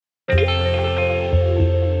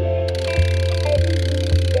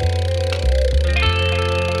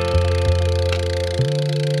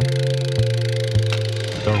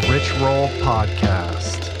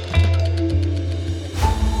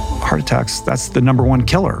attacks, that's the number one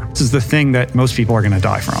killer. This is the thing that most people are going to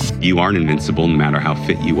die from. You aren't invincible no matter how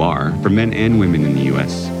fit you are, for men and women in the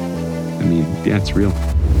U.S. I mean, yeah, it's real.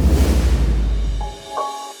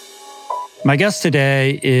 My guest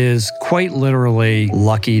today is quite literally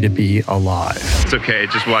lucky to be alive. It's okay,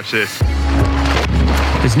 just watch this.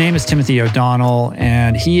 His name is Timothy O'Donnell,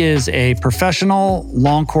 and he is a professional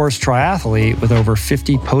long course triathlete with over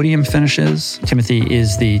 50 podium finishes. Timothy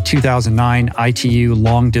is the 2009 ITU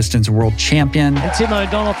long distance world champion. And Tim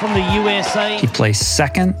O'Donnell from the USA. He placed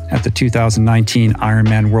second at the 2019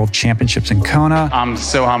 Ironman World Championships in Kona. I'm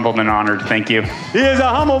so humbled and honored. Thank you. He is a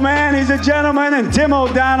humble man. He's a gentleman. And Tim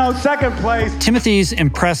O'Donnell, second place. Timothy's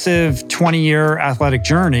impressive 20-year athletic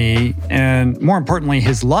journey, and more importantly,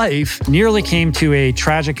 his life, nearly came to a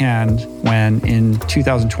tragic end when in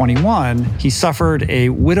 2021, he suffered a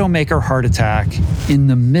widowmaker heart attack in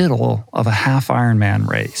the middle of a half Ironman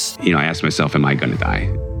race. You know, I asked myself, am I going to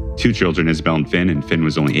die? 2 children, Isabel and Finn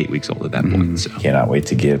was only 8 weeks old at that point. So. Cannot wait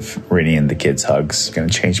to give Rainey and the kids hugs. It's going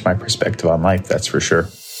to change my perspective on life, that's for sure.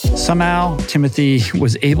 Somehow, Timothy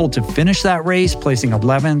was able to finish that race, placing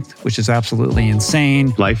 11th, which is absolutely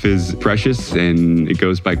insane. Life is precious and it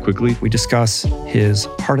goes by quickly. We discuss his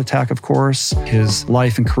heart attack, of course, his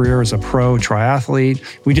life and career as a pro triathlete.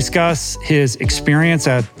 We discuss his experience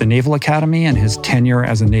at the Naval Academy and his tenure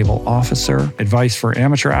as a naval officer, advice for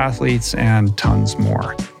amateur athletes, and tons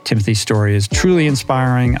more. Timothy's story is truly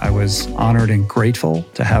inspiring. I was honored and grateful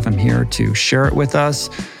to have him here to share it with us.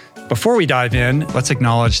 Before we dive in, let's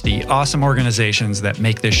acknowledge the awesome organizations that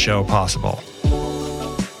make this show possible.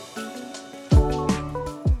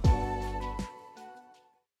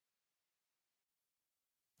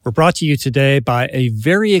 We're brought to you today by a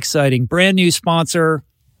very exciting brand new sponsor,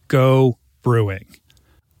 Go Brewing.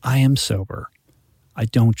 I am sober. I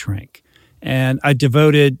don't drink. And I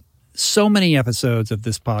devoted so many episodes of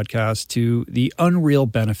this podcast to the unreal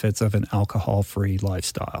benefits of an alcohol-free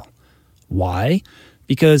lifestyle. Why?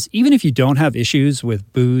 Because even if you don't have issues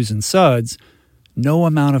with booze and suds, no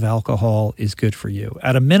amount of alcohol is good for you.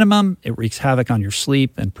 At a minimum, it wreaks havoc on your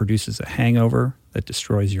sleep and produces a hangover that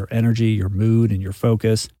destroys your energy, your mood, and your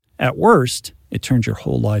focus. At worst, it turns your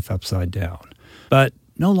whole life upside down. But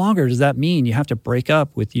no longer does that mean you have to break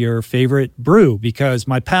up with your favorite brew, because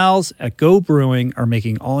my pals at Go Brewing are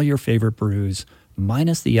making all your favorite brews,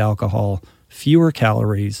 minus the alcohol, fewer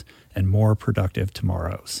calories, and more productive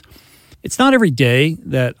tomorrows. It's not every day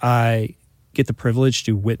that I get the privilege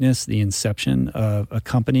to witness the inception of a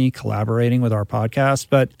company collaborating with our podcast,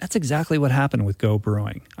 but that's exactly what happened with Go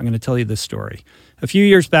Brewing. I'm going to tell you this story. A few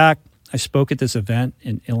years back, I spoke at this event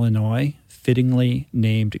in Illinois, fittingly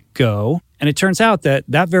named Go, and it turns out that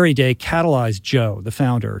very day catalyzed Joe, the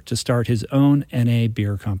founder, to start his own NA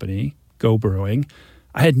beer company, Go Brewing.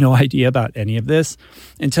 I had no idea about any of this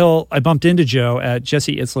until I bumped into Joe at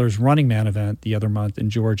Jesse Itzler's Running Man event the other month in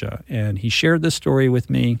Georgia, and he shared this story with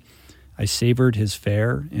me. I savored his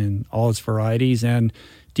fare in all its varieties and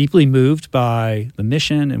deeply moved by the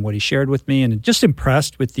mission and what he shared with me, and just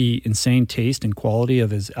impressed with the insane taste and quality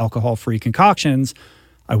of his alcohol-free concoctions.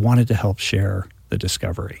 I wanted to help share the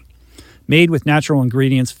discovery. Made with natural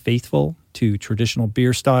ingredients faithful to traditional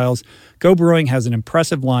beer styles, Go Brewing has an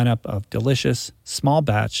impressive lineup of delicious, small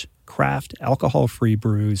batch, craft, alcohol-free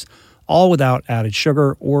brews, all without added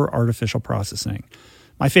sugar or artificial processing.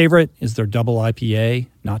 My favorite is their double IPA,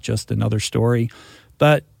 Not Just Another Story.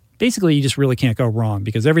 But basically, you just really can't go wrong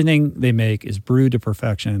because everything they make is brewed to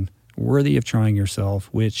perfection, worthy of trying yourself,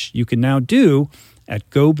 which you can now do at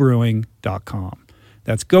gobrewing.com.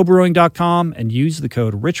 That's gobrewing.com and use the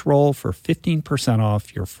code RICHROLL for 15%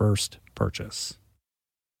 off your first purchase.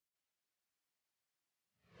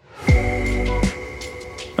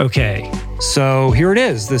 Okay, so here it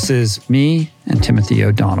is. This is me and Timothy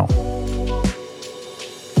O'Donnell.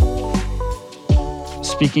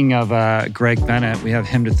 Speaking of Greg Bennett, we have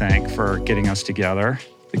him to thank for getting us together.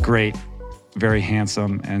 The great, very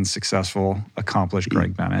handsome and successful, accomplished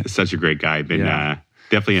Greg Bennett. Such a great guy. Been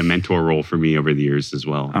definitely a mentor role for me over the years as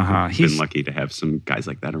well. I've been lucky to have some guys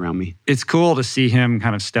like that around me. It's cool to see him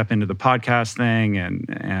kind of step into the podcast thing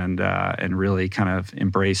and really kind of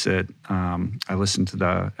embrace it. I listened to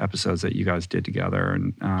the episodes that you guys did together,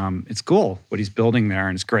 and it's cool what he's building there,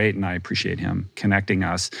 and it's great, and I appreciate him connecting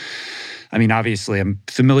us. I mean, obviously, I'm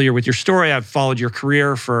familiar with your story. I've followed your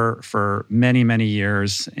career for many, many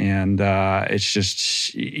years. And it's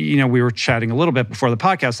just, we were chatting a little bit before the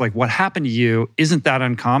podcast, like what happened to you isn't that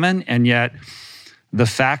uncommon. And yet the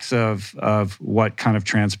facts of what kind of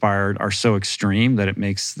transpired are so extreme that it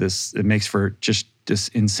makes for just this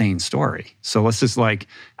insane story. So let's just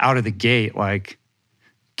out of the gate,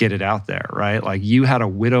 get it out there, right? Like you had a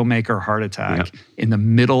widowmaker heart attack in the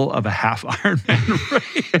middle of a half Ironman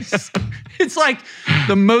race. It's like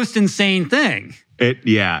the most insane thing.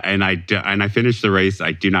 And I finished the race.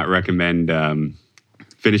 I do not recommend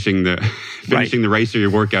finishing the race or your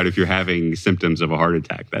workout if you're having symptoms of a heart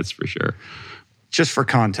attack. That's for sure. Just for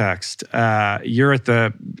context, you're at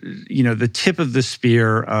the tip of the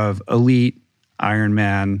spear of elite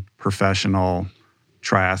Ironman professional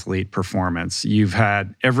triathlete performance. You've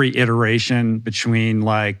had every iteration between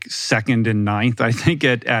like second and ninth, I think,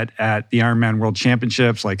 at the Ironman World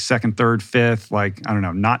Championships, like second, third, fifth, like, I don't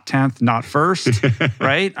know, not 10th, not first,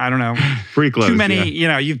 right? I don't know. Pretty close. Too many,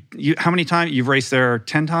 you how many times? You've raced there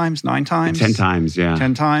 10 times, 9 times? 10 times, yeah.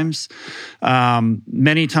 10 times.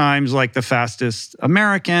 Many times like the fastest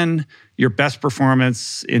American. Your best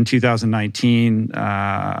performance in 2019,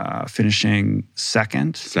 finishing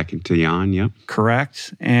second. Second to Jan, yep.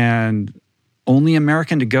 Correct. And only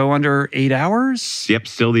American to go under 8 hours? Yep,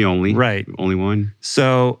 still the only. Right. Only one.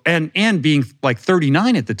 So, and being like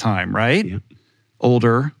 39 at the time, right? Yep.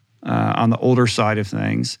 Older, on the older side of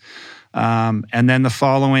things. And then the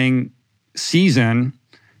following season,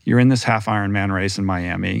 you're in this half Ironman race in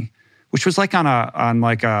Miami, which was like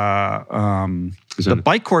the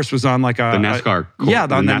bike course was on like the NASCAR.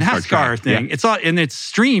 On the NASCAR thing. Yeah. It's all, and it's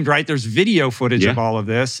streamed, right? There's video footage of all of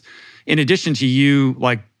this. In addition to you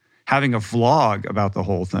like having a vlog about the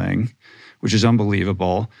whole thing, which is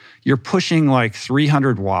unbelievable. You're pushing like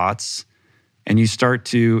 300 watts and you start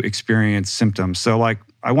to experience symptoms. So like,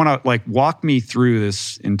 I want to like walk me through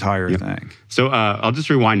this entire thing. So I'll just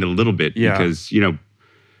rewind a little bit because,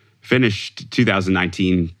 finished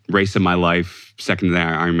 2019, race of my life, second to the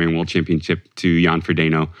Ironman World Championship to Jan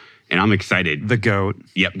Frodeno, and I'm excited. The GOAT.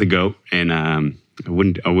 Yep, the GOAT, and I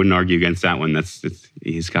wouldn't argue against that one.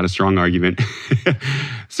 He's got a strong argument.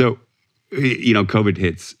 So, COVID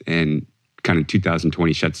hits and kind of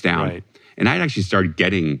 2020 shuts down, right. And I'd actually started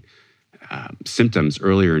getting symptoms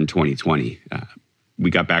earlier in 2020.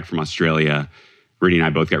 We got back from Australia. Rudy and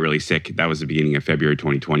I both got really sick. That was the beginning of February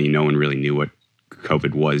 2020. No one really knew what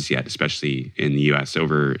COVID was yet, especially in the U.S.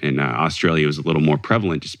 Over in Australia, it was a little more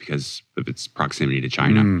prevalent just because of its proximity to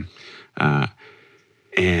China.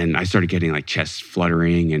 And I started getting like chest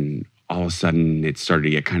fluttering, and all of a sudden it started to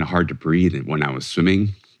get kind of hard to breathe when I was swimming.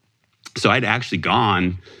 So I'd actually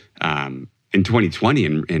gone in 2020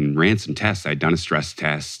 and ran some tests. I'd done a stress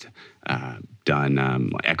test, done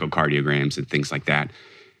echocardiograms and things like that.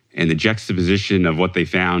 And the juxtaposition of what they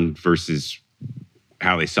found versus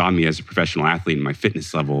how they saw me as a professional athlete and my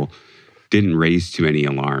fitness level didn't raise too many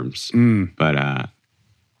alarms. But,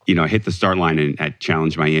 I hit the start line at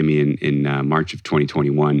Challenge Miami in March of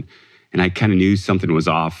 2021. And I kind of knew something was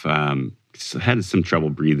off. Had some trouble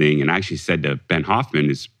breathing. And I actually said to Ben Hoffman,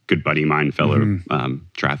 who's a good buddy of mine, fellow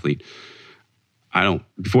triathlete,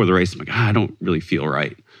 before the race, I'm like, I don't really feel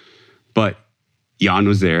right. But Jan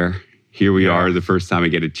was there. Here we are, the first time I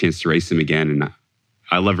get a chance to race him again. And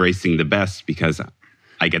I love racing the best because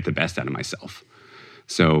I get the best out of myself.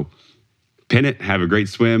 So pin it, have a great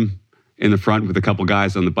swim in the front with a couple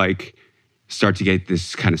guys on the bike, start to get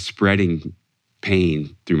this kind of spreading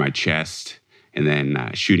pain through my chest, and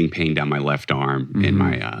then shooting pain down my left arm, and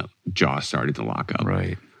my jaw started to lock up.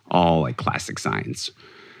 Right. All like classic signs.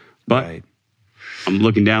 But I'm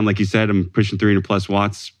looking down, like you said, I'm pushing 300 plus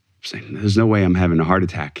watts, saying there's no way I'm having a heart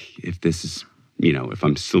attack if this is, if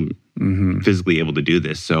I'm still physically able to do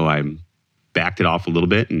this. So I backed it off a little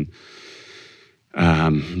bit and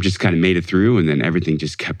just kind of made it through. And then everything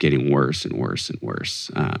just kept getting worse and worse and worse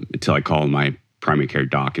until I called my primary care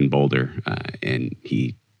doc in Boulder, and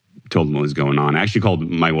he told him what was going on. I actually called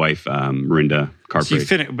my wife, Marinda Carpray.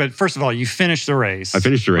 So but first of all, you finished the race. I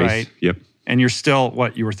finished the race, right? Yep. And you're still,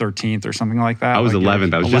 you were 13th or something like that? I was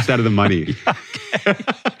 11th. I was just out of the money.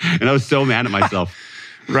 And I was so mad at myself.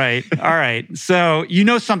 Right. All right. So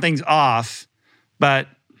something's off, but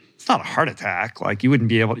it's not a heart attack. Like you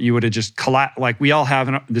would have just collapsed. Like we all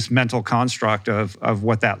have this mental construct of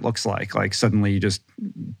what that looks like. Like suddenly you just,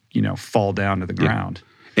 fall down to the ground.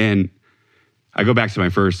 And I go back to my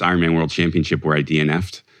first Ironman World Championship where I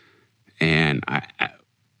DNF'd. And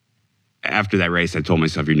after that race, I told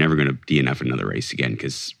myself, you're never going to DNF another race again.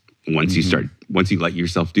 Because once you let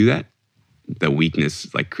yourself do that, the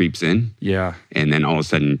weakness like creeps in. Yeah. And then all of a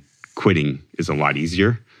sudden quitting is a lot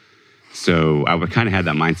easier. So I would kind of have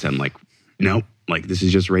that mindset. I'm like, no, like this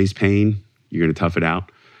is just race pain. You're going to tough it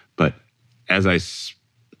out. But as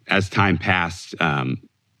time passed,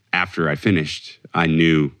 after I finished, I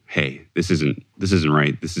knew, hey, this isn't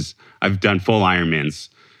right. I've done full Ironmans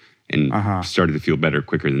and started to feel better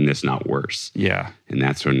quicker than this, not worse. Yeah. And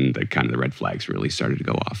that's when the red flags really started to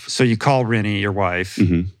go off. So you call Rinny, your wife.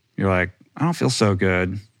 You're like, I don't feel so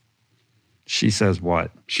good. She says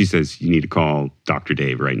what? She says, you need to call Dr.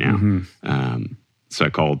 Dave right now. So I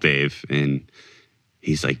called Dave, and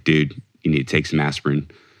he's like, dude, you need to take some aspirin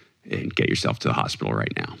and get yourself to the hospital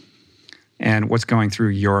right now. And what's going through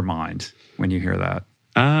your mind when you hear that?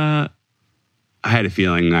 I had a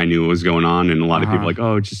feeling I knew what was going on, and a lot of people were like,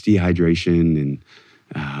 oh, it's just dehydration.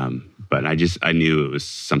 And but I knew it was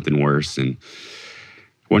something worse, and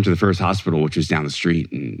went to the first hospital, which was down the street.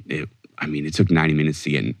 And it took 90 minutes to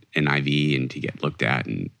get an IV and to get looked at.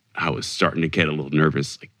 And I was starting to get a little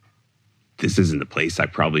nervous. Like, this isn't the place I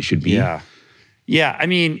probably should be. Yeah. Yeah, I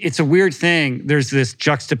mean, it's a weird thing. There's this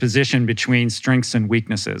juxtaposition between strengths and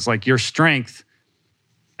weaknesses. Like your strength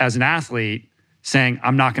as an athlete saying,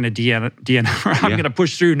 I'm not going to DNR, I'm going to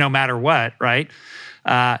push through no matter what, right?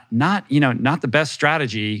 Not the best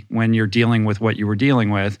strategy when you're dealing with what you were dealing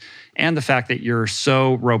with. And the fact that you're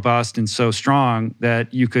so robust and so strong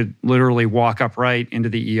that you could literally walk upright into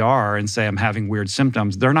the ER and say, I'm having weird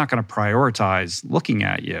symptoms. They're not going to prioritize looking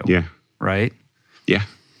at you. Yeah. Right? Yeah,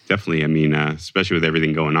 definitely. I mean, especially with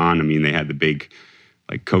everything going on. I mean, they had the big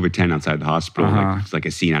COVID tent outside the hospital. It's like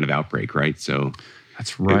a scene out of Outbreak, right? So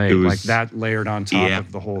that's right. It was, like that layered on top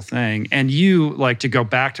of the whole thing. And you, to go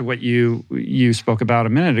back to what you spoke about a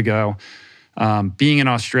minute ago, being in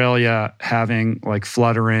Australia, having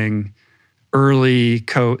fluttering, early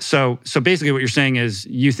So basically what you're saying is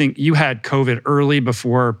you think you had COVID early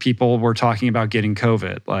before people were talking about getting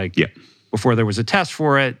COVID, before there was a test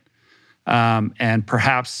for it. And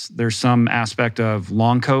perhaps there's some aspect of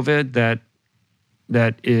long COVID that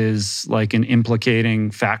is an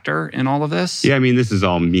implicating factor in all of this. Yeah, I mean, this is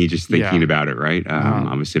all me just thinking about it, right?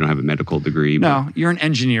 Obviously, I don't have a medical degree. No, you're an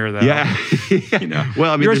engineer, though. Yeah.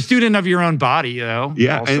 Well, I mean, you're a student of your own body, though.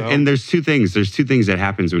 Yeah, and there's two things. There's two things that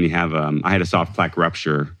happens when you have. I had a soft plaque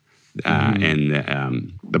rupture, and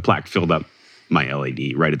the plaque filled up my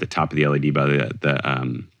LAD right at the top of the LAD by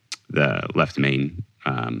the left main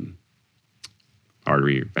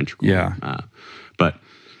artery or ventricle. Yeah, but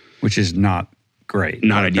which is not great.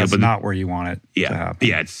 Not ideal. That's but not where you want it to happen.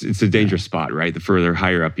 Yeah, it's a dangerous spot, right? The further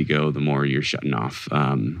higher up you go, the more you're shutting off.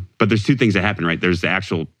 But there's two things that happen, right? There's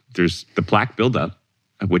the plaque buildup,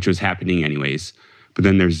 which was happening anyways. But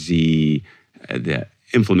then there's the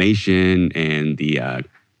inflammation and in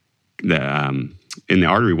the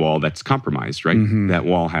artery wall that's compromised, right? That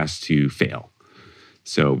wall has to fail.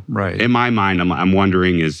 So in my mind, I'm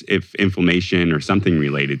wondering is if inflammation or something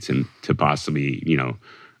related to possibly,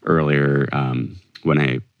 earlier when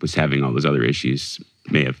I was having all those other issues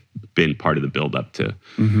may have been part of the buildup to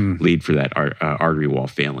lead for that artery wall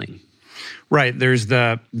failing. Right. There's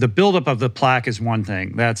the buildup of the plaque is one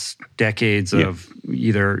thing. That's decades of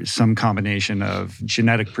either some combination of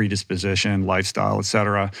genetic predisposition, lifestyle, et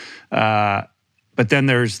cetera. But then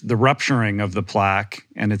there's the rupturing of the plaque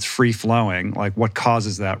and it's free flowing, what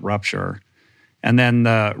causes that rupture. And then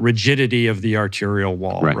the rigidity of the arterial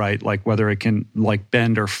wall, right? Whether it can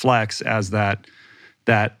bend or flex as that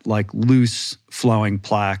loose flowing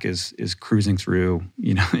plaque is cruising through,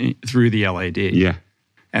 through the LAD. Yeah.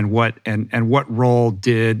 And what role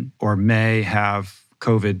did or may have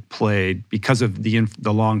COVID played because of the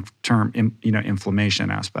long-term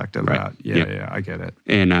inflammation aspect of that? Yeah, I get it.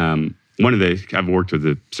 And I've worked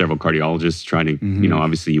with several cardiologists trying to,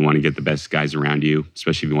 obviously you want to get the best guys around you,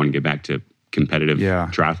 especially if you want to get back to competitive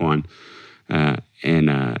triathlon. And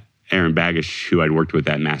Aaron Baggish, who I'd worked with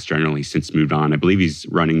at Mass General, he's since moved on. I believe he's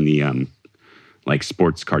running the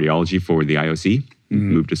sports cardiology for the IOC,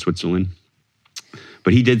 moved to Switzerland.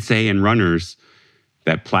 But he did say in runners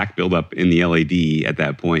that plaque buildup in the LAD at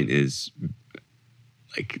that point is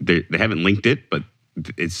they haven't linked it, but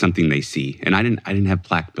it's something they see. And I didn't have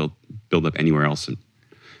plaque build up anywhere else.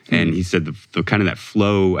 And he said the kind of that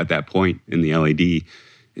flow at that point in the LAD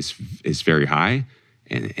is very high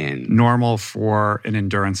and normal for an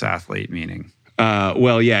endurance athlete, meaning.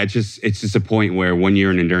 It's just a point where when you're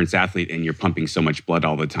an endurance athlete and you're pumping so much blood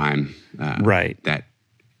all the time, that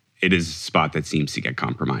it is a spot that seems to get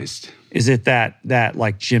compromised. Is it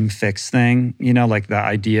that gym fix thing? The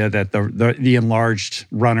idea that the enlarged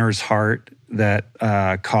runner's heart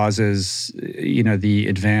that causes the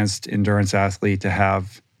advanced endurance athlete to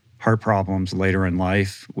have heart problems later in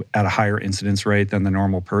life at a higher incidence rate than the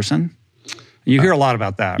normal person? You hear a lot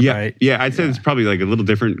about that, right? Yeah, I'd say it's probably a little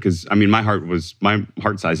different because my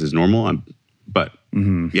heart size is normal, but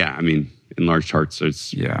enlarged hearts,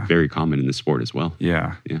 it's very common in the sport as well.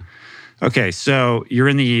 Yeah. Okay, so you're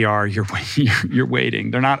in the ER, you're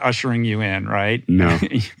waiting. They're not ushering you in, right? No.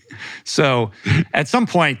 So at some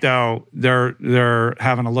point, though, they're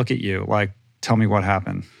having a look at you, like, tell me what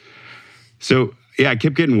happened. So, yeah, it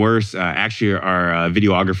kept getting worse. Actually, our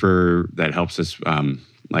videographer that helps us,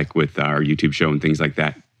 like with our YouTube show and things like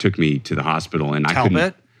that, took me to the hospital. And Talbot? I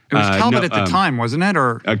couldn't... It was Talbot at the time, wasn't it?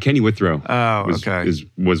 Or Kenny Withrow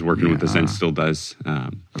was working with us and still does.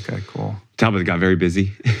 Okay, cool. Talbot got very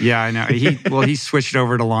busy. Yeah, I know. He switched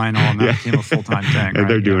over to Lionel and that became a full-time thing. Right?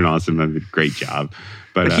 They're doing awesome. I mean, great job.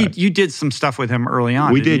 But you did some stuff with him early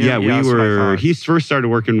on. We did, yeah. We were. He first started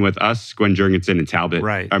working with us, Gwen Jurgensen and Talbot.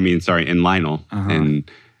 Right. And Lionel.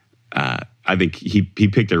 And I think he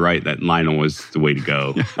picked it right that Lionel was the way to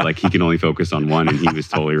go. Like he can only focus on one, and he was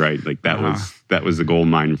totally right. Like that was the gold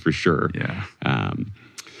mine for sure. Yeah.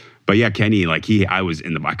 But yeah, Kenny, like I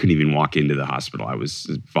couldn't even walk into the hospital. I was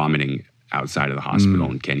vomiting outside of the hospital,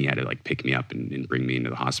 and Kenny had to like pick me up and bring me into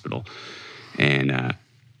the hospital. And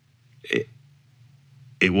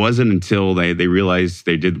it wasn't until they realized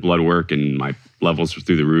they did the blood work and my levels were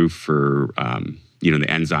through the roof for the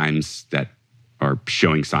enzymes that are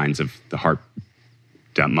showing signs of the heart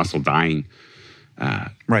muscle dying.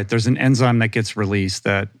 Right. There's an enzyme that gets released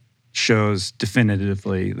that shows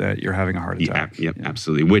definitively that you're having a heart attack. Yeah,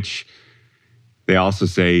 absolutely. Which they also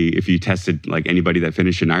say if you tested like anybody that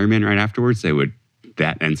finished an Ironman right afterwards,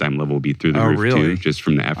 that enzyme level would be through the roof too, just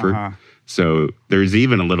from the effort. So there's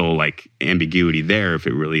even a little like ambiguity there if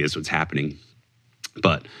it really is what's happening.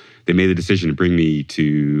 But they made the decision to bring me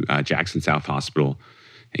to Jackson South Hospital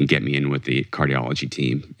and get me in with the cardiology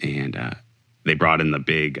team. And they brought in the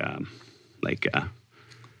big,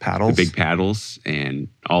 paddles? The big paddles. And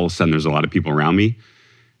all of a sudden there's a lot of people around me.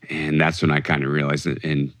 And that's when I kind of realized that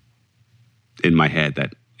in my head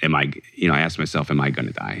that, I asked myself, am I going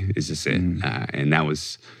to die? Is this it? And that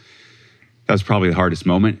was probably the hardest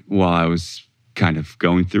moment while I was kind of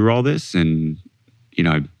going through all this. And,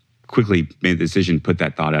 I quickly made the decision to put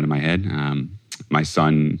that thought out of my head. My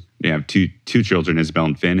son, I have two children, Isabel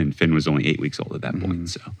and Finn was only 8 weeks old at that point.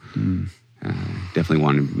 So definitely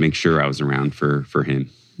wanted to make sure I was around for him.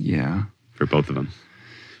 Yeah. For both of them.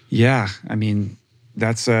 Yeah. I mean,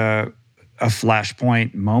 that's a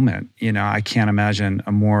flashpoint moment. I can't imagine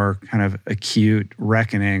a more kind of acute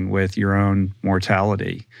reckoning with your own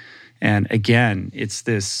mortality. And again, it's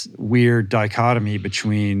this weird dichotomy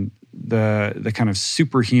between the kind of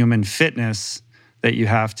superhuman fitness that you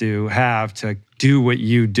have to do what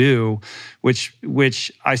you do,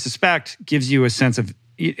 which I suspect gives you a sense of,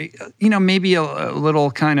 maybe a little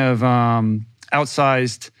kind of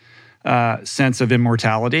outsized sense of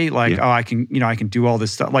immortality. Like, I can do all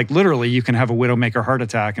this stuff. Like literally you can have a widowmaker heart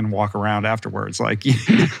attack and walk around afterwards. Like,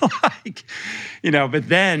 but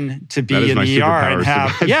then to be in the ER and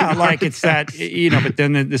have, it's that, but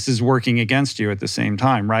then this is working against you at the same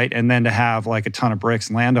time, right? And then to have like a ton of bricks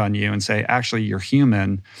land on you and say, actually, you're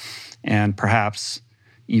human and perhaps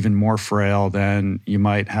even more frail than you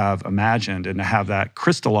might have imagined, and to have that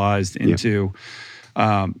crystallized into,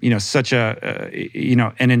 such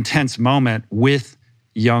an intense moment with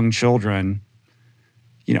young children,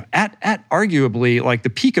 at arguably like the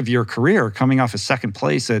peak of your career, coming off a second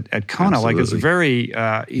place at Kona. Absolutely. Like it's a very,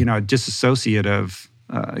 dissociative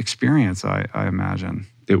experience, I imagine.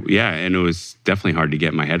 And it was definitely hard to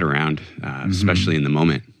get my head around, especially in the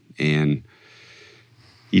moment. And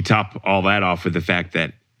you top all that off with the fact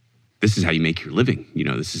that this is how you make your living.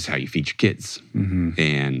 This is how you feed your kids.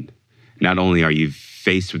 And not only are you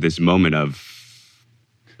faced with this moment of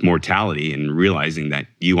mortality and realizing that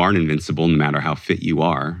you aren't invincible no matter how fit you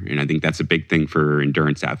are. And I think that's a big thing for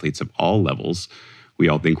endurance athletes of all levels. We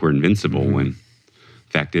all think we're invincible when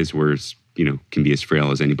the fact is we're, can be as frail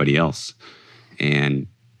as anybody else. And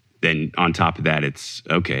then on top of that, it's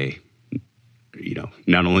okay,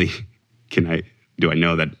 not only do I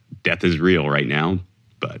know that death is real right now,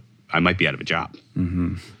 but I might be out of a job.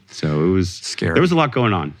 So it was scary. There was a lot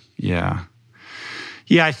going on. Yeah.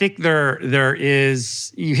 Yeah, I think there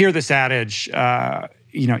is, you hear this adage,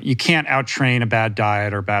 you can't out-train a bad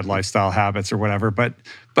diet or bad lifestyle habits or whatever, but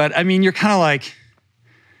I mean, you're kind of like,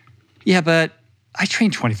 yeah, but I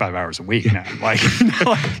train 25 hours a week now. Like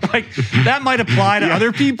that might apply to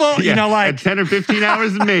other people, like 10 or 15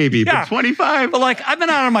 hours maybe, but 25. But like I've been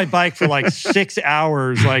out on my bike for like 6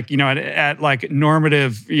 hours, like, at like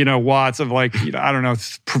normative, watts of like, I don't know,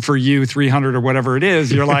 for you 300 or whatever it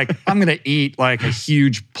is. You're like, I'm going to eat like a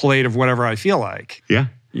huge plate of whatever I feel like. Yeah.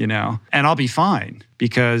 And I'll be fine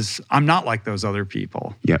because I'm not like those other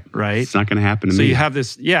people. Yep. Right. It's not going to happen to me. So you have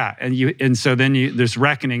this, and so then there's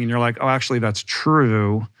reckoning and you're like, oh, actually that's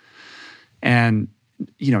true. And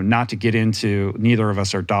not to get into, neither of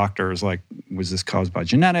us are doctors, like, was this caused by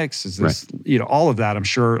genetics? Is this, all of that, I'm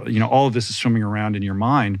sure, all of this is swimming around in your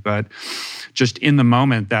mind, but just in the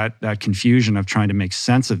moment, that confusion of trying to make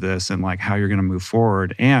sense of this and like how you're going to move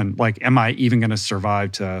forward. And like, am I even going to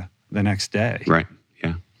survive to the next day? Right.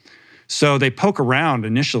 Yeah. So they poke around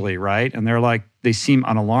initially, right? And they're like, they seem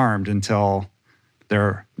unalarmed until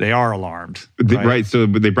they are alarmed. Right. So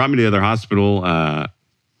they brought me to the other hospital, and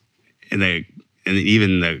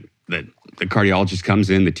even the cardiologist comes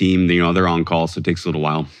in, the team, they're on call, so it takes a little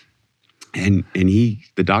while. And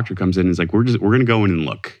the doctor comes in and is like, we're going to go in and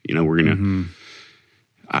look. We're going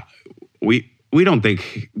to, we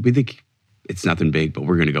think it's nothing big, but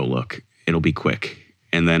we're going to go look. It'll be quick.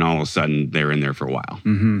 And then all of a sudden they're in there for a while.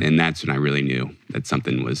 Mm-hmm. And that's when I really knew that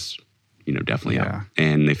something was, definitely up.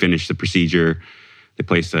 And they finished the procedure. They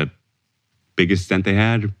placed the biggest stent they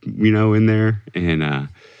had, in there. And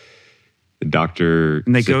the doctor...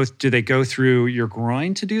 And do they go through your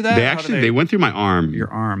groin to do that? They went through my arm. Your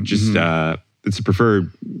arm. Just, it's a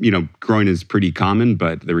preferred, groin is pretty common,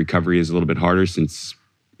 but the recovery is a little bit harder since,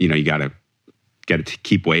 you got to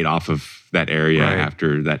keep weight off of that area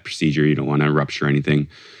after that procedure. You don't want to rupture anything.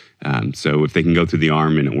 So if they can go through the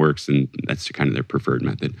arm and it works, then that's kind of their preferred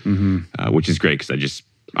method, which is great because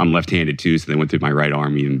I'm left-handed too, so they went through my right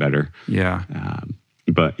arm even better. Yeah.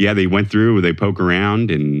 But yeah, they went through, they poke around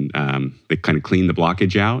and they kind of cleaned the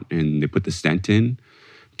blockage out and they put the stent in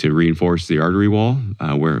to reinforce the artery wall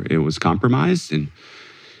where it was compromised. And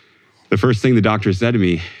the first thing the doctor said to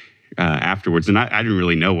me afterwards, and I didn't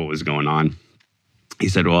really know what was going on, he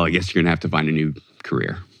said, well, I guess you're going to have to find a new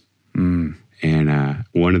career. And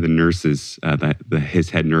one of the nurses, his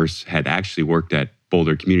head nurse, had actually worked at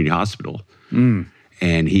Boulder Community Hospital.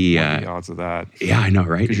 And he... what are the odds of that? Yeah, I know,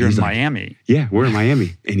 right? Because you're in Miami. Yeah, we're in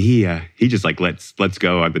Miami. And he just like, let's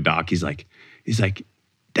go on the dock. He's like,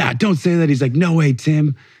 Dad, don't say that. He's like, no way,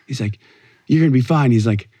 Tim. He's like, you're going to be fine. He's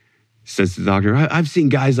like, says to the doctor, I've seen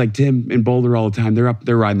guys like Tim in Boulder all the time.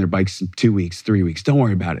 They're riding their bikes in 2 weeks, 3 weeks. Don't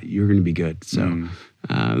worry about it. You're going to be good. So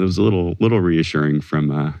it was a little reassuring from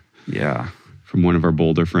one of our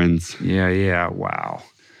Boulder friends. Yeah. Wow.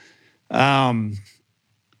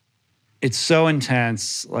 It's so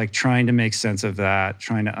intense, like trying to make sense of that,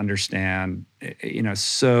 trying to understand,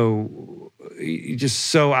 so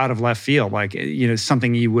out of left field, like,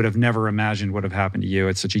 something you would have never imagined would have happened to you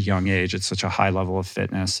at such a young age, at such a high level of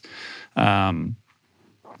fitness.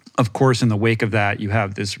 Of course, in the wake of that, you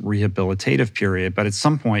have this rehabilitative period, but at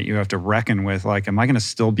some point you have to reckon with, like, am I going to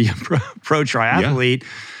still be a pro triathlete? Yeah.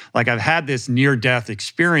 Like, I've had this near-death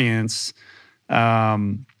experience.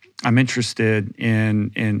 I'm interested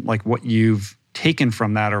in like what you've taken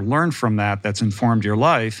from that or learned from that that's informed your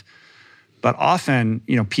life. But often,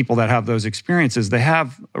 people that have those experiences, they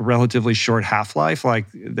have a relatively short half-life. Like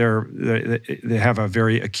they have a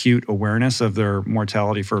very acute awareness of their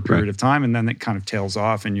mortality for a period of time, and then it kind of tails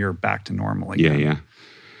off, and you're back to normal again. Yeah.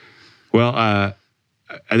 Well, I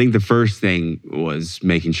think the first thing was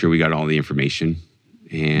making sure we got all the information,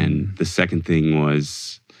 and the second thing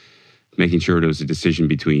was making sure it was a decision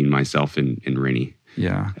between myself and Rennie.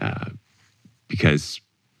 Yeah. Because,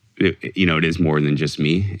 it is more than just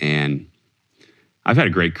me. And I've had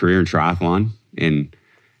a great career in triathlon. And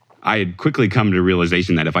I had quickly come to the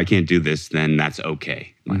realization that if I can't do this, then that's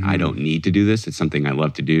okay. Like, I don't need to do this. It's something I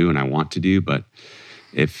love to do and I want to do. But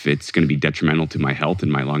if it's going to be detrimental to my health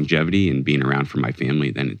and my longevity and being around for my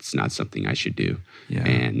family, then it's not something I should do. Yeah.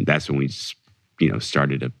 And that's when we just,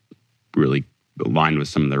 started to really align with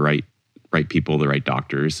some of the right people, the right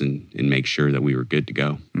doctors, and make sure that we were good to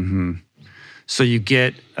go. Mm-hmm. So you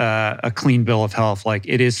get a clean bill of health, like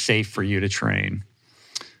it is safe for you to train.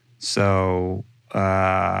 So,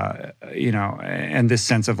 and this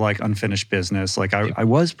sense of like unfinished business, like I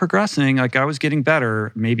was progressing, like I was getting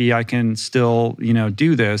better. Maybe I can still,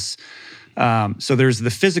 do this. So there's the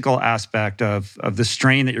physical aspect of the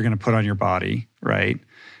strain that you're going to put on your body, right?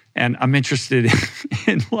 And I'm interested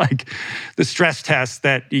in like the stress tests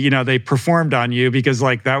that, they performed on you, because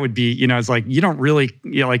like that would be, it's like, you don't really,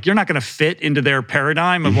 like you're not going to fit into their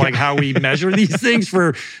paradigm of like how we measure these things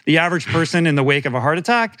for the average person in the wake of a heart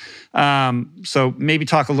attack. So maybe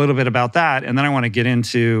talk a little bit about that. And then I want to get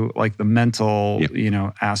into like the mental,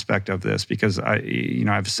 aspect of this, because I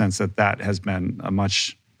have a sense that has been a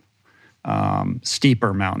much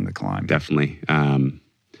steeper mountain to climb. Definitely. On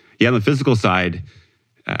the physical side,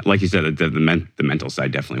 like you said, the mental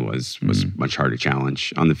side definitely was much harder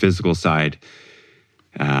challenge. On the physical side,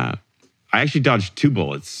 I actually dodged 2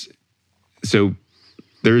 bullets. So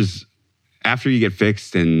there's, after you get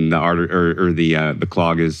fixed and the artery or the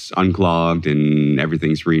clog is unclogged and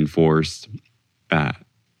everything's reinforced,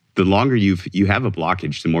 the longer you have a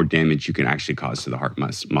blockage, the more damage you can actually cause to the heart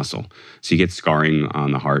muscle. So you get scarring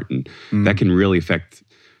on the heart, and that can really affect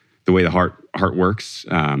the way the heart works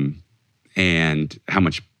and how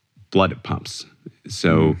much blood it pumps.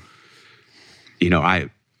 So, I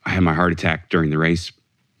had my heart attack during the race,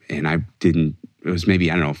 and it was maybe,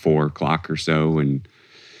 4 o'clock or so, and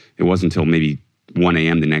it wasn't until maybe 1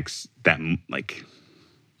 a.m. the next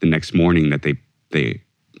morning that they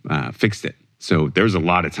fixed it. So there was a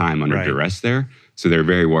lot of time under duress there. So they're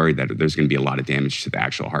very worried that there's going to be a lot of damage to the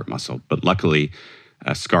actual heart muscle. But luckily,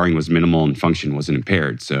 scarring was minimal and function wasn't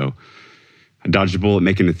impaired. So I dodged a bullet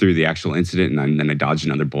making it through the actual incident, and then I dodged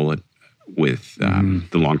another bullet with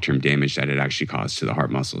the long-term damage that it actually caused to the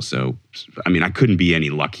heart muscle. So, I couldn't be any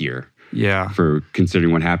luckier for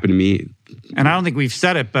considering what happened to me. And I don't think we've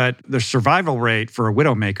said it, but the survival rate for a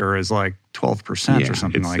widowmaker is like 12% or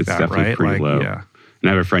something like that, right? Pretty low. Yeah. And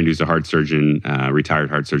I have a friend who's a heart surgeon, retired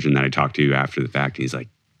heart surgeon that I talked to after the fact. And he's like,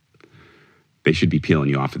 they should be peeling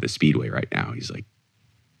you off of the speedway right now. He's like,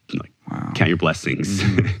 wow. Count your blessings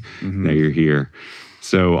that you're here.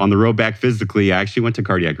 So on the road back physically, I actually went to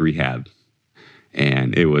cardiac rehab.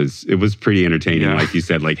 And it was pretty entertaining. Yeah. Like you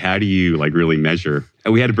said, how do you really measure?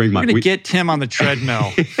 And we had to bring We're going to get Tim on the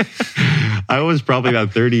treadmill. I was probably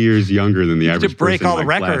about 30 years younger than the average person. To break all the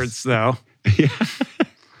records, though. Yeah.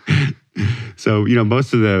 So,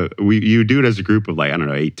 most of you do it as a group of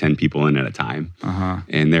 8, 10 people in at a time.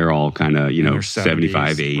 And they're all kind of,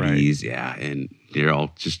 75, 80s. Right. Yeah. And they're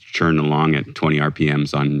all just churning along at 20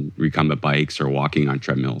 RPMs on recumbent bikes or walking on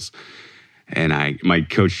treadmills. And my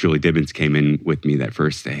coach, Julie Dibbins, came in with me that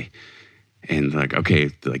first day. And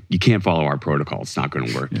you can't follow our protocol. It's not going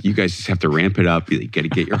to work. Yeah. You guys just have to ramp it up. You got to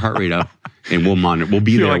get your heart rate up, and we'll monitor. We'll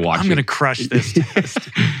be there watching. I'm going to crush this test.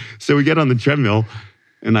 So we get on the treadmill,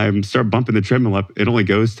 and I start bumping the treadmill up. It only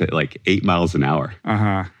goes to 8 miles an hour.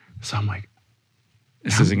 So I'm like,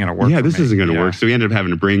 this isn't going to work. Yeah, this isn't going to work. So we ended up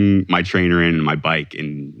having to bring my trainer in and my bike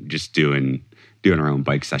and just doing our own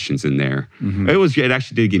bike sessions in there. It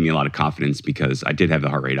actually did give me a lot of confidence because I did have the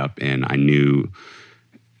heart rate up, and I knew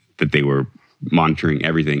that they were monitoring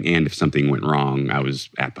everything. And if something went wrong, I was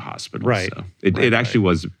at the hospital. Right. So it actually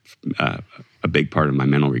was a big part of my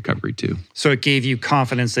mental recovery too. So it gave you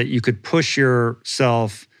confidence that you could push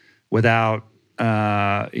yourself without,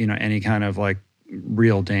 any kind of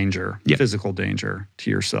real danger, physical danger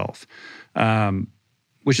to yourself,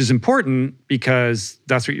 which is important because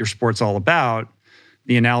that's what your sport's all about.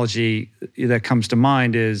 The analogy that comes to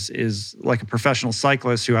mind is like a professional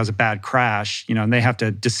cyclist who has a bad crash, and they have to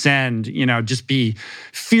descend, just be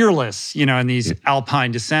fearless, in these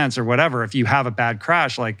alpine descents or whatever. If you have a bad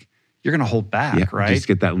crash, you're going to hold back, right? Just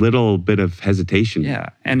get that little bit of hesitation. Yeah,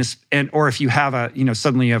 or if you have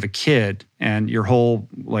suddenly you have a kid and your whole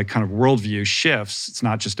kind of worldview shifts. It's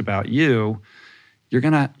not just about you. You're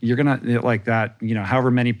gonna like that. However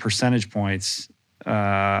many percentage points.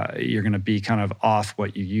 You're going to be kind of off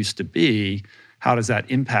what you used to be. How does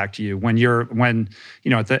that impact you when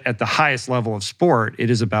at the highest level of sport?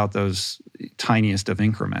 It is about those tiniest of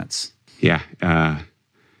increments. Yeah,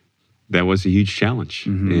 that was a huge challenge,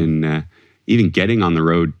 and even getting on the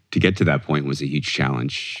road to get to that point was a huge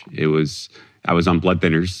challenge. I was on blood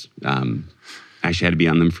thinners. I actually had to be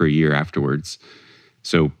on them for a year afterwards.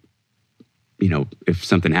 So, if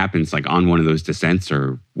something happens on one of those descents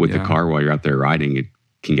or with the car while you're out there riding, it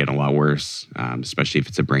can get a lot worse, especially if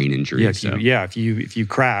it's a brain injury. If you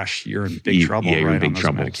crash, you're in big trouble. Yeah, you're in big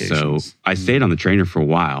trouble. So I stayed on the trainer for a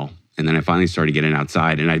while, and then I finally started getting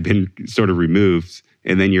outside, and I'd been sort of removed.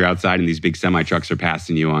 And then you're outside, and these big semi trucks are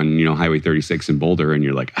passing you on, Highway 36 in Boulder, and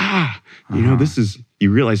you're like, this is.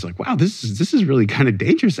 You realize wow, this is really kind of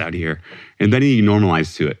dangerous out here. And then you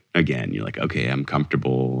normalize to it again. You're like, okay, I'm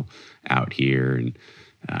comfortable out here, and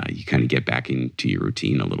you kind of get back into your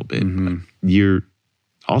routine a little bit. But you're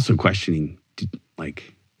also questioning,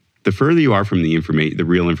 the further you are from the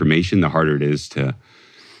real information, the harder it is to,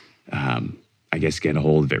 get a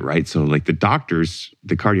hold of it, right? So the doctors,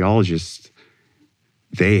 the cardiologists,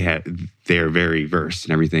 they are very versed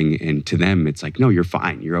and everything, and to them it's no, you're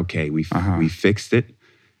fine, you're okay. We fixed it.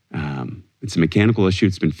 It's a mechanical issue.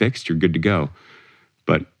 It's been fixed. You're good to go.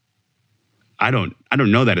 But I don't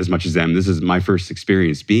know that as much as them. This is my first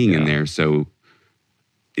experience being in there, so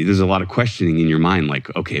there's a lot of questioning in your mind.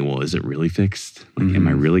 Okay, well, is it really fixed? Am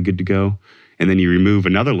I really good to go? And then you remove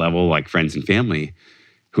another level, friends and family,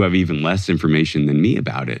 who have even less information than me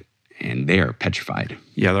about it. And they are petrified.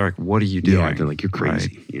 Yeah, they're like, what are you doing? Yeah, they're like, you're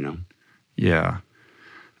crazy, Yeah.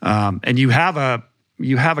 And you have a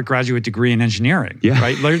graduate degree in engineering,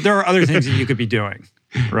 right? There are other things that you could be doing,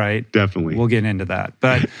 right? Definitely. We'll get into that.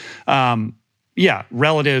 But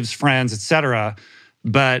relatives, friends, etc.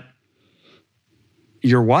 But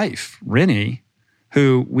your wife, Rennie,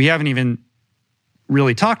 who we haven't even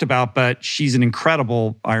really talked about, but she's an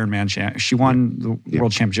incredible Ironman champion. She won the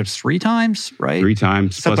World Championships 3 times, right? 3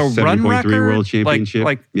 times, Is that plus the run 7.3 record? World Championship.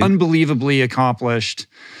 Like unbelievably accomplished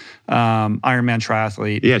Ironman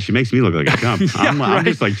triathlete. Yeah, she makes me look like a chump. I'm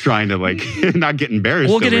just like trying to like not get embarrassed.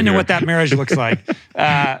 We'll get into here. what that marriage looks like.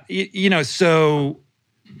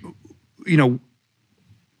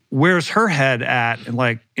 Where's her head at,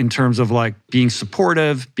 like in terms of like being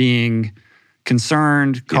supportive, being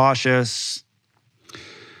concerned, cautious?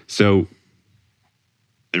 So,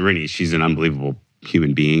 Rennie, she's an unbelievable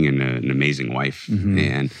human being and an amazing wife.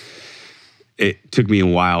 And it took me a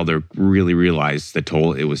while to really realize the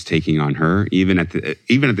toll it was taking on her. Even at the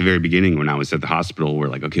very beginning, when I was at the hospital, we're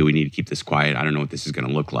like, okay, we need to keep this quiet. I don't know what this is going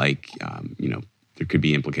to look like. There could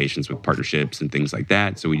be implications with partnerships and things like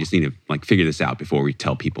that. So we just need to like figure this out before we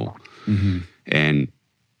tell people.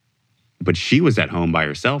 But she was at home by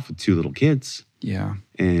herself with 2 little kids. Yeah.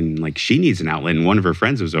 And like she needs an outlet. And one of her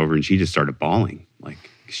friends was over and she just started bawling. Like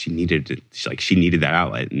she needed that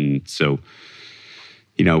outlet. And so,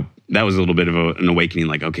 that was a little bit of an awakening,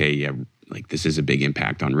 like, okay, yeah, like this is a big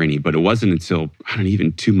impact on Rennie. But it wasn't until,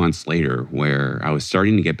 even 2 months later where I was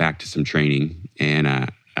starting to get back to some training and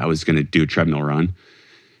I was going to do a treadmill run.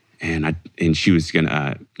 And she was going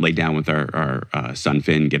to lay down with our son,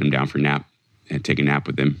 Finn, get him down for a nap and take a nap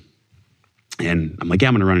with him. And I'm like, yeah,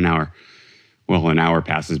 I'm going to run an hour. Well, an hour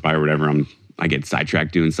passes by or whatever. I get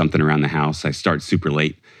sidetracked doing something around the house. I start super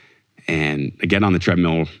late and I get on the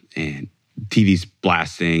treadmill and TV's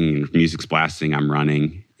blasting and music's blasting. I'm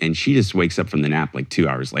running. And she just wakes up from the nap like 2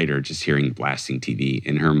 hours later, just hearing blasting TV.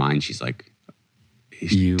 In her mind, she's like,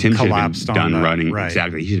 You Tim should have collapsed been done on that, running. right.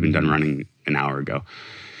 Exactly. He should have been done running an hour ago.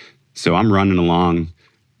 So I'm running along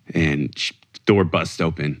and door busts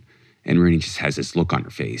open and Rennie just has this look on her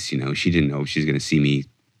face. She didn't know if she was going to see me,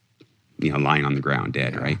 lying on the ground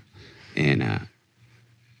dead, right? And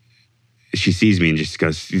she sees me and just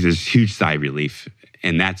goes, this huge sigh of relief.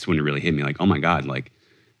 And that's when it really hit me like, oh my God, like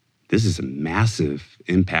this is a massive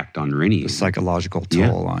impact on Rennie. The psychological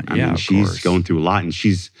toll on. I mean, she's going through a lot and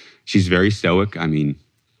she's very stoic. I mean,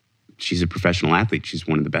 she's a professional athlete. She's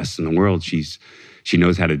one of the best in the world. She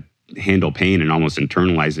knows how to handle pain and almost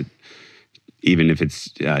internalize it, even if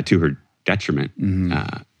it's to her detriment.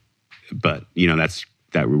 But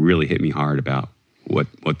that really hit me hard about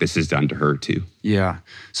what this has done to her too. Yeah.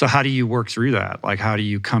 So how do you work through that? Like, how do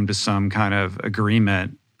you come to some kind of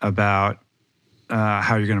agreement about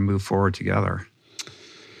how you're going to move forward together?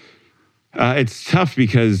 It's tough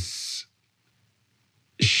because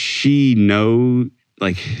she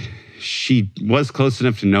was close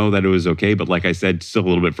enough to know that it was okay, but like I said, still a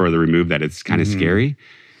little bit further removed that it's kind of scary.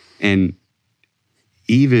 And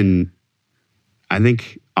even, I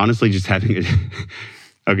think, honestly, just having it,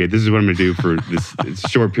 okay, this is what I'm going to do for this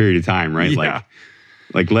short period of time, right? Yeah.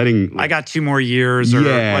 Like letting... I got 2 more years or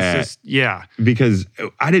let's just, Because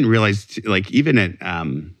I didn't realize, like, even at,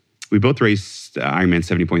 we both raced Ironman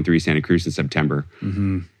 70.3 Santa Cruz in September.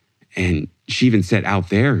 And she even said out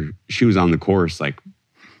there, she was on the course, like,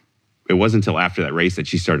 it wasn't until after that race that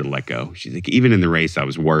she started to let go. She's like, even in the race, I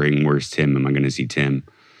was worrying, where's Tim? Am I going to see Tim?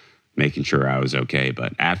 Making sure I was okay.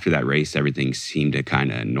 But after that race, everything seemed to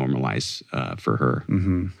kind of normalize for her.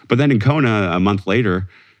 But then in Kona, a month later,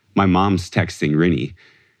 my mom's texting Rennie,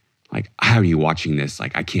 like, how are you watching this?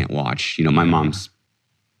 Like, I can't watch. My mom's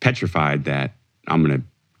petrified that I'm going to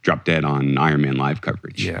drop dead on Ironman live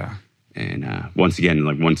coverage. Yeah. And once again,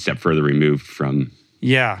 like one step further removed from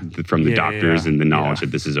the doctors and the knowledge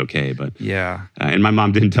that this is okay. But and my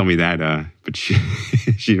mom didn't tell me that, but she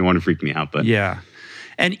didn't want to freak me out. But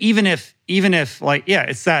and even if like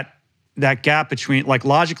it's that gap between like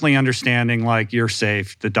logically understanding like you're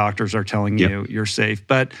safe, the doctors are telling you you're safe,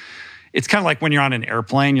 but it's kind of like when you're on an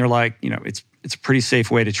airplane, you're like it's a pretty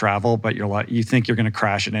safe way to travel, but you're like you think you're going to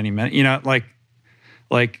crash at any minute,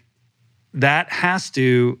 like that has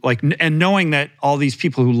to and knowing that all these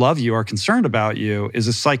people who love you are concerned about you is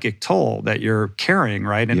a psychic toll that you're carrying,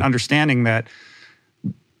 right? And understanding that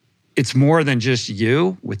it's more than just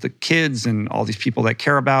you with the kids and all these people that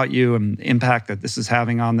care about you and the impact that this is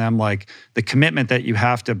having on them, like the commitment that you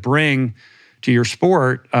have to bring to your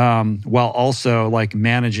sport while also like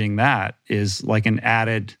managing that is like an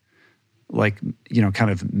added kind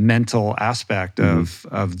of mental aspect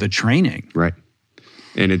of the training. Right.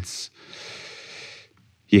 And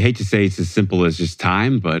you hate to say it's as simple as just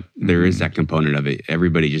time, but there is that component of it.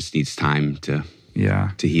 Everybody just needs time to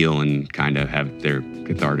heal and kind of have their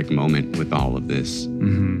cathartic moment with all of this.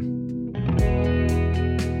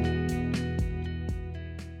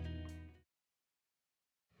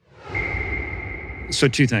 So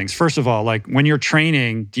two things. First of all, like when you're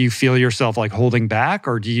training, do you feel yourself like holding back,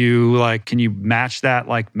 or do you like, can you match that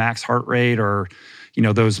like max heart rate or,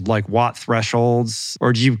 those like watt thresholds?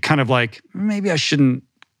 Or do you kind of like, maybe I shouldn't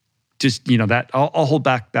just, that I'll hold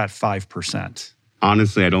back that 5%?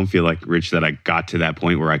 Honestly, I don't feel like, Rich, that I got to that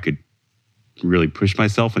point where I could really push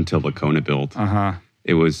myself until the Kona build.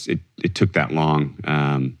 It took that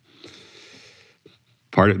long.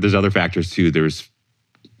 There's other factors too.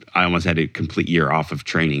 I almost had a complete year off of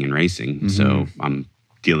training and racing. So I'm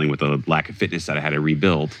dealing with a lack of fitness that I had to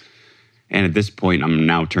rebuild. And at this point, I'm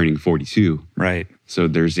now turning 42. Right. So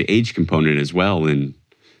there's the age component as well. And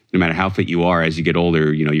no matter how fit you are, as you get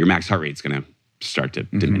older, your max heart rate's going to start to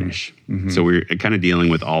diminish. So we're kind of dealing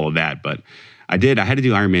with all of that. But I had to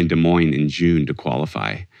do Ironman Des Moines in June to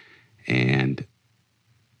qualify. And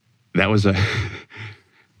that was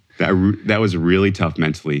that was really tough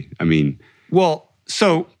mentally. I mean... Well,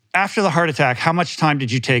 so after the heart attack, how much time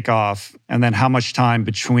did you take off? And then how much time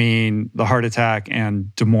between the heart attack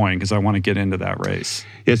and Des Moines? Because I want to get into that race.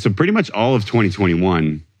 Yeah, so pretty much all of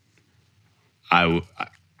 2021, I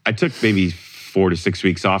took maybe 4 to 6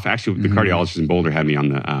 weeks off. Actually, the cardiologist in Boulder had me on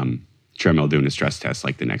the treadmill doing a stress test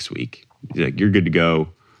like the next week. He's like, you're good to go.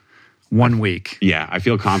 1 week. Yeah, I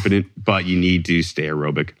feel confident, but you need to stay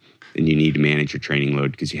aerobic and you need to manage your training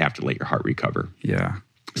load because you have to let your heart recover. Yeah.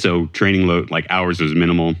 So training load, like hours was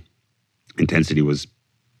minimal. Intensity was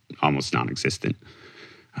almost non-existent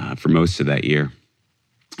for most of that year.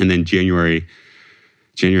 And then January of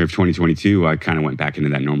 2022, I kind of went back into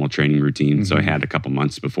that normal training routine. So I had a couple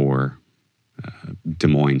months before Des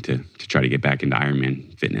Moines to try to get back into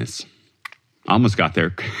Ironman fitness. Almost got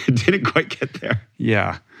there. Didn't quite get there.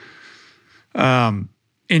 Yeah.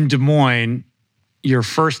 In Des Moines, you're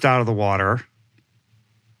first out of the water.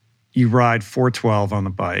 You ride 412 on the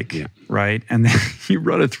bike, right? And then you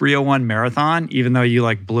run a 301 marathon, even though you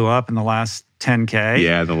like blew up in the last 10K.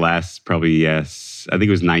 Yeah, the last probably, yes. I think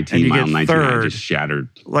it was 19 mile, 19. I just shattered.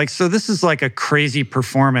 Like, so this is like a crazy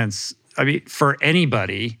performance. I mean, for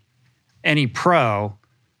anybody, any pro,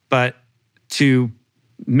 but to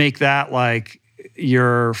make that like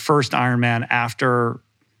your first Ironman after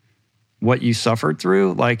what you suffered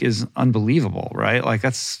through, like, is unbelievable, right? Like,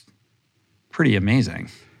 that's pretty amazing.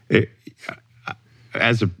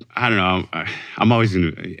 I don't know, I'm always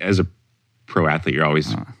as a pro athlete, you're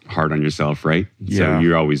always hard on yourself, right? Yeah. So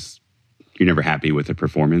you're never happy with the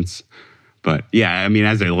performance. But yeah, I mean,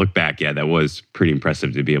 as I look back, that was pretty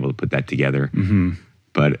impressive to be able to put that together.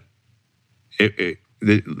 But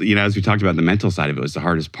as we talked about, the mental side of it was the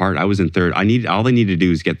hardest part. I was in third. All I needed to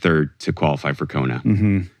do is get third to qualify for Kona,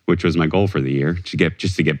 which was my goal for the year, to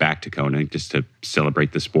get back to Kona, just to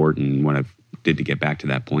celebrate the sport and what I've did to get back to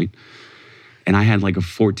that point. And I had like a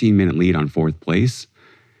 14-minute lead on fourth place.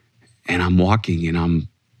 And I'm walking and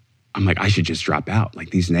I'm like, I should just drop out.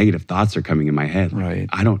 Like, these negative thoughts are coming in my head. Right.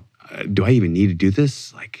 Do I even need to do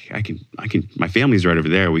this? Like, I can, my family's right over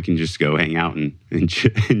there. We can just go hang out and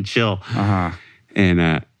chill. And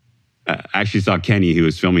I actually saw Kenny, who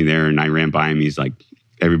was filming there, and I ran by him. He's like,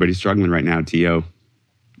 everybody's struggling right now, T.O.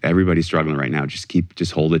 Everybody's struggling right now.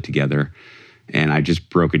 Just hold it together. And I just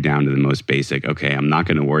broke it down to the most basic. Okay, I'm not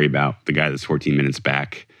going to worry about the guy that's 14 minutes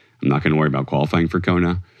back. I'm not going to worry about qualifying for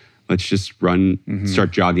Kona. Let's just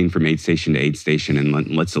start jogging from aid station to aid station,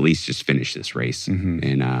 and let's at least just finish this race.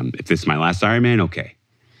 And if this is my last Ironman, okay.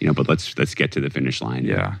 But let's get to the finish line.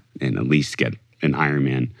 And at least get an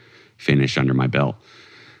Ironman finish under my belt.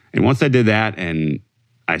 And once I did that, and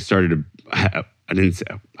I started to, I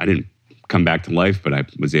didn't come back to life, but I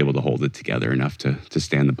was able to hold it together enough to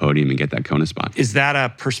stand the podium and get that Kona spot. Is that a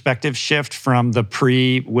perspective shift from the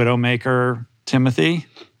pre-Widowmaker Timothy?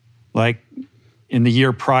 Like, in the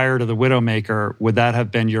year prior to the Widowmaker, would that have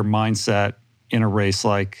been your mindset in a race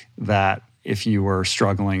like that if you were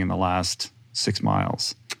struggling in the last 6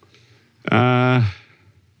 miles? I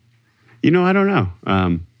don't know.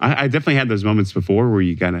 I definitely had those moments before where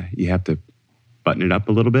you have to button it up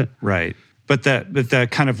a little bit. Right. But the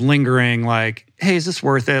kind of lingering, like, hey, is this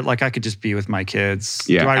worth it? Like, I could just be with my kids.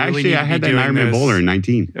 Yeah, Do I really need I had that Ironman Boulder in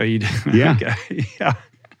 19. Oh, you did? Yeah. Okay. Yeah.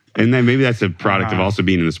 And then maybe that's a product of also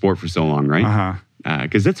being in the sport for so long, right?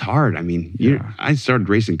 Because it's hard. I mean, I started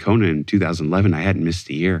racing Kona in 2011. I hadn't missed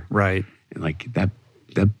a year. Right. And like that,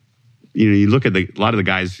 you look at a lot of the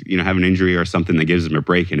guys, have an injury or something that gives them a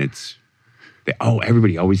break, and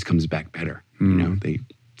everybody always comes back better.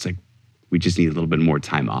 It's like, we just need a little bit more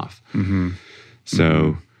time off.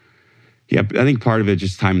 So, yeah, I think part of it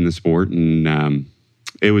just time in the sport, and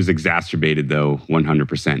it was exacerbated though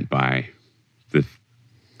 100% by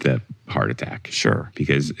the heart attack. Sure.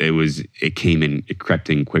 Because it crept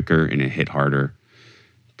in quicker and it hit harder.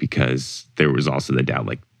 because there was also the doubt,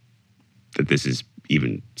 like, that this is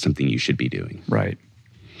even something you should be doing. Right.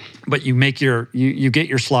 But you make you get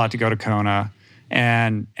your slot to go to Kona,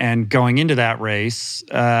 and going into that race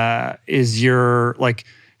is your, like,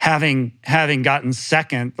 having gotten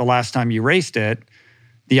second the last time you raced it,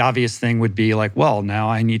 the obvious thing would be like, well, now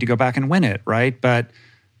I need to go back and win it, right? But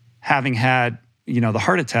having had, the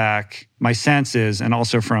heart attack, my sense is, and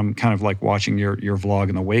also from kind of like watching your vlog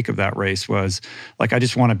in the wake of that race, was like, I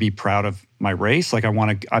just want to be proud of my race. Like,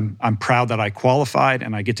 I'm proud that I qualified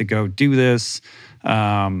and I get to go do this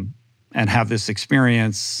and have this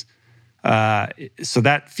experience. So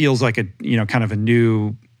that feels like a, kind of a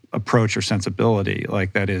new approach or sensibility,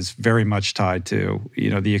 like that is very much tied to,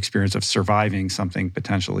 the experience of surviving something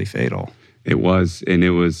potentially fatal. It was, and it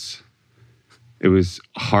was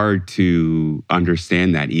hard to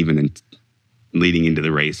understand that even leading into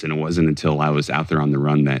the race. And it wasn't until I was out there on the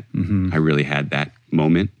run that I really had that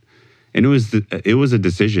moment. And it was a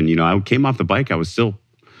decision. I came off the bike. I was still,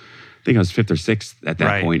 I think I was 5th or 6th at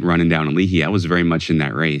that point, running down in Leahy. I was very much in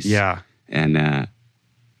that race. Yeah. And,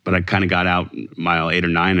 but I kind of got out mile 8 or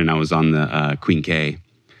 9 and I was on the Queen K.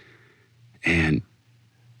 And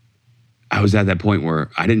I was at that point where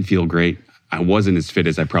I didn't feel great. I wasn't as fit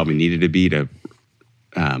as I probably needed to be to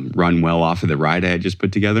run well off of the ride I had just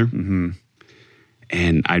put together.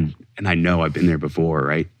 And I know I've been there before,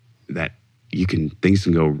 right? That things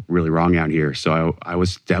can go really wrong out here. So I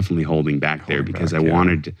was definitely holding back there because I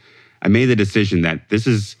made the decision that this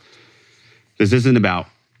isn't about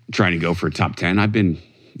trying to go for a top 10. I've been,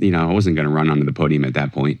 I wasn't going to run onto the podium at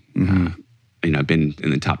that point. I've been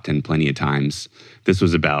in the top 10 plenty of times. This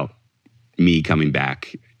was about me coming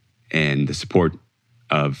back and the support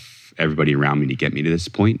of everybody around me to get me to this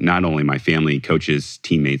point. Not only my family, coaches,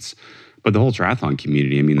 teammates, but the whole triathlon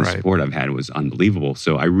community. I mean, the support I've had was unbelievable.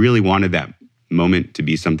 So I really wanted that moment to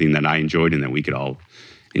be something that I enjoyed and that we could all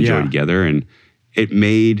enjoy together. And it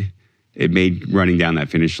made running down that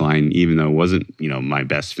finish line, even though it wasn't, my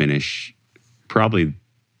best finish, probably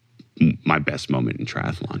my best moment in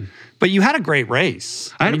triathlon. But you had a great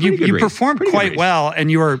race. You performed quite well, and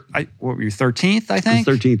you were, what were you, 13th, I think?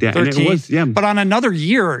 I was 13th, yeah. 13th. And it was, yeah. But on another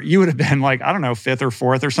year, you would have been like, I don't know, 5th or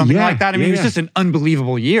 4th or something like that. I mean, it was just an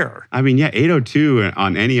unbelievable year. I mean, 802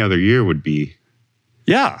 on any other year would be...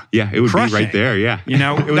 Yeah, it would crushing. Be right there, yeah.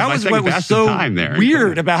 That was what was so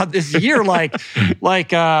weird about this year.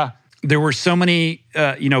 There were so many,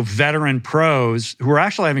 veteran pros who were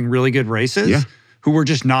actually having really good races, who were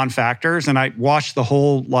just non-factors. And I watched the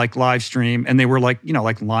whole live stream, and they were like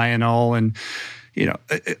Lionel and,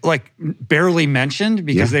 barely mentioned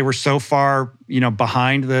because they were so far,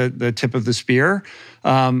 behind the tip of the spear.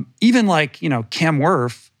 Even Cam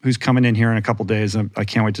Wirth, who's coming in here in a couple days. I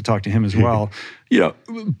can't wait to talk to him as well.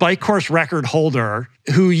 Bike course record holder,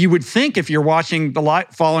 who you would think if you're watching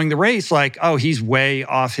following the race, he's way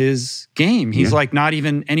off his game. He's not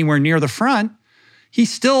even anywhere near the front. He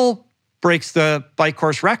still breaks the bike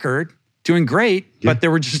course record, doing great, but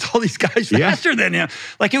there were just all these guys faster than him.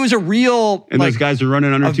 It was a real... And those guys are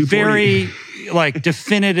running under 240. Very,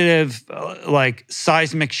 definitive,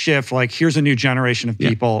 seismic shift. Here's a new generation of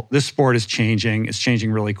people. This sport is changing. It's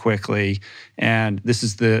changing really quickly. And this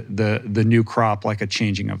is the new crop, a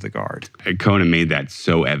changing of the guard. Kona made that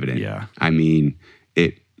so evident. Yeah. I mean,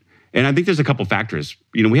 and I think there's a couple factors.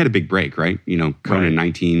 We had a big break, right? Kona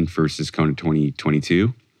 19 versus Kona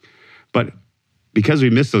 2022. But because we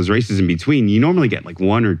missed those races in between, you normally get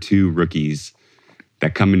 1 or 2 rookies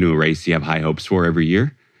that come into a race you have high hopes for every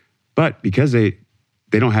year. But because they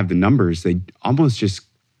don't have the numbers, they almost just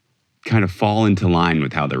kind of fall into line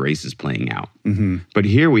with how the race is playing out. But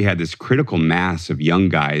here we had this critical mass of young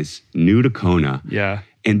guys new to Kona. Yeah.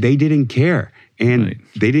 And they didn't care. And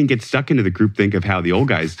they didn't get stuck into the groupthink of how the old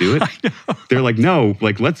guys do it. They're like, no,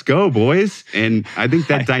 let's go, boys. And I think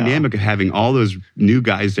that dynamic of having all those new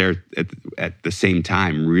guys there at the same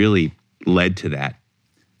time really led to that.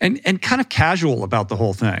 And kind of casual about the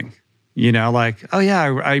whole thing.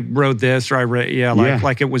 I rode this, or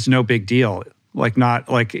like it was no big deal.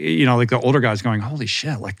 The older guys going, holy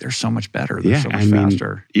shit, they're so much better. They're so much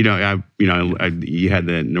faster. You had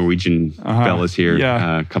the Norwegian fellas here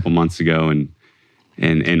a couple months ago,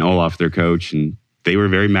 and Olaf, their coach, and they were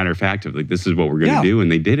very matter of fact of this is what we're going to do,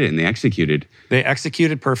 and they did it, and they executed. They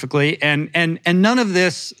executed perfectly, and none of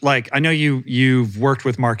this. I know you've worked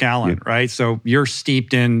with Mark Allen, right? So you're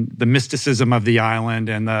steeped in the mysticism of the island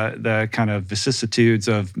and the kind of vicissitudes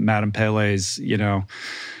of Madame Pele's,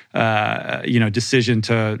 decision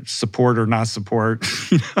to support or not support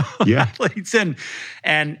athletes, and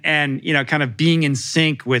kind of being in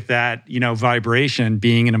sync with that vibration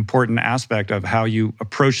being an important aspect of how you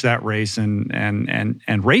approach that race and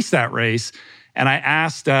race that race. And I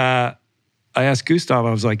asked Gustav,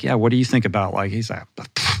 I was like, yeah, what do you think about, like, he's like,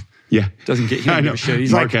 yeah, doesn't get him a shit.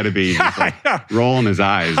 He's Mark had to be just like rolling his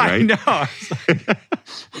eyes, right? I know.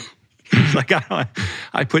 It's like,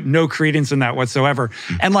 I put no credence in that whatsoever.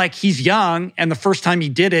 And like, he's young, and the first time he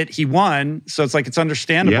did it, he won. So it's like, it's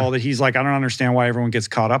understandable that he's like, I don't understand why everyone gets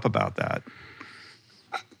caught up about that.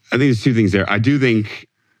 I think there's two things there. I do think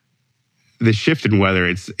the shift in weather,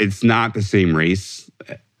 it's not the same race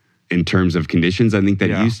in terms of conditions. I think that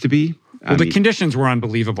used to be. Well, the conditions were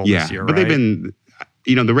unbelievable this year, but they've been,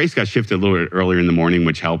 the race got shifted a little bit earlier in the morning,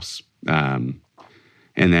 which helps. And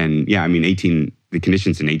then, 18, the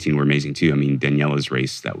conditions in 18 were amazing too. I mean, Daniela's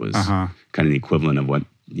race, that was kind of the equivalent of what,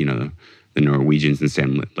 the Norwegians and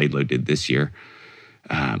Sam Laidlow did this year.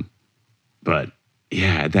 But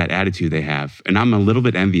yeah, that attitude they have. And I'm a little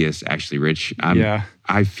bit envious, actually, Rich.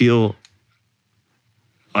 I feel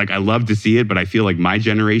like I love to see it, but I feel like my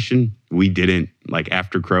generation, we didn't, like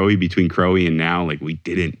after between Crowe and now, like we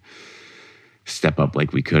didn't step up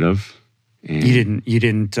like we could have. And you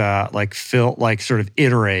didn't sort of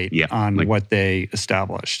iterate on like, what they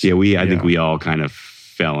established. I think we all kind of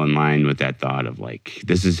fell in line with that thought of like,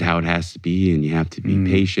 this is how it has to be, and you have to be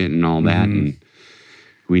patient and all that. And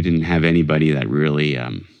we didn't have anybody that really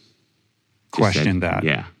questioned that.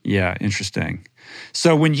 Yeah, interesting.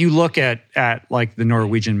 So when you look at like the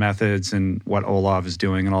Norwegian methods and what Olav is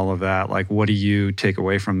doing and all of that, like, what do you take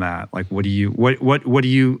away from that? Like, what do you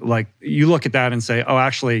like? You look at that and say, oh,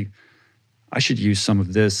 actually, I should use some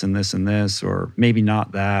of this and this and this, or maybe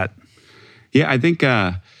not that. Yeah, I think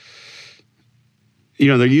they're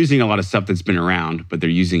using a lot of stuff that's been around, but they're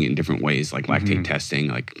using it in different ways, like lactate testing.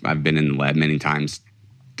 Like, I've been in the lab many times,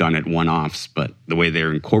 done it one-offs, but the way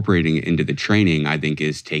they're incorporating it into the training, I think,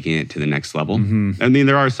 is taking it to the next level. I mean,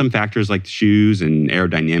 there are some factors like the shoes and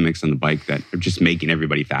aerodynamics on the bike that are just making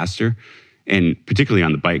everybody faster. And particularly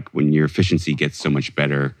on the bike, when your efficiency gets so much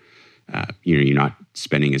better, you're not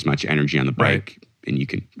spending as much energy on the bike, and you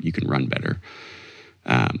can run better.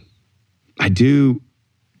 I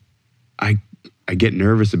get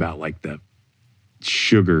nervous about like the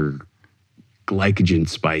sugar glycogen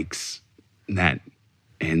spikes that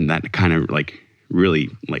kind of like really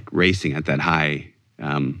like racing at that high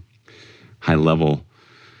level,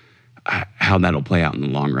 how that'll play out in the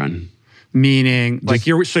long run. Meaning, like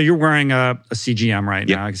you're wearing a CGM right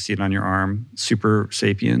now. I can see it on your arm. Super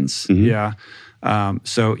Sapiens. Yeah.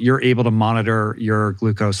 So you're able to monitor your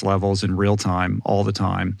glucose levels in real time, all the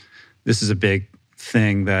time. This is a big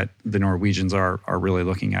thing that the Norwegians are really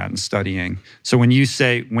looking at and studying. So when you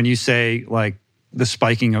say like the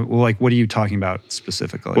spiking of, like, what are you talking about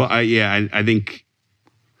specifically? Well, I think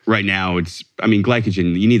right now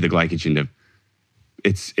glycogen. You need the glycogen to.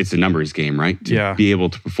 It's a numbers game, right? To be able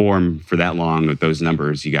to perform for that long with those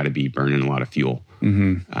numbers, you got to be burning a lot of fuel.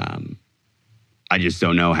 I just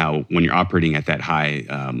don't know how, when you're operating at that high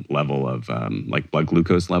level of like blood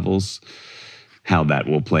glucose levels, how that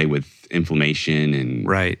will play with inflammation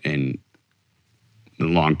and the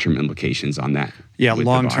long-term implications on that. Yeah,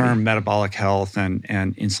 long-term metabolic health and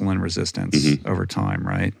insulin resistance over time,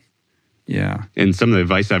 right? Yeah. And some of the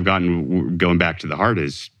advice I've gotten going back to the heart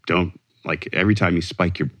is like every time you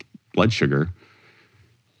spike your blood sugar,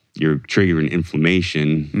 you're triggering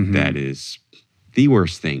inflammation. That is the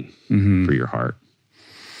worst thing for your heart.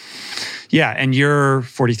 Yeah, and you're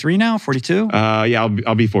 43 now, 42? Yeah,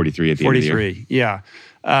 I'll be 43 at the end of the year. 43, yeah.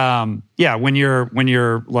 When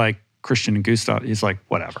you're like Christian and Gustav, he's like,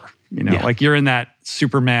 whatever. Like you're in that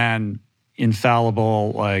Superman,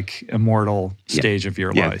 infallible, like immortal stage of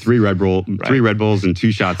your life. 3 Red Bulls and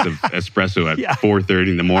 2 shots of espresso at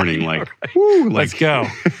 4:30 in the morning. Woo, let's go.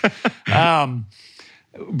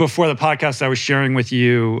 Before the podcast, I was sharing with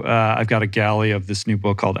you, I've got a galley of this new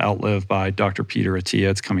book called Outlive by Dr. Peter Attia.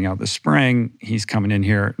 It's coming out this spring. He's coming in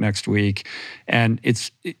here next week. And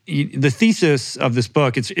the thesis of this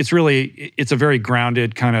book, it's a very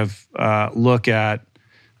grounded kind of look at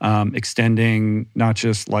extending not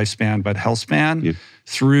just lifespan, but health span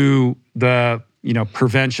through the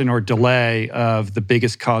prevention or delay of the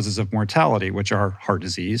biggest causes of mortality, which are heart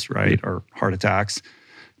disease, right, or heart attacks,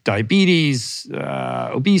 diabetes,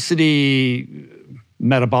 obesity,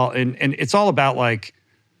 metabolic, and it's all about like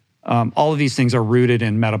all of these things are rooted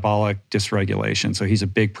in metabolic dysregulation. So he's a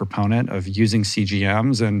big proponent of using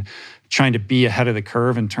CGMs and trying to be ahead of the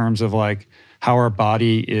curve in terms of like how our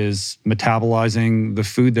body is metabolizing the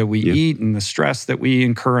food that we eat and the stress that we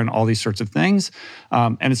incur and all these sorts of things.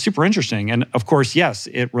 And it's super interesting. And of course, yes,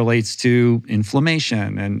 it relates to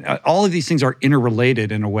inflammation. And all of these things are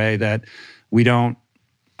interrelated in a way that we don't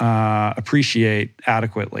appreciate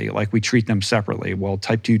adequately. Like we treat them separately. Well,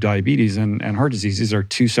 type 2 diabetes and heart disease, these are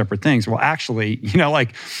two separate things. Well, actually,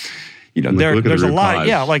 there's a lot.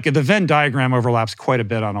 Yeah, like the Venn diagram overlaps quite a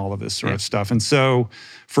bit on all of this sort of stuff. And so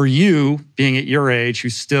for you, being at your age,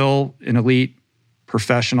 who's still an elite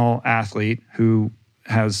professional athlete who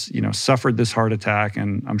has, suffered this heart attack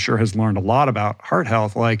and I'm sure has learned a lot about heart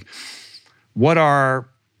health, like what are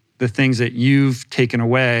the things that you've taken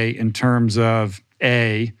away in terms of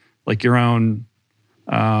like your own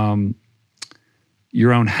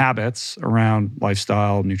habits around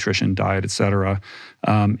lifestyle, nutrition, diet, et cetera,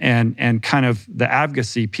 and kind of the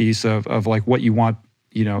advocacy piece of like what you want,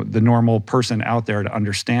 the normal person out there to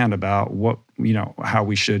understand about what, how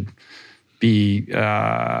we should be,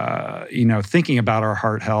 thinking about our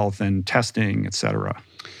heart health and testing, et cetera.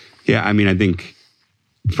 Yeah, I mean, I think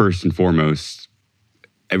first and foremost,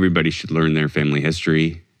 everybody should learn their family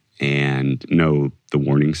history and know the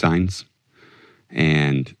warning signs.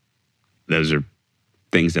 And those are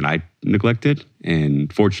things that I neglected.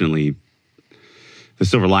 And fortunately, the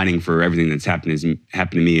silver lining for everything that's happened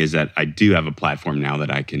to me is that I do have a platform now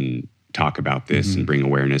that I can talk about this and bring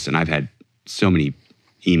awareness. And I've had so many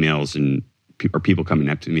emails or people coming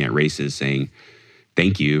up to me at races saying,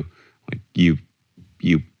 thank you. Like you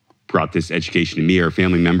brought this education to me or a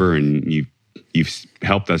family member, and you've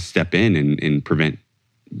helped us step in and prevent,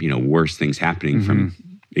 worse things happening from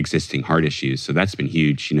existing heart issues. So that's been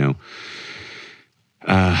huge,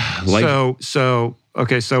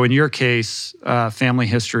 So in your case, family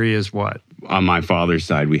history is what? On my father's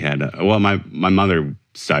side, we had my mother's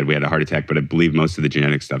side, we had a heart attack, but I believe most of the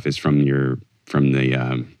genetic stuff is from your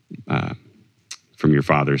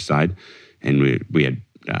father's side, and we had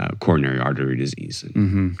coronary artery disease,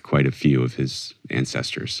 and quite a few of his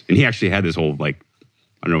ancestors, and he actually had this whole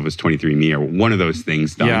I don't know if it was 23andMe or one of those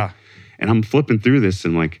things done. Yeah. And I'm flipping through this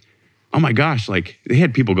and like, oh my gosh, like they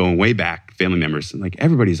had people going way back, family members, and like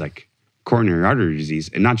everybody's like coronary artery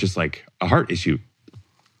disease, and not just like a heart issue,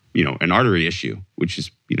 an artery issue, which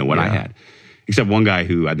is, what I had. Except one guy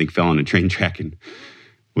who I think fell on a train track and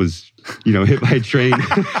was, hit by a train.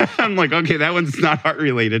 I'm like, okay, that one's not heart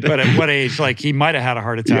related. But at what age? Like he might have had a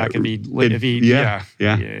heart attack if he. But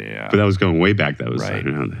that was going way back. That was, I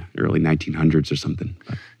don't know, the early 1900s or something.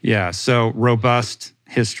 But. Yeah. So robust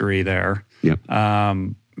history there. Yep.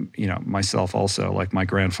 Myself also, like my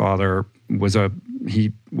grandfather was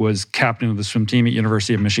captain of the swim team at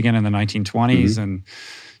University of Michigan in the 1920s and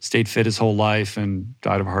stayed fit his whole life and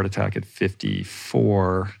died of a heart attack at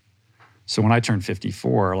 54. So when I turned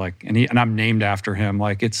 54, and I'm named after him,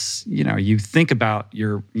 like it's, you think about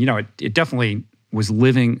your, it definitely was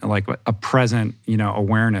living like a present,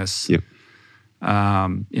 awareness in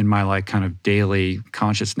my kind of daily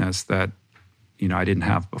consciousness that, I didn't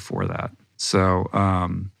have before that. So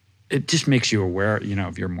it just makes you aware,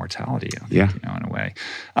 of your mortality, I think, in a way.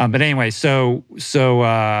 But anyway, so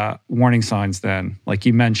warning signs then, like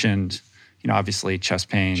you mentioned, obviously chest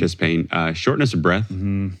pain. Shortness of breath.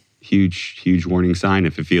 Huge warning sign.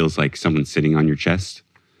 If it feels like someone's sitting on your chest,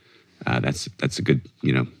 that's a good,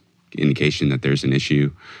 indication that there's an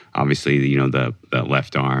issue. Obviously, the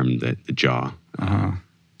left arm, the jaw,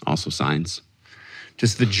 also signs.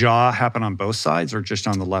 Does the jaw happen on both sides or just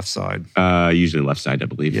on the left side? Usually left side, I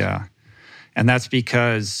believe. Yeah. And that's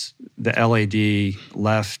because the LAD,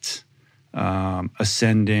 left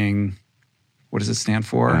ascending, what does it stand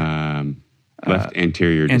for? Left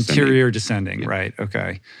anterior descending. Anterior descending, right.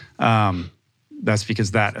 Okay. That's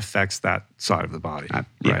because that affects that side of the body. I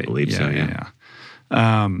believe so, yeah.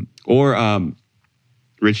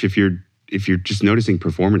 Rich, if you're just noticing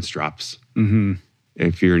performance drops,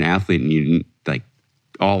 if you're an athlete and you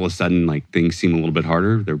all of a sudden things seem a little bit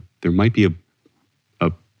harder, there might be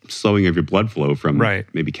a slowing of your blood flow from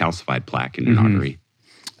maybe calcified plaque in an artery.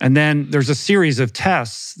 And then there's a series of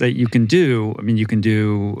tests that you can do. I mean, you can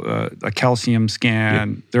do a calcium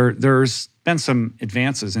scan. Yep. There's been some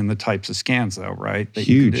advances in the types of scans, though, right? That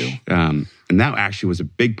Huge. You can do. And that actually was a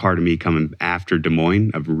big part of me coming after Des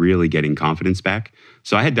Moines of really getting confidence back.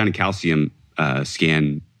 So I had done a calcium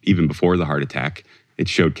scan even before the heart attack. It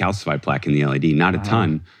showed calcified plaque in the LAD, not a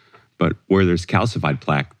ton, but where there's calcified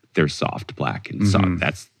plaque, there's soft plaque. And so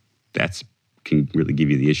that's can really give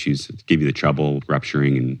you the issues, give you the trouble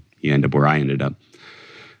rupturing, and you end up where I ended up.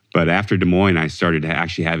 But after Des Moines, I started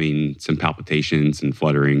actually having some palpitations and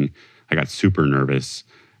fluttering. I got super nervous.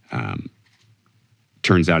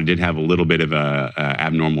 Turns out I did have a little bit of a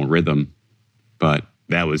abnormal rhythm, but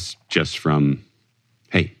that was just from,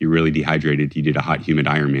 hey, you're really dehydrated. You did a hot, humid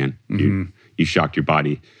Ironman. You shocked your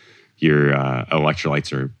body. Your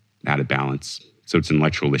electrolytes are out of balance. So it's an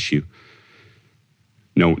electrical issue.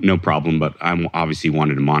 No problem, but I obviously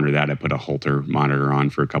wanted to monitor that. I put a Holter monitor on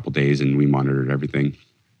for a couple days, and we monitored everything.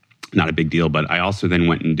 Not a big deal, but I also then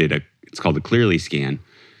went and did it's called a Clearly scan,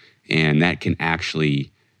 and that can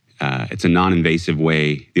actually, it's a non-invasive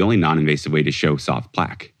way, the only non-invasive way to show soft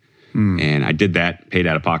plaque. And I did that, paid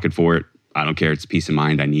out of pocket for it. I don't care. It's peace of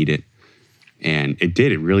mind. I need it. And it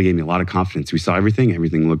did. It really gave me a lot of confidence. We saw everything.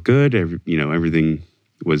 Everything looked good. Everything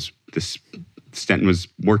was, the stent was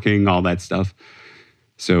working, all that stuff.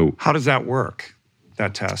 So how does that work,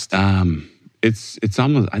 that test? It's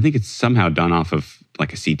almost, I think it's somehow done off of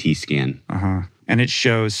like a CT scan. And it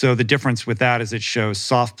shows, so the difference with that is it shows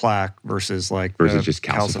soft plaque versus just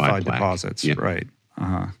calcified deposits. Yeah. Right.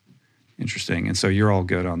 Interesting. And so you're all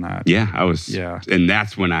good on that. Yeah, I was. Yeah. And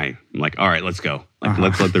that's when I'm like, all right, let's go.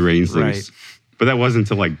 Let's let the reins loose. Right. But that wasn't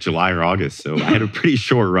until like July or August. So I had a pretty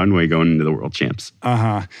short runway going into the World Champs.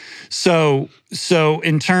 So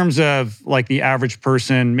in terms of like the average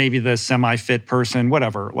person, maybe the semi-fit person,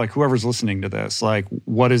 whatever, like whoever's listening to this, like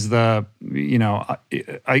what is the,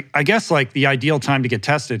 I guess like the ideal time to get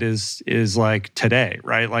tested is like today,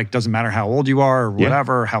 right? Like doesn't matter how old you are or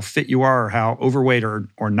whatever, how fit you are or how overweight or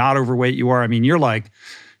not overweight you are. I mean, you're like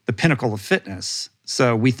the pinnacle of fitness.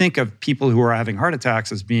 So we think of people who are having heart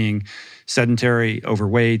attacks as being sedentary,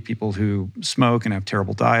 overweight, people who smoke and have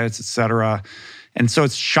terrible diets, et cetera. And so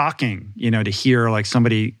it's shocking, to hear like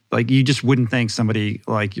somebody, like you just wouldn't think somebody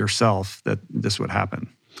like yourself that this would happen.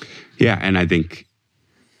 Yeah, and I think,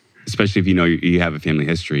 especially if you have a family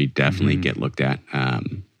history, definitely get looked at.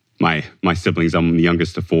 My siblings, I'm the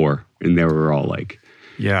youngest of 4, and they were all like,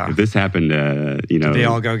 if this happened, Did they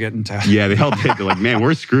all go get in tested? Yeah, they all did. They're like, man,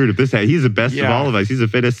 we're screwed if this happened. He's the best of all of us. He's the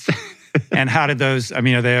fittest. And how did those, are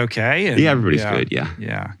they okay? And, everybody's good, yeah.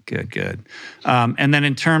 Yeah, good. And then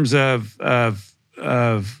in terms of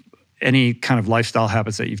any kind of lifestyle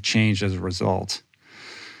habits that you've changed as a result?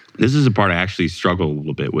 This is a part I actually struggle a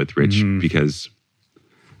little bit with, Rich, because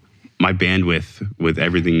my bandwidth with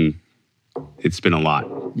everything, it's been a lot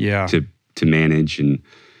to manage. And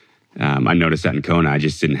I noticed that in Kona, I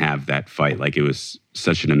just didn't have that fight. Like it was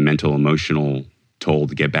such a mental, emotional toll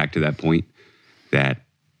to get back to that point that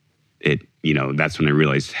that's when I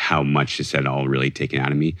realized how much this had all really taken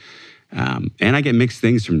out of me. And I get mixed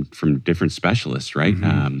things from different specialists, right?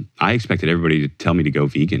 I expected everybody to tell me to go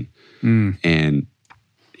vegan. And,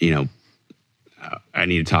 I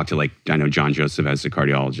need to talk to I know John Joseph as a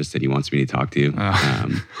cardiologist that he wants me to talk to.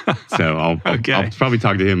 So I'll probably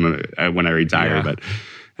talk to him when I retire. But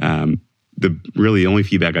the only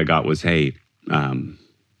feedback I got was, hey, don't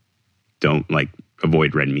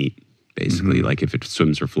avoid red meat. Basically, like if it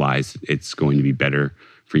swims or flies, it's going to be better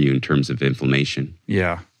for you in terms of inflammation.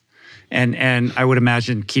 Yeah. And I would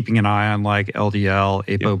imagine keeping an eye on like LDL,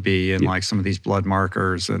 ApoB, and like some of these blood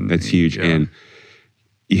markers. And that's huge. And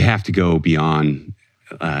you have to go beyond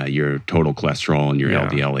your total cholesterol and your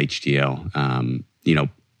LDL, HDL.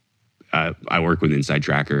 I work with Inside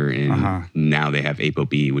Tracker, and now they have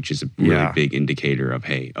ApoB, which is a really big indicator of,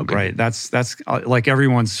 hey, okay. Right. That's like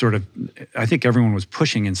everyone's sort of, I think everyone was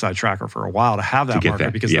pushing Inside Tracker for a while to have that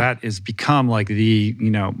marker because that has become like the,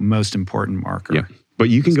 most important marker. Yeah. But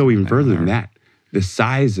you can go even further than that. The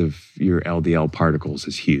size of your LDL particles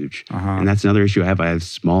is huge. And that's another issue I have. I have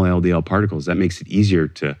small LDL particles. That makes it easier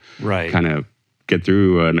to kind of get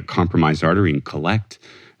through a compromised artery and collect.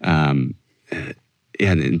 And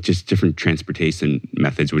just different transportation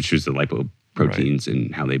methods, which is the lipoproteins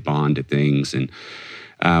and how they bond to things. And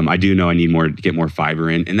I do know I need to get more fiber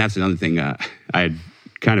in. And that's another thing. I had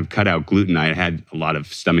kind of cut out gluten. I had a lot of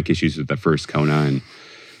stomach issues with the first Kona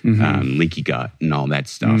and leaky gut and all that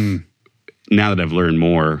stuff. Now that I've learned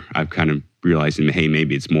more, I've kind of realized, hey,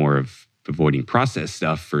 maybe it's more of avoiding processed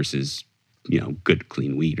stuff versus good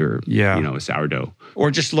clean wheat or a sourdough, or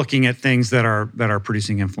just looking at things that are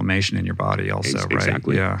producing inflammation in your body also, right?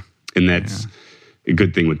 Exactly. Yeah. And that's a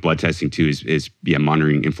good thing with blood testing too is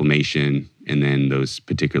monitoring inflammation and then those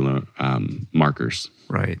particular markers.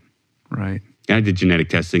 Right. And I did genetic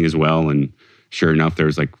testing as well, and sure enough, there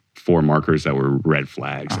was 4 markers that were red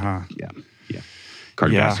flags.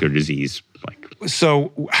 Cardiovascular disease.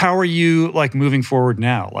 So how are you moving forward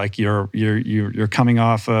now? You're coming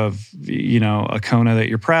off of a Kona that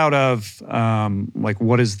you're proud of.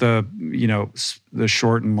 What does the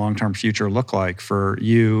short and long term future look like for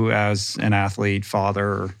you as an athlete,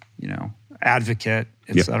 father, advocate,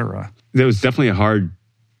 et cetera? That was definitely a hard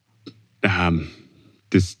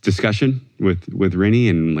this discussion with Rennie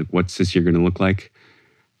and like, what's this year going to look like?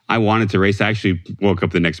 I wanted to race. I actually woke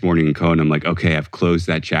up the next morning in Kona. I'm like, okay, I've closed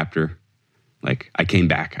that chapter. Like, I came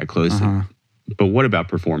back, I closed it. But what about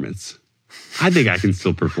performance? I think I can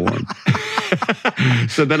still perform.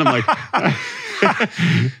 So then I'm like,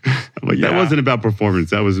 that wasn't about performance.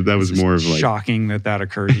 That was more of like shocking that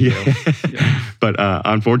occurred to you. Yeah. But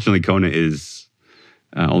unfortunately, Kona is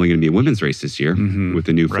only going to be a women's race this year with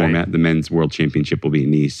the new format. The men's world championship will be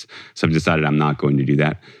in Nice. So I've decided I'm not going to do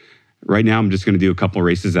that. Right now, I'm just going to do a couple of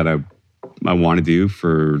races that I want to do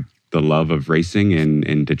for the love of racing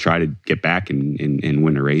and to try to get back and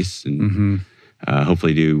win a race and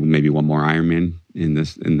hopefully do maybe one more Ironman in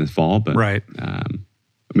the fall. But I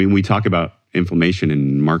mean, we talk about inflammation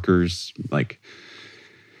and markers. Like,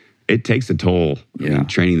 it takes a toll. I mean,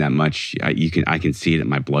 training that much, I can see it in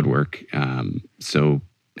my blood work. So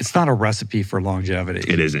it's not a recipe for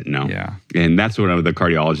longevity. It isn't, no. Yeah, and that's what the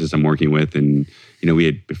cardiologist I'm working with, and we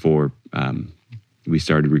had before we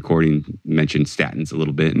started recording mentioned statins a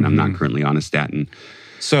little bit, and I'm not currently on a statin.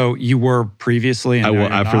 So you were previously,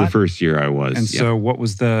 and for the first year I was. And so what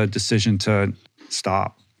was the decision to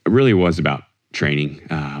stop? It really was about training.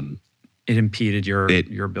 It impeded your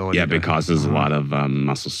ability. Yeah, it causes a lot of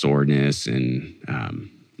muscle soreness and a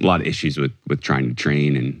lot of issues with trying to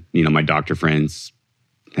train. And, my doctor friends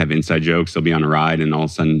have inside jokes. They'll be on a ride and all of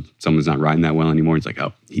a sudden someone's not riding that well anymore. It's like,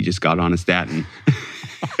 oh, he just got on a statin.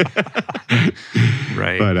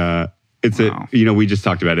 Right. But we just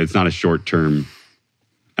talked about it. It's not a short-term,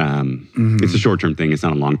 it's a short-term thing. It's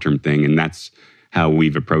not a long-term thing. And that's how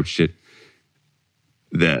we've approached it.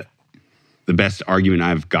 The best argument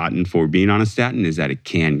I've gotten for being on a statin is that it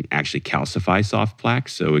can actually calcify soft plaque.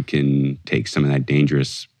 So it can take some of that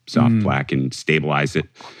dangerous soft plaque and stabilize it,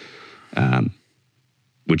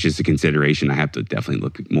 which is a consideration I have to definitely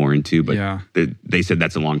look more into. But they said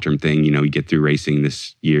that's a long-term thing. You get through racing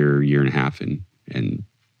this year and a half, and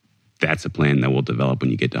that's a plan that we'll develop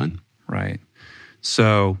when you get done. Right.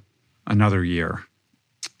 So another year.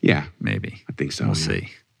 Yeah. Maybe. I think so. We'll see.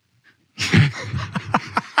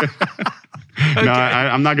 Okay. No,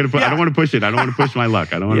 I'm not going to put, I don't want to push it. I don't want to push my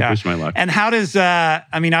luck. I don't want to push my luck. And how does,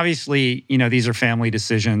 obviously, these are family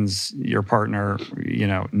decisions. Your partner,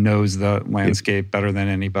 knows the landscape better than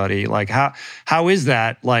anybody. Like, how is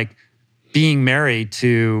that, like, being married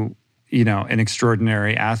to, an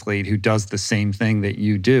extraordinary athlete who does the same thing that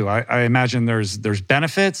you do? I imagine there's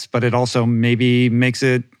benefits, but it also maybe makes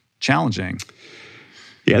it challenging.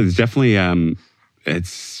 Yeah, there's definitely,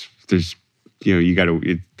 there's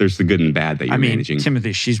the good and the bad that you're managing.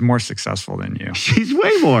 Timothy, she's more successful than you. She's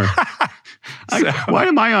way more. Why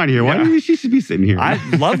am I on here? Why do she should be sitting here?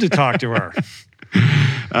 I'd love to talk to her.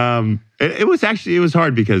 It was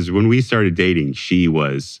hard because when we started dating,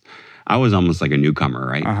 I was almost like a newcomer,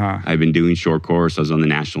 right? I've been doing short course. I was on the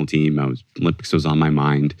national team. Olympics was on my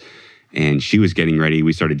mind. And she was getting ready.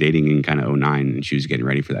 We started dating in kind of 2009, and she was getting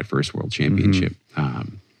ready for that first world championship.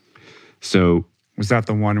 So was that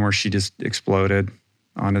the one where she just exploded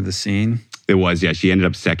onto the scene? It was, yeah. She ended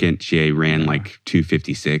up second. She ran like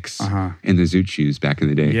 256 in the Zoot shoes back in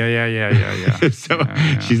the day. Yeah. So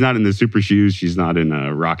she's not in the super shoes. She's not in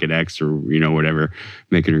a Rocket X or, whatever,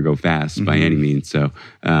 making her go fast by any means. So,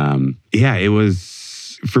 it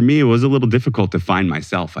was, for me, it was a little difficult to find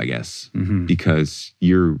myself, I guess, because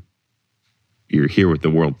you're here with the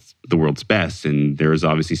world's best, and there's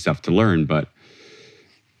obviously stuff to learn, but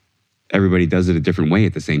everybody does it a different way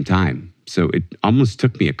at the same time. So it almost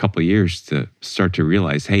took me a couple of years to start to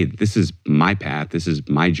realize, hey, this is my path. This is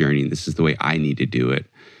my journey. This is the way I need to do it.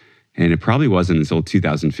 And it probably wasn't until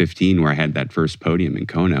 2015 where I had that first podium in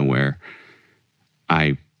Kona where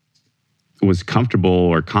I was comfortable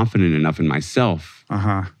or confident enough in myself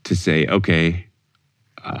to say, okay,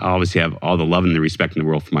 I obviously have all the love and the respect in the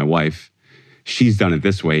world for my wife. She's done it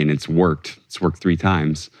this way and it's worked. It's worked 3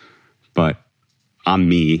 times. But I'm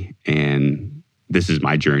me, and this is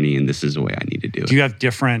my journey, and this is the way I need to do it. Do you have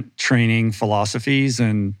different training philosophies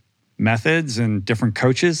and methods and different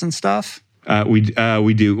coaches and stuff? We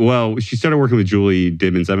do. Well, she started working with Julie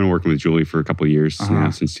Dibbins. I've been working with Julie for a couple of years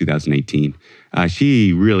now, since 2018.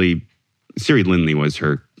 Siri Lindley was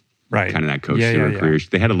her kind of that coach through her career.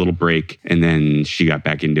 They had a little break, and then she got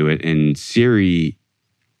back into it. And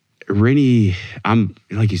Rennie,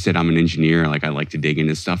 like you said, I'm an engineer. Like, I like to dig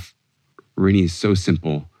into stuff. Rennie is so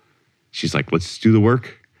simple. She's like, let's do the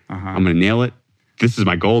work. I'm going to nail it. This is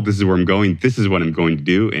my goal. This is where I'm going. This is what I'm going to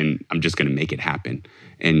do. And I'm just going to make it happen.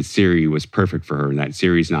 And Siri was perfect for her. That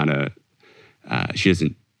Siri's not she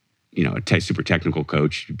isn't, a super technical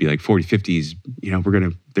coach. It'd be like 40, 50s,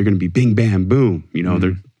 they're going to be bing, bam, boom.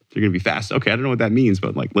 They're going to be fast. Okay, I don't know what that means,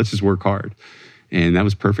 but like, let's just work hard. And that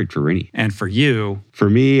was perfect for Rinny. And for you? For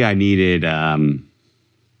me, I needed,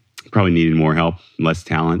 probably needed more help, less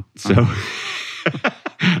talent. So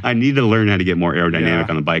I needed to learn how to get more aerodynamic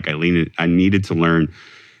on the bike. I needed to learn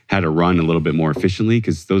how to run a little bit more efficiently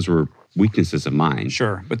because those were weaknesses of mine.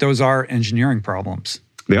 Sure. But those are engineering problems.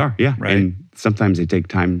 They are, yeah. Right. And sometimes they take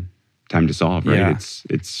time to solve, right? Yeah.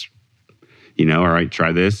 It's all right,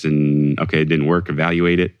 try this, and okay, it didn't work,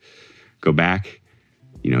 evaluate it, go back,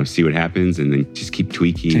 see what happens, and then just keep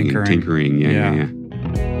tweaking and tinkering. Yeah.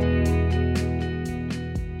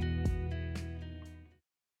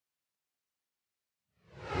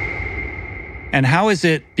 And how is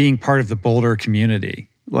it being part of the Boulder community?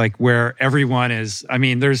 Like where everyone is,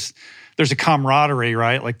 there's a camaraderie,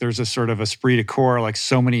 right? Like there's a sort of esprit de corps, like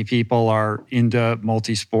so many people are into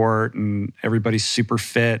multi-sport and everybody's super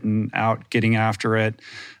fit and out getting after it.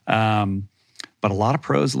 But a lot of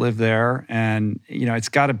pros live there, and it's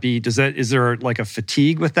got to be. Is there like a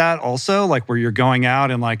fatigue with that also? Like where you're going out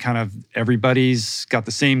and like kind of everybody's got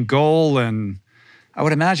the same goal, and I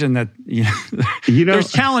would imagine that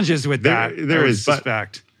there's challenges with that. There is,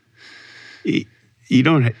 suspect. You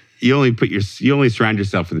only surround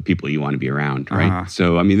yourself with the people you want to be around, right?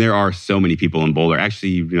 So there are so many people in Boulder.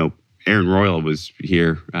 Actually, Aaron Royal was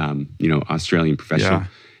here, Australian professional. Yeah.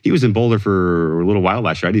 He was in Boulder for a little while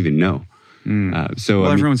last year. I didn't even know.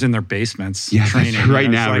 Everyone's in their basements training. Right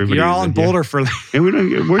now. Like, you're all in Boulder for and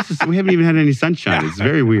we haven't even had any sunshine. It's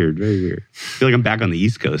very weird, very weird. I feel like I'm back on the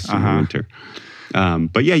East Coast in the winter.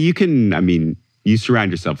 But yeah, you can, you surround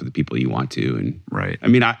yourself with the people you want to. And right.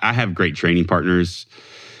 I have great training partners,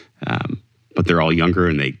 but they're all younger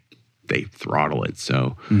and they throttle it.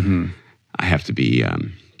 So I have to be,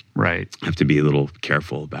 right. I have to be a little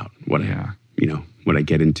careful about what what I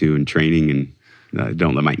get into in training, and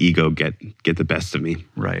don't let my ego get the best of me.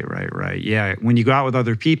 Right. Yeah. When you go out with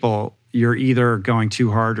other people, you're either going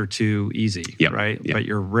too hard or too easy, right? Yep. But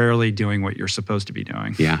you're rarely doing what you're supposed to be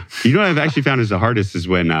doing. Yeah. What I've actually found is the hardest is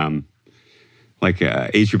when like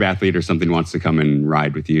an age group athlete or something wants to come and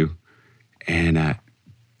ride with you, and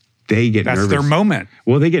they get nervous. That's their moment.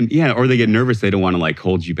 Well, they get nervous. They don't want to like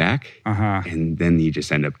hold you back. And then you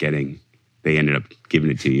just ended up giving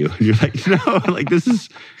it to you. And you're like, no, like we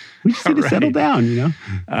just need to settle down,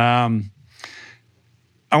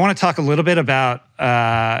 I want to talk a little bit about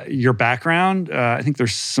your background. I think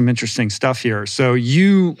there's some interesting stuff here. So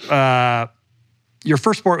your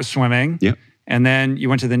first sport was swimming. Yep. And then you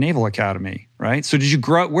went to the Naval Academy, right? So did you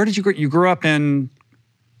grow up, where did you grow? You grew up in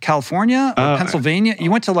California or Pennsylvania? You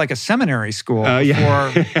went to like a seminary school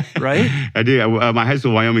before, right? I do. My high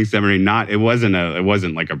school, Wyoming seminary, it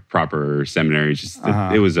wasn't like a proper seminary. It's just,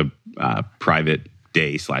 it was a private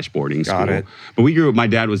day/boarding school. Got it. But we grew up, my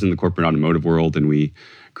dad was in the corporate automotive world, and we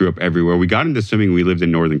grew up everywhere. We got into swimming. We lived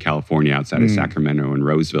in Northern California outside of Sacramento and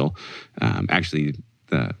Roseville. Actually,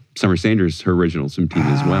 the Summer Sanders, her original swim team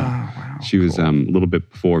as well. Wow, she was a little bit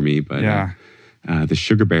before me, but the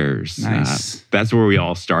Sugar Bears. Nice. That's where we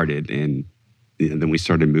all started, and then we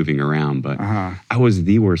started moving around. But I was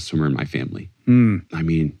the worst swimmer in my family.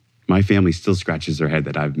 My family still scratches their head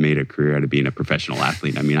that I've made a career out of being a professional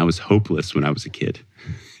athlete. I was hopeless when I was a kid.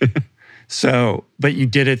 So, but you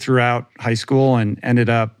did it throughout high school and ended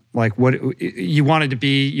up like what you wanted to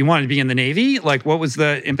be in the Navy? Like what was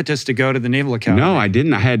the impetus to go to the Naval Academy? No, I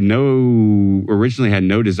didn't. I originally had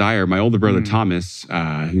no desire. My older brother, Thomas,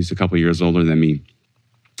 who's a couple years older than me,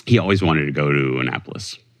 he always wanted to go to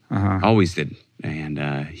Annapolis. Always did. And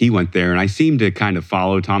he went there, and I seemed to kind of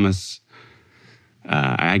follow Thomas.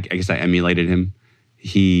 I guess I emulated him.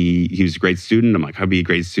 He was a great student. I'm like, I'll be a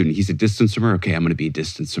great student. He's a distance swimmer. Okay, I'm going to be a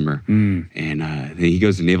distance swimmer. And then he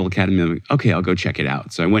goes to Naval Academy. I'm like, okay, I'll go check it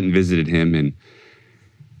out. So I went and visited him, and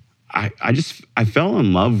I fell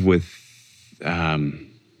in love with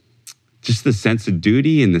just the sense of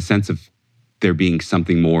duty and the sense of there being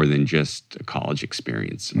something more than just a college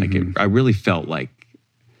experience. Like I really felt like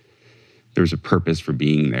there was a purpose for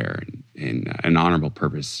being there, and an honorable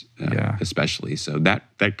purpose, especially. So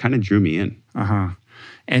that kind of drew me in.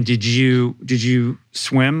 And did you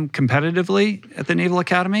swim competitively at the Naval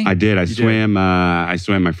Academy? I did. I swam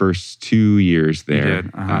my first 2 years there. You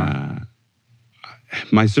did?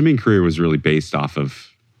 My swimming career was really based off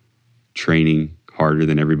of training harder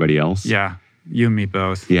than everybody else. Yeah, you and me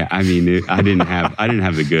both. Yeah, I didn't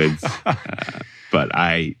have the goods, but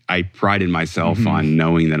I prided myself on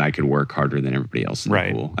knowing that I could work harder than everybody else in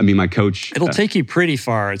the pool. My coach. It'll take you pretty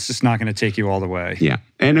far. It's just not going to take you all the way. Yeah,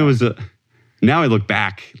 and it was now I look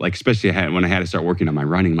back, like especially when I had to start working on my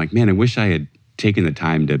running, I'm like, man, I wish I had taken the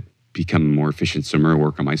time to become a more efficient swimmer,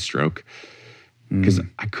 work on my stroke. because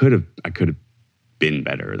I could have been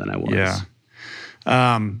better than I was. Yeah.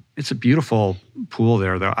 It's a beautiful pool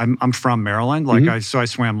there, though. I'm from Maryland. Like so I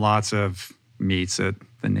swam lots of meets at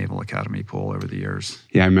the Naval Academy pool over the years.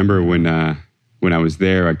 Yeah, I remember when I was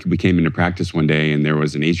there, we came into practice one day and there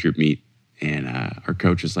was an age group meet, and our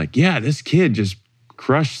coach was like, "Yeah, this kid just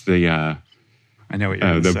crushed the I know what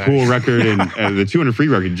you're the say. pool record and the 200 free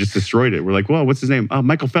record, just destroyed it." We're like, "Well, what's his name? Oh,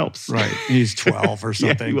 Michael Phelps." Right. He's 12 or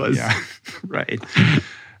something. Yeah, he was. Yeah. Right.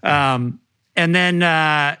 And then,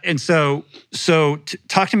 talk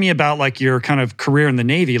to me about like your kind of career in the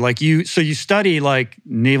Navy. Like you study like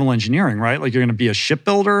naval engineering, right? Like you're going to be a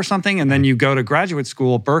shipbuilder or something, and then you go to graduate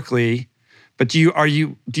school, Berkeley. But do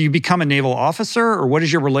you become a naval officer, or what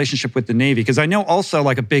is your relationship with the Navy? Because I know also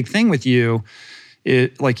like a big thing with you,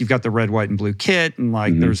 like you've got the red, white, and blue kit, and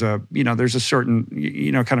like there's a certain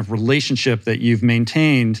kind of relationship that you've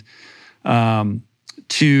maintained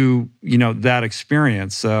to that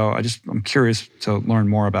experience. So I'm curious to learn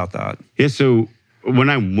more about that. Yeah. So when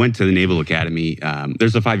I went to the Naval Academy,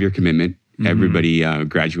 there's a 5-year commitment. Everybody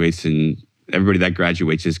graduates, and everybody that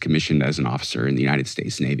graduates is commissioned as an officer in the United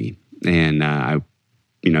States Navy. And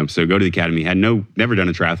so go to the academy. Had never done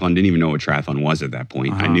a triathlon. Didn't even know what triathlon was at that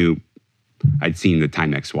point. I knew I'd seen the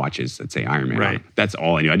Timex watches that say Ironman. Right. That's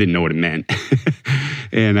all I knew. I didn't know what it meant.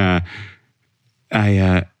 And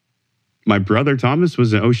my brother Thomas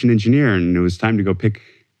was an ocean engineer, and it was time to go pick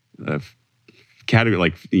a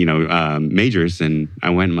category, majors. And I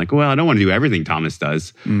went, I'm like, well, I don't want to do everything Thomas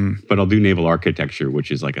does, but I'll do naval architecture, which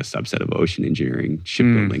is like a subset of ocean engineering,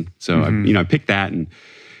 shipbuilding. So I picked that, and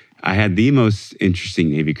I had the most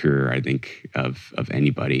interesting Navy career, I think, of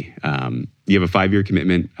anybody. You have a 5-year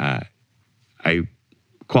commitment. I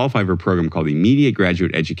qualified for a program called the Immediate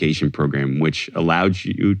Graduate Education Program, which allowed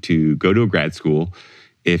you to go to a grad school.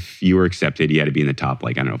 If you were accepted, you had to be in the top,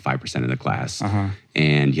 5% of the class.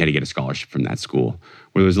 And you had to get a scholarship from that school.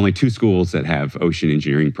 Where there's only 2 schools that have ocean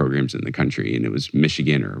engineering programs in the country, and it was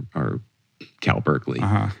Michigan or Cal Berkeley.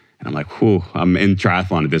 And I'm like, whew, I'm in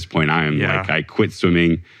triathlon at this point. I quit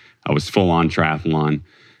swimming. I was full on triathlon.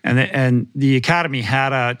 And the academy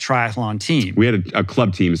had a triathlon team. We had a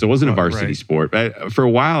club team, so it wasn't a varsity sport. But for a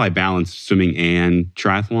while, I balanced swimming and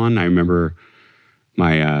triathlon. I remember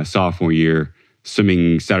my sophomore year,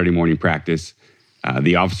 swimming Saturday morning practice.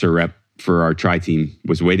 The officer rep for our tri team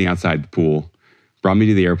was waiting outside the pool, brought me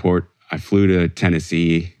to the airport. I flew to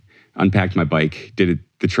Tennessee, unpacked my bike, did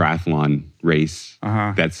the triathlon race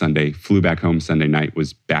that Sunday, flew back home Sunday night,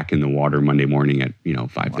 was back in the water Monday morning at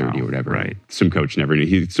 5:30 or whatever. Right. Some coach never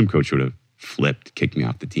knew. Some coach would have flipped, kicked me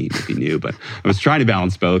off the team if he knew. But I was trying to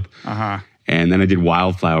balance both. And then I did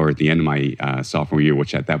wildflower at the end of my sophomore year,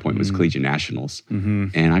 which at that point was collegiate nationals.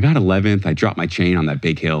 And I got 11th. I dropped my chain on that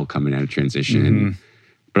big hill coming out of transition.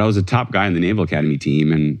 But I was a top guy in the Naval Academy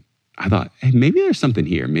team, and I thought, hey, maybe there's something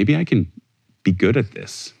here. Maybe I can be good at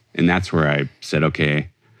this. And that's where I said, okay,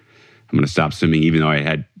 I'm going to stop swimming, even though I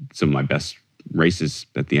had some of my best races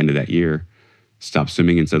at the end of that year. Stopped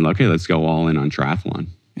swimming and said, okay, let's go all in on triathlon.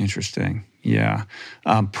 Interesting. Yeah.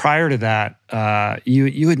 Prior to that,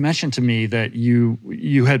 you had mentioned to me that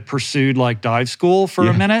you had pursued like dive school for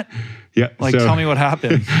a minute. Yeah. Tell me what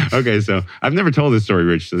happened. Okay. So I've never told this story,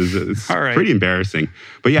 Rich. So it's pretty embarrassing.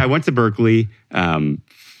 But yeah, I went to Berkeley,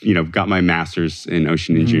 got my master's in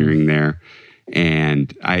ocean engineering there.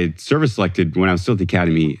 And I had service selected when I was still at the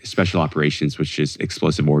academy, special operations, which is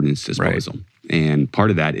explosive ordnance disposal. Right. And part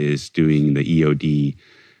of that is doing the EOD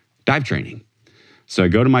dive training. So I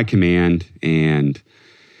go to my command, and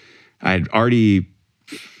I had already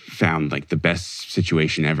found like the best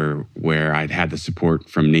situation ever where I'd had the support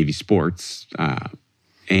from Navy Sports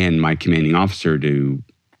and my commanding officer to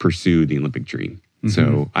pursue the Olympic dream.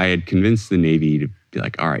 So I had convinced the Navy to be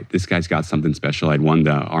like, all right, this guy's got something special. I'd won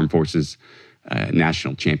the Armed Forces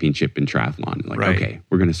national championship in triathlon. Okay,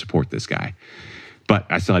 we're going to support this guy. But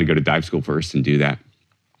I still had to go to dive school first and do that.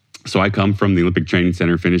 So I come from the Olympic Training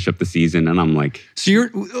Center, finish up the season, and I'm like... So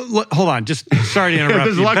hold on, just sorry to interrupt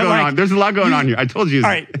There's a lot going on. There's a lot going on here. I told you. All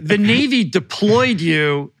right, the Navy deployed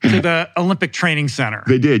you to the Olympic Training Center.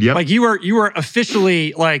 They did, yep. Like you were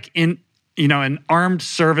officially like in, an armed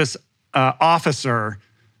service officer,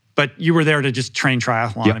 but you were there to just train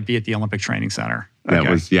triathlon and be at the Olympic Training Center. That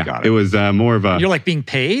was, it was more of a... You're like being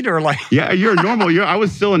paid or like... Yeah, you're normal. I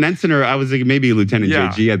was still an ensign. I was like maybe a lieutenant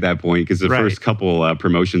JG at that point because the first couple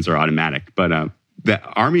promotions are automatic. But the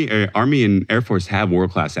Army and Air Force have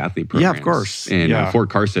world-class athlete programs. Yeah, of course. And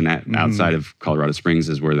Fort Carson outside of Colorado Springs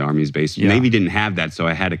is where the Army is based. Yeah. Navy didn't have that, so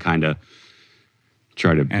I had to kind of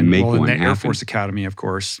try to make one happen. Air Force Academy, of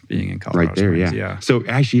course, being in Colorado right there, Springs. Yeah. So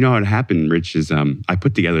actually, how it happened, Rich, is I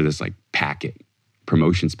put together this like packet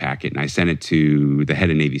promotions packet, and I sent it to the head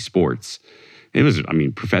of Navy sports. It was,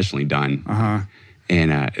 professionally done.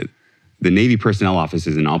 And the Navy personnel office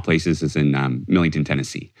is in all places. It's in Millington,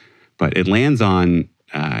 Tennessee. But it lands on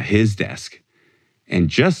his desk. And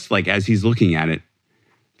just like as he's looking at it,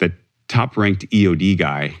 the top-ranked EOD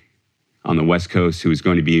guy on the West Coast, who is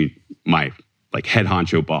going to be my head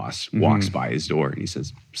honcho boss, walks by his door and he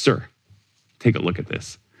says, "Sir, take a look at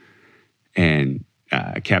this." And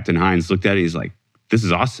Captain Hines looked at it. He's like, "This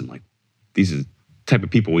is awesome. Like, these are the type of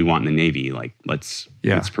people we want in the Navy. Like, let's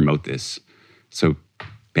promote this." So,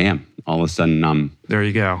 bam! All of a sudden, there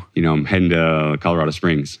you go. I'm heading to Colorado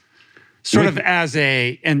Springs. Sort of as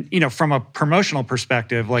from a promotional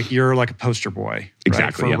perspective, like you're like a poster boy,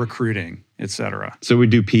 exactly, right, for recruiting, et cetera. So we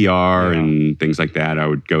do PR and things like that. I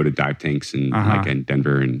would go to dive tanks and like in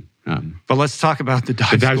Denver and. But let's talk about the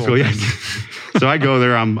dive school. Yes. So I go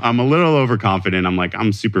there. I'm a little overconfident.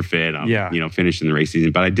 I'm super fit. I'm finishing the race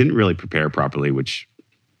season, but I didn't really prepare properly, which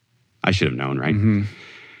I should have known, right?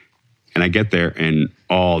 And I get there, and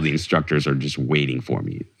all the instructors are just waiting for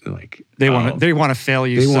me. They're like, they want to fail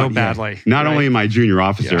you so badly. Not only am I a junior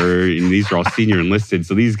officer, and these are all senior enlisted,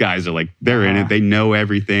 so these guys are like, they're in it. They know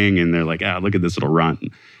everything, and they're like, look at this little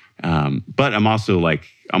runt. But I'm also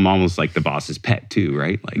I'm almost like the boss's pet too,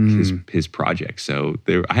 right? Like his project. So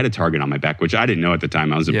I had a target on my back, which I didn't know at the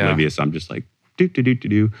time. I was oblivious. I'm just like,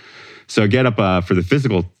 do. So I get up for the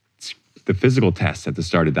physical test at the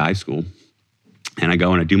start of dive school. And I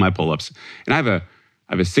go and I do my pull-ups. And I have a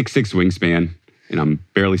 6'6" wingspan, and I'm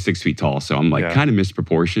barely 6 feet tall. So I'm kind of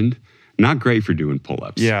misproportioned. Not great for doing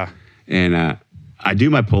pull-ups. Yeah. And I do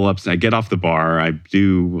my pull-ups. I get off the bar. I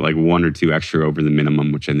do like 1 or 2 extra over the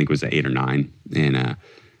minimum, which I think was 8 or 9. And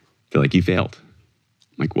they're like, "You failed."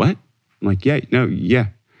 I'm like, "What?" I'm like, yeah.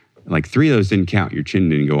 Like 3 of those didn't count. Your chin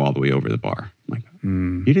didn't go all the way over the bar. I'm like,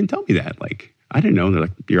 You didn't tell me that. Like, I didn't know. They're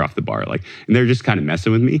like, "You're off the bar." Like, and they're just kind of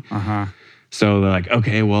messing with me. So they're like,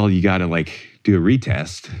 "Okay, well, you got to do a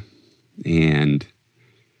retest. And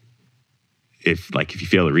if you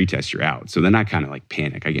fail the retest, you're out." So then I kind of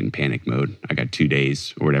panic. I get in panic mode. I got 2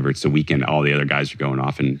 days or whatever. It's the weekend. All the other guys are going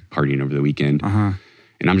off and partying over the weekend.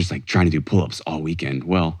 And I'm just trying to do pull-ups all weekend.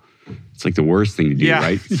 Well, it's the worst thing to do,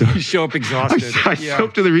 right? So you show up exhausted. I show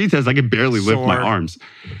up to the retest. I could barely lift my arms.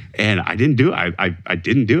 And I didn't do it. I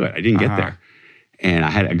didn't do it. I didn't get there. And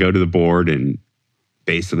I had to go to the board, and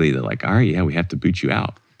basically they're like, "All right, yeah, we have to boot you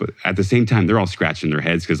out." But at the same time, they're all scratching their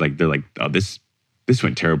heads because they're like, "Oh, this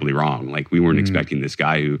went terribly wrong. Like, we weren't expecting this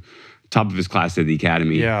guy who, top of his class at the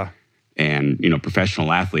academy, and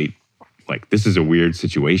professional athlete. Like, this is a weird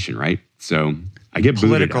situation, right?" So I get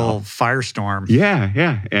booted out. Political firestorm.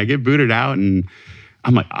 Yeah. I get booted out, and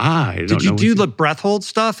I'm like, I don't know. Did you do the breath hold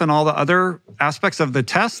stuff and all the other aspects of the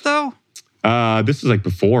test, though? This was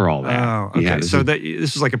before all that. Oh, okay. Yeah, this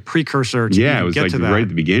was like a precursor to it was get to that. right at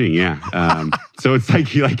the beginning. Yeah. So it's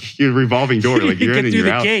you're a revolving door. Like, you're in and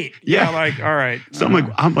you're out. Gate. Yeah. Like, all right. So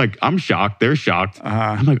I'm shocked. They're shocked.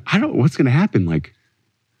 I'm like, I don't know what's going to happen. Like,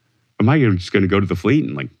 am I just going to go to the fleet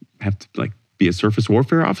and have to be a surface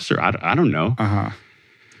warfare officer? I don't know.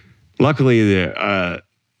 Luckily,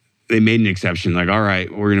 they made an exception. Like, all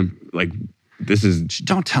right, we're going to this is...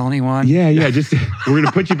 Don't tell anyone. Yeah. Just we're going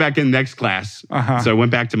to put you back in the next class. So I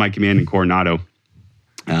went back to my command in Coronado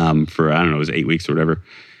for, I don't know, it was 8 weeks or whatever.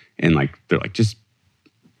 And they're like, just,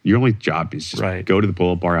 your only job is just go to the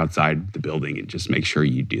pull-up bar outside the building and just make sure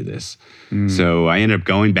you do this. So I ended up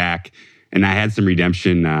going back, and I had some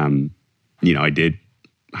redemption. I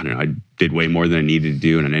did way more than I needed to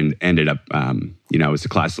do. And I ended up, I was the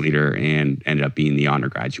class leader and ended up being the honor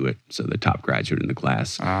graduate. So the top graduate in the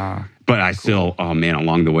class. But I still,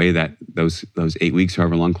 along the way, that those 8 weeks,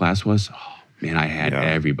 however long class was, I had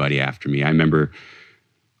everybody after me. I remember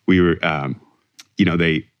we were,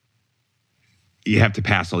 you have to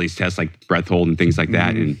pass all these tests like breath hold and things like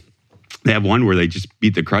that. And they have one where they just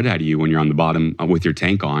beat the crud out of you when you're on the bottom with your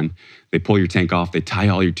tank on. They pull your tank off, they tie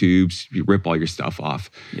all your tubes, you rip all your stuff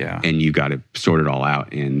off, and you got to sort it all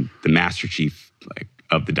out. And the master chief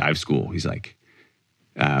of the dive school, he's like,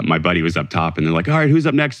 my buddy was up top, and they're like, "All right, who's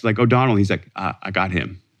up next?" Like, O'Donnell. He's like, I got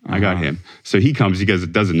him. I got him. So he comes,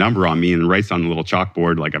 does a number on me and writes on the little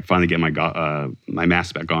chalkboard. Like, I finally get my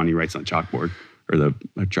mask back on. He writes on the chalkboard or the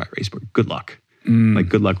dry erase board. "Good luck."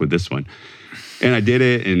 Good luck with this one. And I did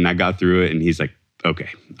it, and I got through it. And he's like, "Okay,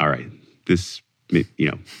 all right, this,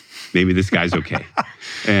 maybe this guy's okay."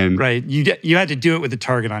 And you had to do it with the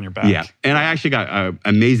target on your back. Yeah, and I actually got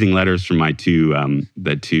amazing letters from my two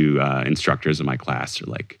instructors in my class.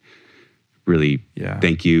 They're like, "Really,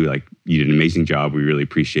 thank you. Like, you did an amazing job. We really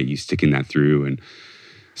appreciate you sticking that through." And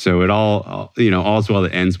So it all's well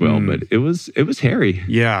that ends well, but it was hairy.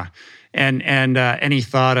 Yeah. And any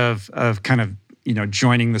thought of kind of,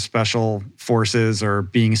 joining the special forces or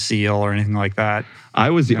being a SEAL or anything like that? I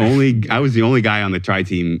was the only guy on the tri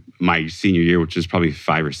team my senior year, which was probably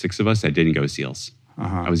 5 or 6 of us that didn't go SEALs.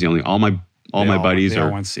 I was the only. All my buddies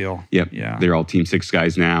all went SEAL. Yep. Yeah. They're all Team 6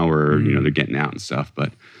 guys now, or they're getting out and stuff.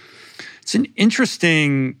 But it's an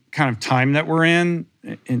interesting kind of time that we're in,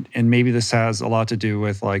 and maybe this has a lot to do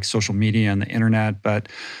with like social media and the internet. But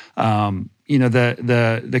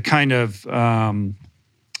the kind of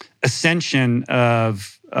ascension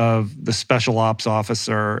of the special ops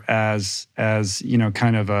officer as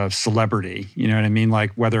kind of a celebrity. You know what I mean?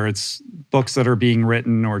 Like whether it's books that are being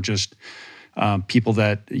written or just people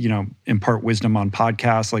that impart wisdom on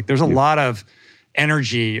podcasts. Like there's a lot of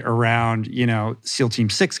energy around SEAL Team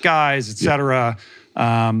 6 guys, et cetera.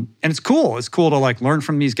 And it's cool. It's cool to like learn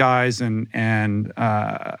from these guys and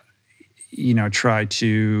try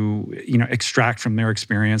to extract from their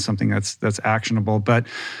experience something that's actionable. But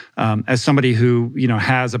as somebody who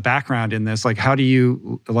has a background in this, like how do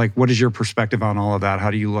you what is your perspective on all of that?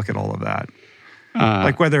 How do you look at all of that?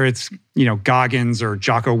 Like whether it's Goggins or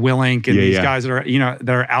Jocko Willink and these guys that are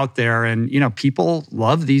that are out there, and people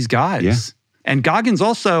love these guys. Yeah. And Goggins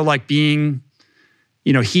also like being,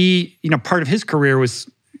 he part of his career was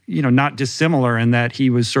not dissimilar in that he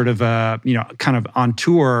was sort of kind of on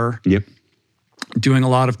tour. Yep. Doing a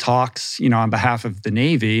lot of talks, on behalf of the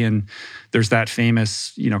Navy. And there's that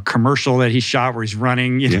famous, commercial that he shot where he's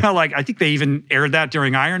running, like I think they even aired that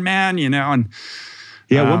during Ironman, and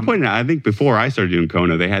at one point, I think before I started doing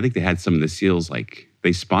Kona, I think they had some of the SEALs like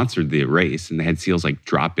they sponsored the race and they had SEALs like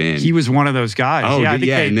drop in. He was one of those guys. Oh, I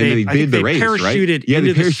think and then they did the race, parachuted right? Yeah, they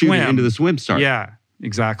into the parachuted swim. into the swim start. Yeah,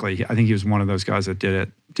 exactly. I think he was one of those guys that did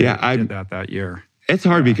it. Did that year. It's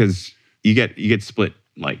hard because you get split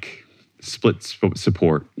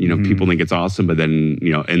support. People think it's awesome, but then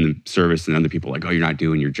in the service, and other people are like, oh, you're not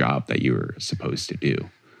doing your job that you were supposed to do.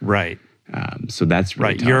 Right. So that's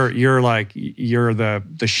really tough. You're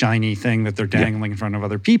the shiny thing that they're dangling in front of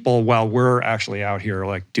other people while we're actually out here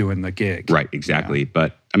like doing the gig. Right, exactly. Yeah.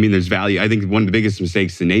 But I mean, there's value. I think one of the biggest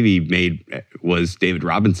mistakes the Navy made was David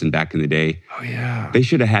Robinson back in the day. Oh yeah. They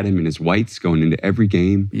should have had him in his whites going into every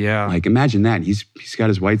game. Yeah. Like imagine that. He's got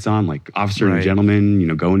his whites on, like officer and gentleman,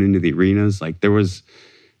 going into the arenas. Like there's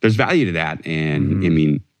value to that. And I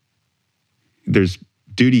mean,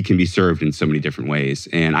 duty can be served in so many different ways.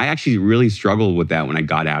 And I actually really struggled with that when I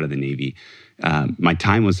got out of the Navy. My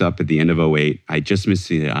time was up at the end of 2008. I just missed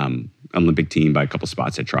the Olympic team by a couple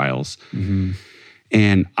spots at trials. Mm-hmm.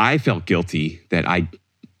 And I felt guilty that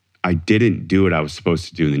I didn't do what I was supposed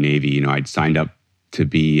to do in the Navy. I'd signed up to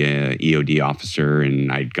be an EOD officer and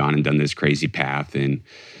I'd gone and done this crazy path and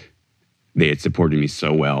they had supported me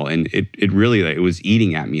so well. And it really, it was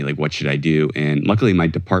eating at me, like, what should I do? And luckily my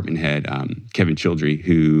department head, Kevin Childry,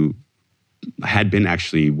 who had been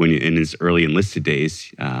actually, when in his early enlisted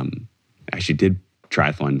days, actually did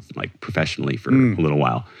triathlon like professionally for a little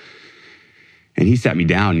while. And he sat me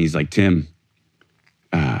down and he's like, Tim,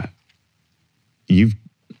 you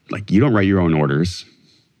don't write your own orders.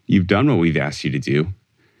 You've done what we've asked you to do.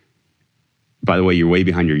 By the way, you're way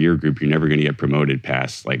behind your year group. You're never going to get promoted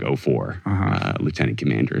past like 04, lieutenant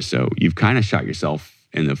commander. So you've kind of shot yourself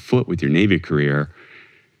in the foot with your Navy career.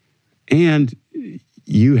 And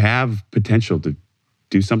you have potential to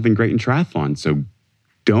do something great in triathlon. So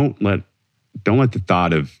don't let the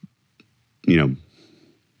thought of,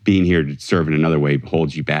 being here to serve in another way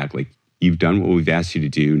hold you back. Like, you've done what we've asked you to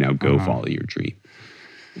do. Now go follow your dream.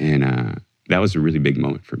 And that was a really big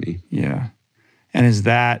moment for me. Yeah. And is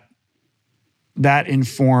that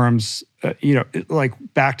informs, like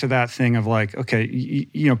back to that thing of like, okay,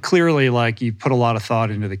 clearly like you put a lot of thought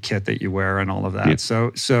into the kit that you wear and all of that.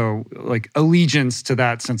 Yeah. So like allegiance to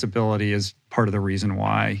that sensibility is part of the reason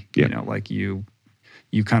why, like you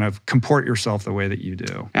kind of comport yourself the way that you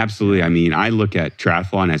do. Absolutely. I mean, I look at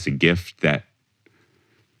triathlon as a gift that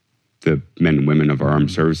the men and women of our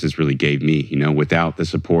armed services really gave me, without the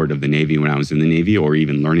support of the Navy when I was in the Navy, or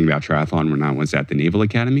even learning about triathlon when I was at the Naval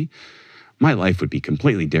Academy, my life would be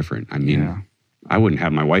completely different. I mean, I wouldn't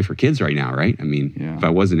have my wife or kids right now, right? I mean, if I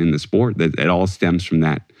wasn't in the sport, it all stems from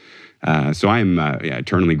that. So I'm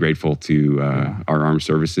eternally grateful to our armed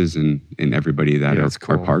services and everybody that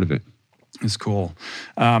are part of it. It's cool.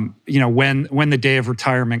 When the day of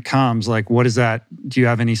retirement comes, like, what is that? Do you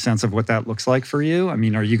have any sense of what that looks like for you? I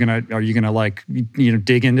mean, are you gonna like,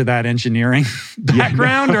 dig into that engineering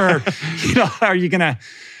background, or are you gonna?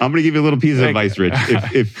 I'm going to give you a little piece of advice, Rich.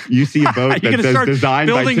 If you see a boat that says designed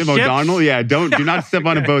by Tim O'Donnell, do not step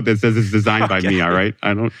on a boat that says it's designed by me. All right,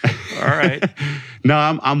 I don't. All right. No,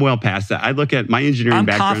 I'm well past that. I look at my engineering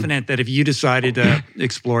background. I'm confident that if you decided to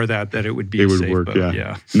explore that it would be it a would safe work. boat.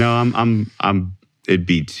 Yeah. No, I'm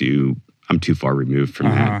too far removed from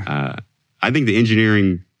that. I think the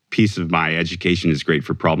engineering piece of my education is great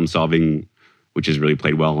for problem solving, which has really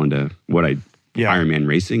played well into what Ironman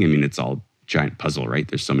racing. I mean, it's all giant puzzle, right?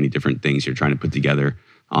 There's so many different things you're trying to put together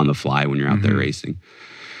on the fly when you're out there racing.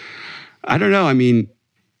 I don't know. I mean,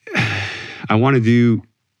 I want to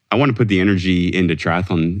put the energy into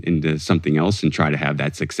triathlon, into something else, and try to have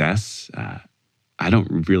that success. I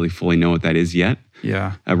don't really fully know what that is yet.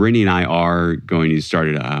 Yeah. Rainey and I are going to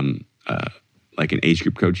start like an age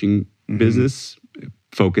group coaching business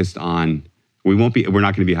focused on, we're not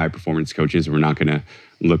going to be high performance coaches. We're not going to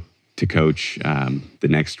look to coach the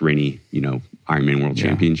next Rainey, Ironman World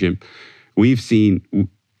Championship. We've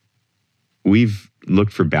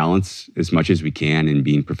looked for balance as much as we can in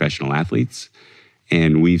being professional athletes.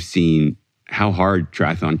 And we've seen how hard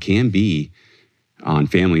triathlon can be on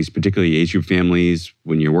families, particularly age group families,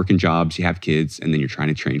 when you're working jobs, you have kids, and then you're trying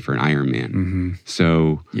to train for an Ironman.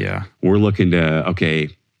 So we're looking to,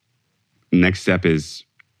 next step is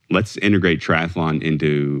let's integrate triathlon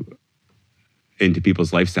into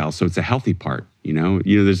people's lifestyles. So it's a healthy part,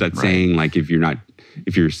 there's that saying, like, if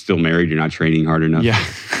you're still married, you're not training hard enough. Yeah.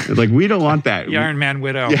 Like, we don't want that. The Ironman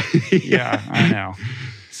widow. Yeah, I know.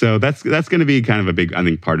 So that's going to be kind of a big, I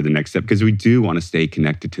think, part of the next step, because we do want to stay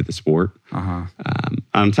connected to the sport.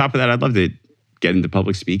 On top of that, I'd love to get into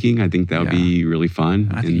public speaking. I think that would be really fun.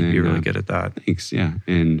 I think you'd be really good at that. Thanks, yeah.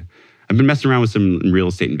 And I've been messing around with some real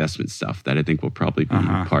estate investment stuff that I think will probably be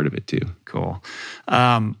part of it too. Cool.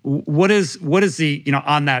 What is the,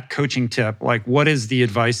 on that coaching tip, like, what is the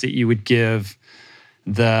advice that you would give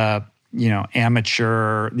the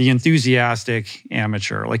amateur, the enthusiastic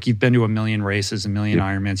amateur? Like, you've been to a million races, a million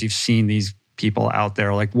Ironmans, you've seen these people out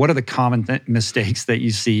there. Like, what are the common mistakes that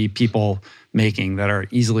you see people making that are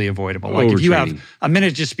easily avoidable? Like, if you have a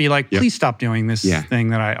minute, just be like, please stop doing this thing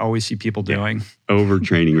that I always see people doing.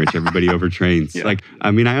 Overtraining, Rich. Everybody overtrains. Like,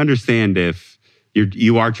 I mean, I understand if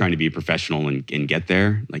you are trying to be a professional and get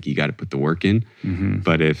there, like, you got to put the work in.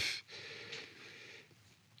 But if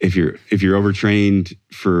you're overtrained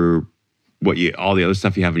for all the other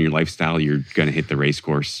stuff you have in your lifestyle, you're going to hit the race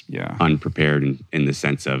course unprepared in the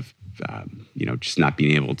sense of, just not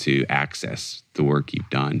being able to access the work you've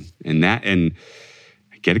done. And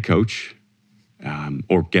get a coach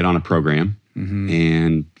or get on a program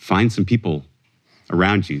and find some people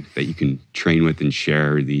around you that you can train with and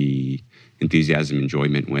share the enthusiasm,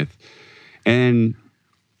 enjoyment with. And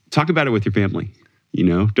talk about it with your family.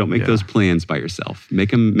 Don't make those plans by yourself.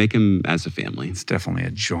 Make them as a family. It's definitely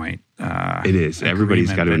a joint. It is.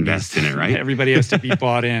 Everybody's got to invest in it, right? Everybody has to be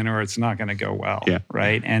bought in, or it's not going to go well,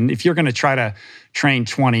 right? And if you're going to try to train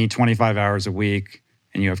 20, 25 hours a week,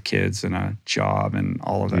 and you have kids and a job and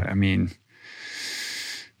all of that, I mean,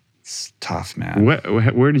 it's tough, man.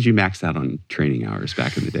 Where did you max out on training hours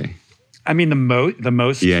back in the day? I mean, the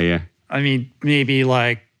most. Yeah. I mean, maybe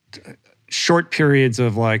like short periods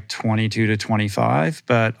of like 22 to 25,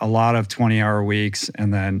 but a lot of 20-hour weeks,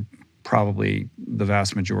 and then probably the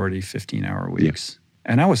vast majority 15-hour weeks.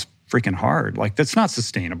 And that was freaking hard. Like, that's not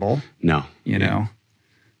sustainable. No. You know?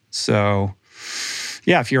 So,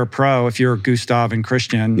 if you're a pro, if you're Gustav and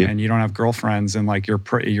Christian and you don't have girlfriends and like you're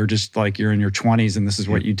just like, you're in your 20s and this is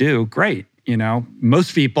what you do, great.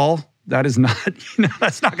 Most people, that is not,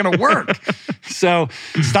 that's not going to work. So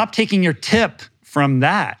stop taking your tip from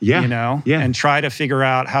that, and try to figure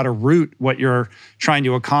out how to root what you're trying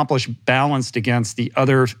to accomplish balanced against the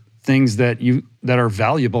other things that are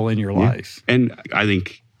valuable in your life. And I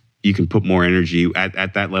think you can put more energy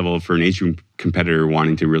at that level for an age group competitor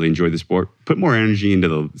wanting to really enjoy the sport. Put more energy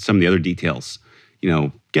into some of the other details.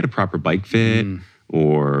 Get a proper bike fit,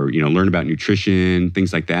 or learn about nutrition,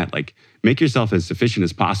 things like that. Like, make yourself as efficient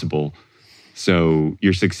as possible, so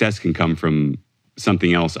your success can come from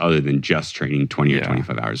something else other than just training 20 or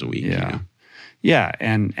 25 hours a week. Yeah,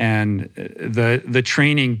 and the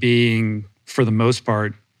training being, for the most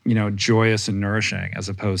part, joyous and nourishing, as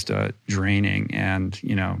opposed to draining and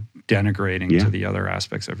denigrating to the other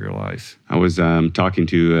aspects of your life. I was talking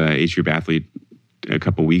to an age group athlete a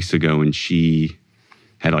couple weeks ago, and she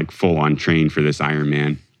had like full on trained for this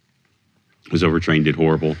Ironman. Was overtrained, did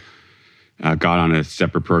horrible. got on a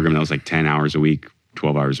separate program that was like 10 hours a week,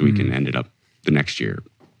 12 hours a week, and ended up the next year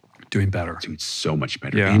doing better. Doing so much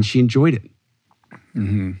better. Yeah. And she enjoyed it.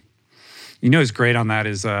 Mm-hmm. You know who's great on that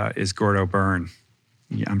is Gordo Byrne.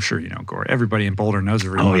 Yeah, I'm sure you know Gordo. Everybody in Boulder knows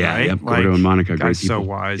everyone, Oh, yeah. right? Yep. Gordo and Monica, great guys people. so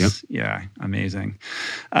wise. Yep. Yeah, amazing.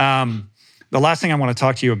 The last thing I want to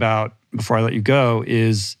talk to you about before I let you go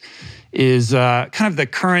is kind of the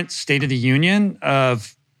current state of the union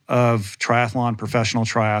of triathlon, professional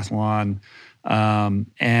triathlon,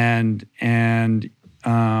 and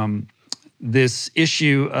this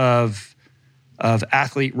issue of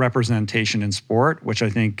athlete representation in sport, which I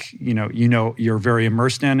think you're very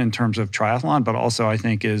immersed in terms of triathlon, but also I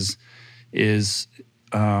think is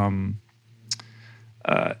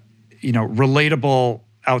relatable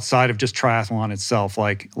outside of just triathlon itself,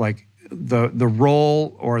 like the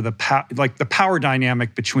role or the power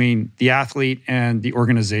dynamic between the athlete and the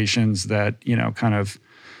organizations that kind of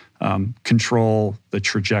control the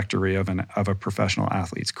trajectory of a professional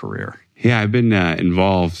athlete's career. Yeah, I've been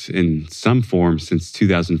involved in some form since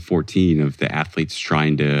 2014 of the athletes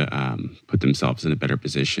trying to put themselves in a better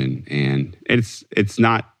position, and it's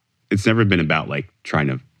never been about like trying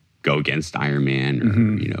to go against Ironman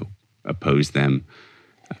or oppose them.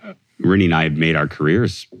 Rennie and I had made our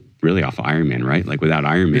careers really off of Ironman, right? Like without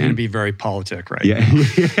Ironman, you're going to be very politic, right? Yeah,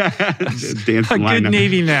 A good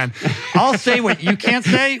Navy man. I'll say what you can't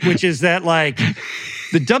say, which is that like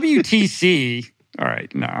the WTC. All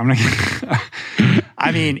right, no, I'm not.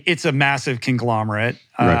 I mean, it's a massive conglomerate.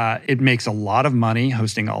 Right. It makes a lot of money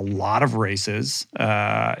hosting a lot of races.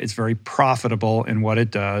 It's very profitable in what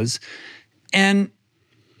it does, and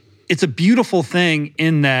it's a beautiful thing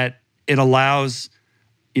in that it allows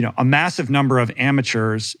a massive number of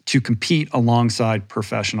amateurs to compete alongside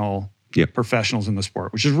professionals in the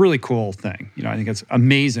sport, which is a really cool thing. I think it's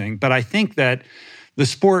amazing. But I think that the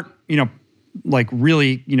sport,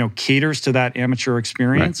 really, caters to that amateur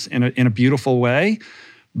experience in a beautiful way,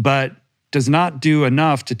 but does not do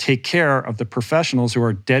enough to take care of the professionals who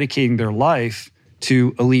are dedicating their life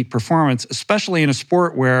to elite performance, especially in a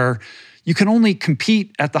sport where you can only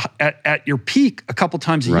compete at your peak a couple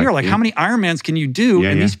times a year. Like how many Ironmans can you do?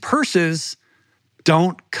 These purses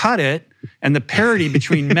don't cut it. And the parity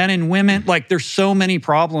between men and women, like there's so many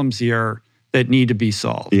problems here that need to be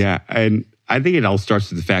solved. Yeah, and I think it all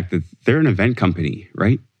starts with the fact that they're an event company,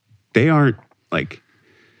 right? They aren't like...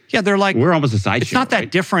 Yeah, they're like... We're almost a sideshow. It's not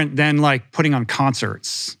that different than like putting on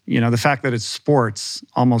concerts. The fact that it's sports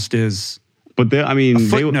almost is... But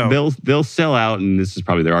they'll sell out, and this is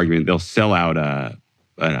probably their argument. They'll sell out an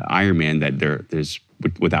Ironman that there's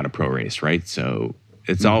without a pro race, right? So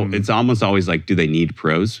it's almost always like, do they need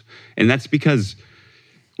pros? And that's because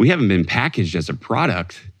we haven't been packaged as a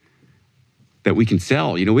product that we can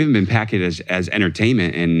sell. We haven't been packaged as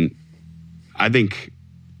entertainment, and I think,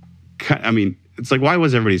 it's like, why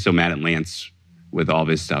was everybody so mad at Lance with all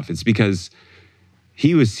this stuff? It's because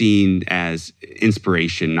he was seen as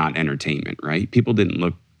inspiration, not entertainment, right? People didn't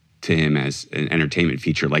look to him as an entertainment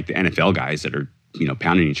feature like the NFL guys that are,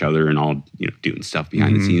 pounding each other and all, doing stuff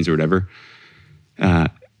behind the scenes or whatever. And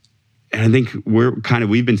I think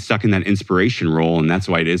we've been stuck in that inspiration role, and that's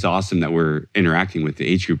why it is awesome that we're interacting with the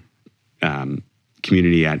age group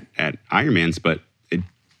community at Ironmans, but it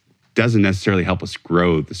doesn't necessarily help us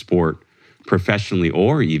grow the sport professionally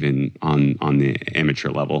or even on the amateur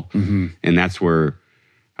level. And that's where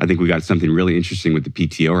I think we got something really interesting with the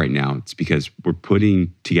PTO right now. It's because we're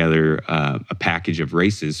putting together a package of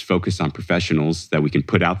races focused on professionals that we can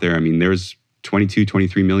put out there. I mean, there's 22,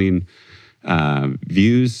 23 million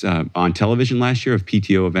views on television last year of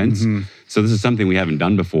PTO events. So this is something we haven't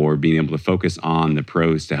done before, being able to focus on the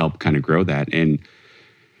pros to help kind of grow that. And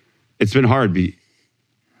it's been hard.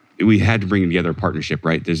 We had to bring together a partnership,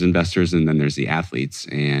 right? There's investors and then there's the athletes.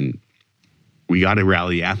 And we got to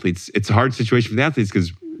rally the athletes. It's a hard situation for the athletes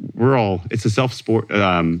because it's a self-sport,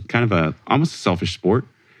 kind of almost a selfish sport.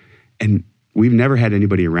 And we've never had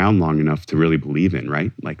anybody around long enough to really believe in,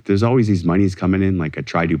 right? Like there's always these monies coming in, like a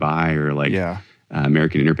Try Dubai or like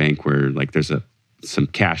American Interbank, where like there's some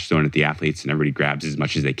cash thrown at the athletes and everybody grabs as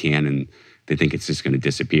much as they can and they think it's just going to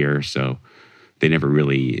disappear. So they never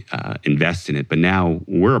really invest in it. But now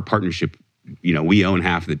we're a partnership. We own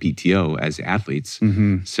half of the PTO as athletes.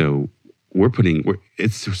 So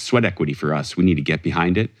it's sweat equity for us. We need to get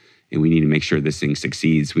behind it and we need to make sure this thing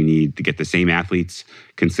succeeds. We need to get the same athletes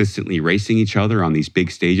consistently racing each other on these big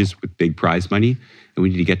stages with big prize money. And we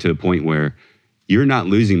need to get to a point where you're not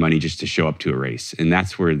losing money just to show up to a race. And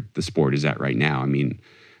that's where the sport is at right now. I mean,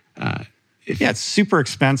 it's super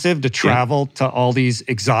expensive to travel to all these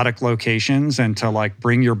exotic locations and to like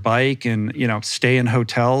bring your bike and, stay in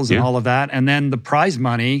hotels and all of that. And then the prize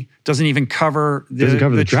money doesn't even cover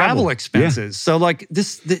the travel expenses. So like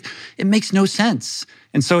it makes no sense.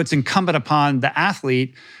 And so it's incumbent upon the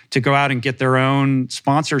athlete to go out and get their own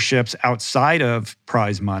sponsorships outside of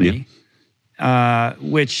prize money,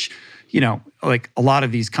 which, like a lot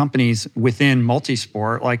of these companies within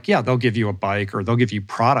multisport, like, they'll give you a bike or they'll give you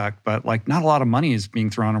product, but like not a lot of money is being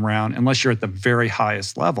thrown around unless you're at the very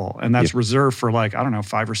highest level. And that's reserved for like,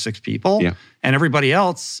 5 or 6 people. Yeah. And everybody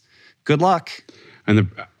else, good luck. And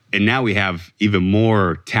now we have even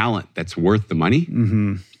more talent that's worth the money,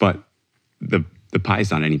 but the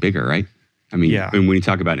pie's not any bigger, right? I mean, and when you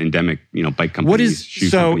talk about endemic, bike companies,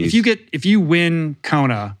 companies. If you win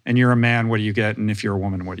Kona and you're a man, what do you get? And if you're a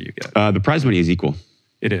woman, what do you get? The prize money is equal.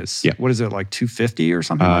 It is. Yeah. What is it, like 250 or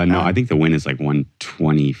something? No, I think the win is like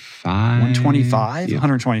 125. 125? Yeah.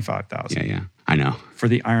 125,000. Yeah. I know. For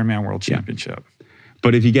the Ironman World Championship.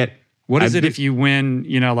 But if you get, what is it if you win? The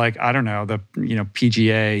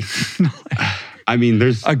PGA. I mean,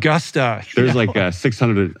 there's Augusta. There's like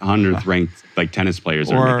 600th ranked like tennis players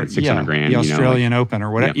that are making $600,000. The Australian Open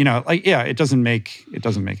or whatever. It doesn't make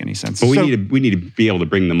any sense. But we need to be able to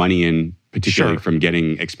bring the money in, particularly from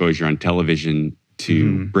getting exposure on television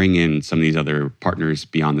to bring in some of these other partners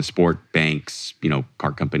beyond the sport, banks,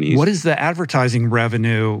 car companies. What is the advertising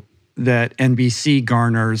revenue that NBC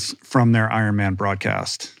garners from their Ironman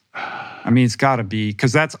broadcast? I mean, it's got to be,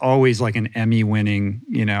 because that's always like an Emmy-winning,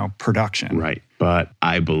 production. Right. But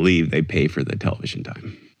I believe they pay for the television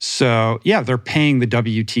time. So, they're paying the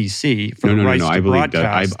WTC for the rights to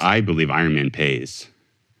broadcast. I believe Ironman pays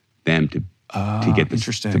them to get this,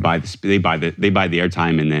 to buy this. They buy the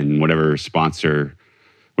airtime, and then whatever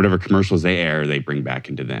commercials they air, they bring back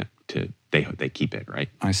into that. They keep it, right?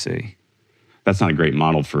 I see. That's not a great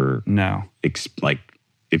model for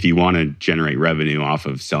if you want to generate revenue off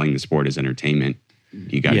of selling the sport as entertainment,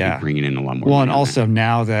 you got to be bringing in a lot more. Well, and also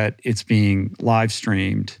now that it's being live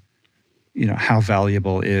streamed, how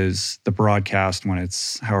valuable is the broadcast when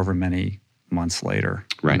it's however many months later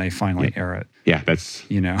when they finally air it? Yeah, that's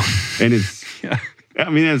and it's. I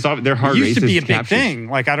mean, they're hard. It used to be a big thing.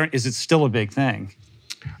 Like is it still a big thing?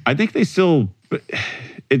 I think they still. But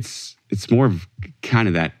it's more of kind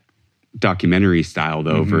of that documentary style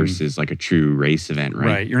though versus like a true race event, right?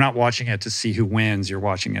 Right. You're not watching it to see who wins. You're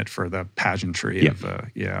watching it for the pageantry of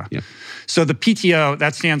So the PTO,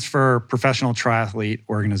 that stands for Professional Triathlete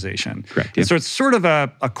Organization. Correct. And so it's sort of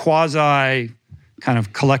a quasi kind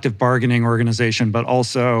of collective bargaining organization, but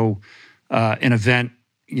also an event,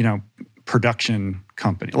 production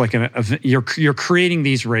company. Like you're creating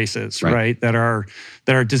these races, right? That are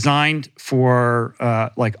designed for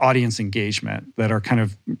like audience engagement, that are kind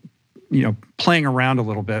of playing around a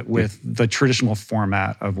little bit with the traditional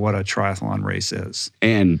format of what a triathlon race is.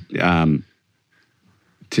 And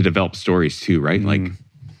to develop stories too, right? Like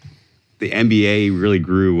the NBA really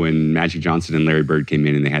grew when Magic Johnson and Larry Bird came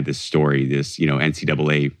in, and they had this story, this,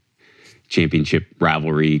 NCAA championship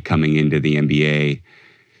rivalry coming into the NBA.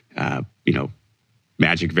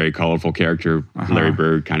 Magic, very colorful character. Larry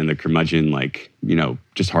Bird, kind of the curmudgeon, like,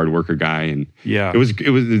 just hard worker guy. And it was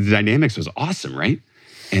the dynamics was awesome, right?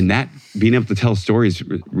 And that being able to tell stories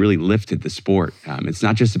really lifted the sport. It's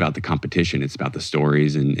not just about the competition; it's about the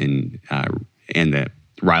stories and the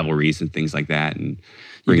rivalries and things like that. And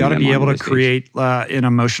you got to be able to create an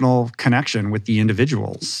emotional connection with the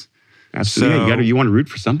individuals. Absolutely, so, you want to root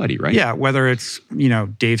for somebody, right? Yeah, whether it's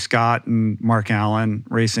Dave Scott and Mark Allen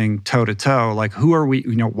racing toe to toe. Like, who are we?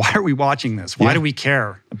 Why are we watching this? Why do we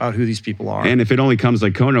care about who these people are? And if it only comes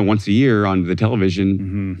like Kona once a year on the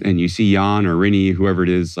television, and you see Jan or Rinny, whoever it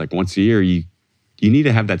is, like once a year, you need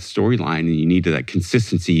to have that storyline, and you need that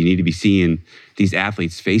consistency. You need to be seeing these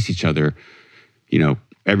athletes face each other,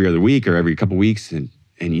 every other week or every couple weeks, and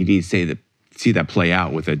you need to see that play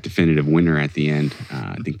out with a definitive winner at the end.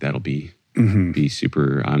 I think that'll be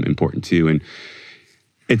super important too. And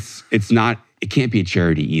it can't be a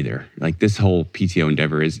charity either. Like this whole PTO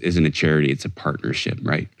endeavor isn't a charity, it's a partnership,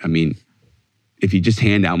 right? I mean, if you just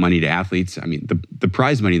hand out money to athletes, I mean, the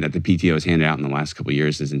prize money that the PTO has handed out in the last couple of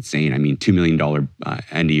years is insane. I mean, $2 million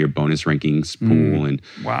end of year bonus rankings pool and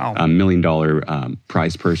 $1 million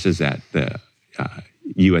prize purses at the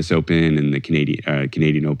US Open and the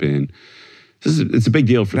Canadian Open. It's a big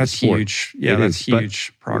deal for the sport. Huge. Yeah, that's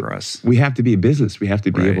huge progress. We have to be a business. We have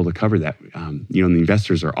to be able to cover that. The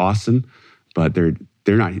investors are awesome, but they're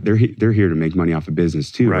not. They're here to make money off of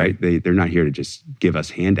business too, right? They're not here to just give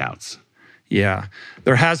us handouts. Yeah,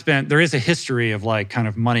 there is a history of like kind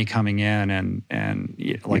of money coming in and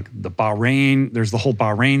like the Bahrain. There's the whole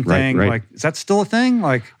Bahrain thing. Right. Like, is that still a thing?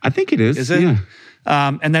 Like, I think it is. Is it? Yeah.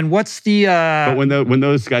 And then what's the? But when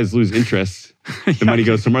those guys lose interest, the money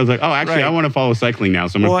goes somewhere. I was like, oh, actually, Right. I want to follow cycling now,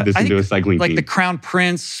 so I'm going to put this into a cycling like team. the Crown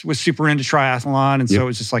Prince was super into triathlon, and so it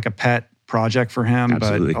was just like a pet project for him.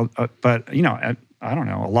 Absolutely. But I don't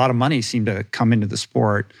know. A lot of money seemed to come into the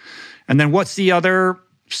sport. And then what's the other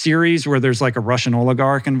series where there's like a Russian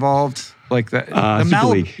oligarch involved? Like the Super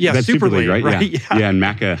League. Yeah, That's Super League, right? Yeah. Yeah, and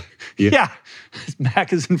Macca. Yeah.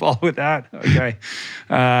 Mac is involved with that. Okay.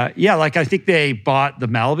 Like I think they bought the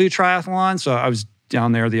Malibu Triathlon. So I was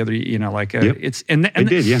down there the other, it's, and They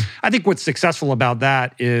did, yeah. I think what's successful about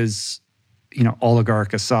that is,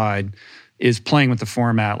 oligarch aside, is playing with the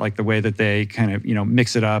format, like the way that they kind of,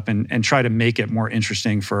 mix it up and try to make it more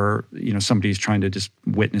interesting for, somebody who's trying to just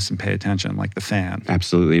witness and pay attention, like the fan.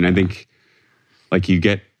 Absolutely. And I think like you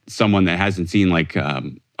get someone that hasn't seen like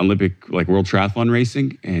Olympic, like world triathlon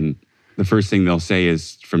racing, and the first thing they'll say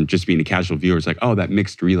is from just being a casual viewer, it's like, oh, that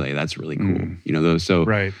mixed relay, that's really cool. So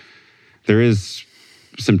Right. there is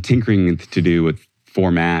some tinkering to do with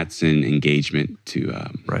formats and engagement to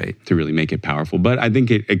really make it powerful. But I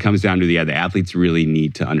think it comes down to the athletes really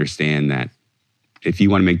need to understand that if you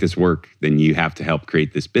want to make this work, then you have to help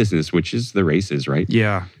create this business, which is the races, right?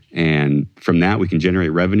 Yeah. And from that, we can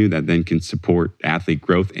generate revenue that then can support athlete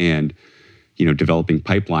growth and, developing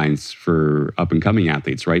pipelines for up and coming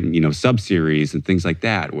athletes, right? And, sub-series and things like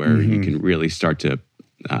that, where you can really start to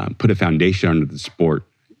put a foundation under the sport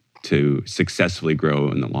to successfully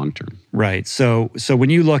grow in the long term. Right. So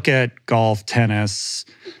when you look at golf, tennis,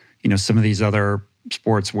 some of these other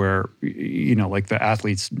sports where, like the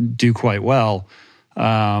athletes do quite well,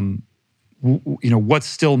 what's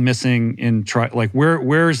still missing in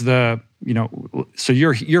where's the, so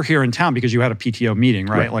you're here in town because you had a PTO meeting,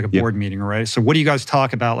 right? Like a board meeting, right? So what do you guys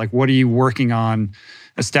talk about? Like, what are you working on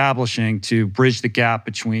establishing to bridge the gap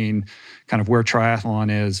between kind of where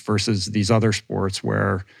triathlon is versus these other sports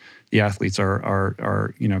where the athletes are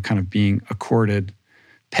kind of being accorded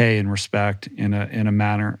pay and respect in a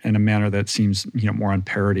manner that seems more on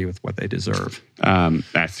parity with what they deserve?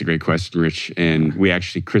 That's a great question, Rich. And we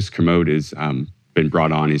actually, Chris Kermode has been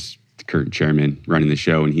brought on. He's the current chairman running the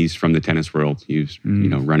show, and he's from the tennis world. He was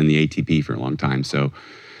running the ATP for a long time, so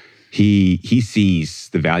he sees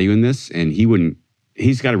the value in this, and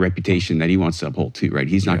he's got a reputation that he wants to uphold too, right?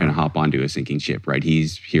 He's not going to hop onto a sinking ship, right?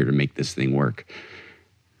 He's here to make this thing work.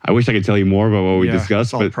 I wish I could tell you more about what we discussed,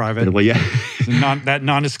 it's all but private. That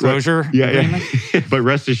non-disclosure agreement. Yeah. But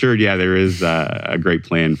rest assured, there is a great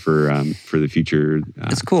plan for the future.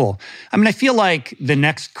 It's cool. I mean, I feel like the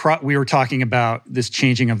next we were talking about this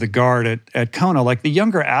changing of the guard at Kona, like the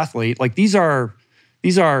younger athlete, like these are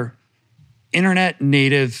internet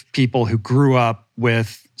native people who grew up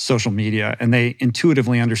with social media, and they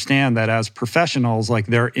intuitively understand that as professionals, like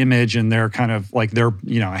their image and their kind of like their,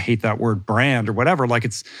 I hate that word, brand or whatever,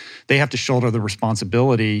 like they have to shoulder the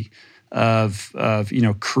responsibility of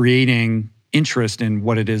creating interest in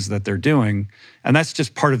what it is that they're doing. And that's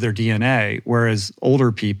just part of their DNA. Whereas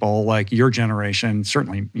older people, like your generation,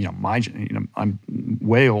 certainly, I'm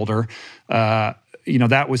way older,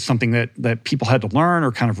 that was something that people had to learn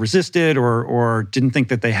or kind of resisted or didn't think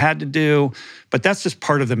that they had to do. But that's just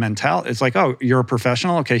part of the mentality. It's like, oh, you're a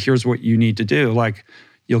professional? Okay, here's what you need to do. Like,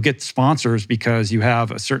 you'll get sponsors because you have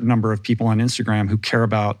a certain number of people on Instagram who care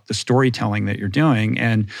about the storytelling that you're doing.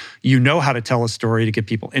 And you know how to tell a story to get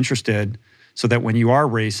people interested so that when you are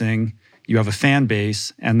racing, you have a fan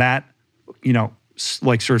base. And that,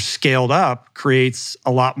 like sort of scaled up creates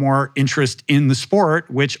a lot more interest in the sport,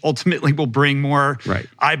 which ultimately will bring more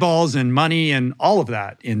eyeballs and money and all of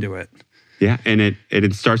that into it. Yeah, and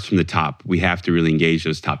it starts from the top. We have to really engage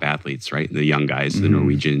those top athletes, right? The young guys, the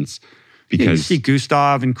Norwegians, because you see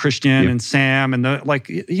Gustav and Christian and Sam and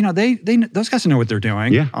they those guys know what they're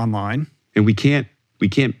doing online. And we can't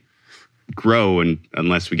grow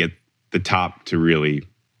unless we get the top to really,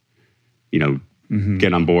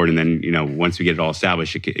 get on board, and then once we get it all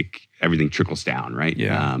established, everything trickles down, right?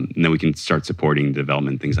 Yeah. And then we can start supporting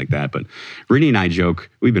development, things like that. But Rini and I joke,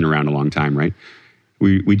 we've been around a long time, right?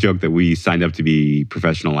 We joke that we signed up to be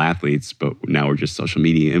professional athletes, but now we're just social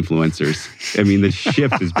media influencers. I mean, the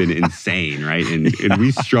shift has been insane, right? And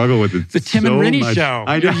we struggle with it. The Tim and Rini show.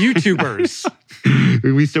 I know. You're YouTubers.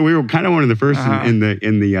 we were kind of one of the first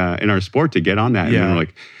in our sport to get on that, and then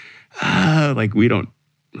we're like, we don't.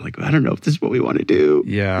 Like, I don't know if this is what we want to do.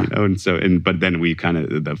 Yeah. But then we kind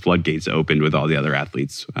of, the floodgates opened with all the other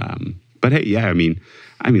athletes. But hey, I mean,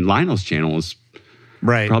 Lionel's channel is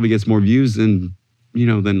probably gets more views than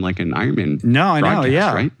than like an Ironman. No, I know. broadcast,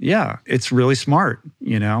 Yeah. right? Yeah. It's really smart,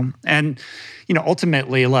 and,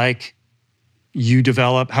 ultimately, like, you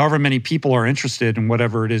develop however many people are interested in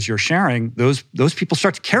whatever it is you're sharing, those people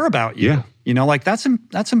start to care about you. Yeah. Like that's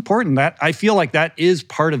important. That I feel like that is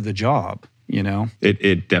part of the job,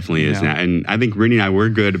 It definitely is. And I think Rennie and I, we're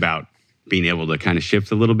good about being able to kind of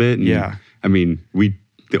shift a little bit. And, Yeah. I mean,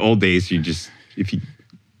 the old days, if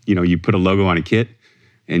you put a logo on a kit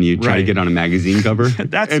and you try to get on a magazine cover,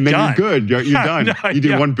 That's and then done. you're good. You're done. No, you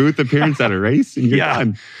do one booth appearance at a race and you're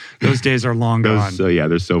done. Those days are long gone. So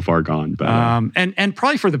they're so far gone. But and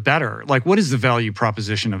probably for the better. Like, what is the value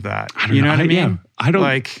proposition of that? I don't know. What I mean? Yeah. I don't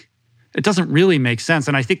like. It doesn't really make sense,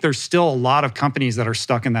 and I think there's still a lot of companies that are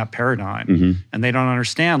stuck in that paradigm, and they don't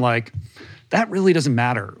understand. Like, that really doesn't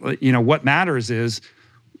matter. What matters is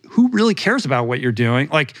who really cares about what you're doing.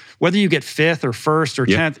 Like, whether you get 5th or 1st or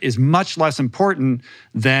 10th is much less important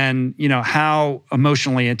than how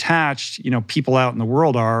emotionally attached people out in the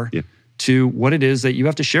world are to what it is that you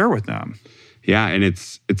have to share with them. Yeah, and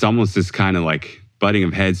it's almost this kind of like butting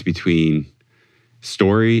of heads between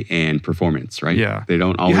story and performance, right? Yeah. They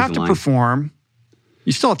don't always You have align. to perform.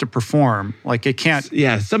 You still have to perform. Like, it can't.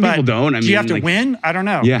 Yeah, some people don't. Do you have to win? I don't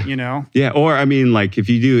know. Yeah. Yeah, or I mean, like if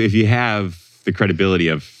you have the credibility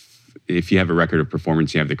of, if you have a record of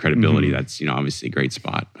performance, you have the credibility. That's obviously a great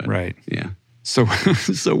spot. But, right. Yeah. So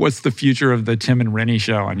what's the future of the Tim and Rennie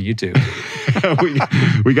show on YouTube?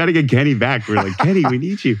 we got to get Kenny back. We're like, Kenny, we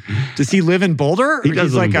need you. Does he live in Boulder? He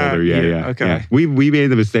does live in Boulder. Yeah. Okay. Yeah. We made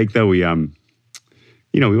the mistake though. We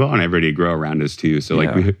we want everybody to grow around us too. So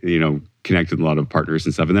like we connect with a lot of partners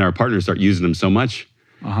and stuff, and then our partners start using them so much.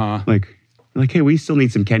 Like, hey, we still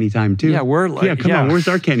need some Kenny time too. Yeah, come on, where's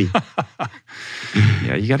our Kenny?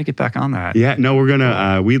 Yeah, you got to get back on that. Yeah, no, we're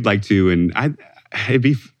gonna. We'd like to, and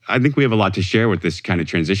I think we have a lot to share with this kind of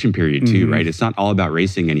transition period too, right? It's not all about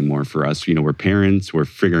racing anymore for us. We're parents. We're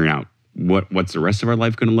figuring out what's the rest of our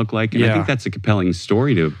life going to look like, and I think that's a compelling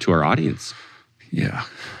story to our audience. Yeah,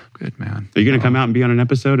 good man. Are you going to come out and be on an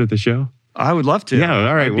episode of the show? I would love to. Yeah,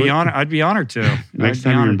 all right. I'd be honored to. Next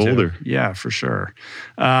time you're in Boulder. Yeah, for sure.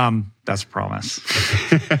 That's a promise.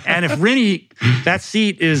 And if Rennie, that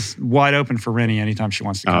seat is wide open for Rennie anytime she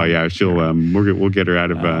wants to come. Oh yeah, she'll. We'll get her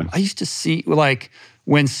out of. I used to see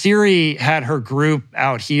when Siri had her group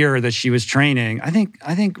out here that she was training. I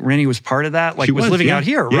think Rennie was part of that. Like, she was living out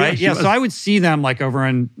here, right? Yeah. So I would see them like over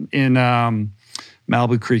in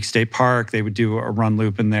Malibu Creek State Park. They would do a run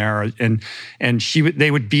loop in there, and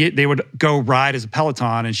they would go ride as a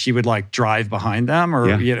Peloton, and she would like drive behind them.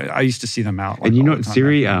 Or I used to see them out. Like, and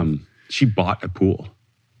Siri, she bought a pool.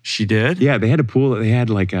 She did? Yeah, they had a pool. They had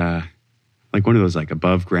like one of those like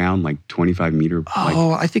above ground, like 25 meter.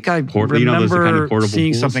 I think I remember those kind of portable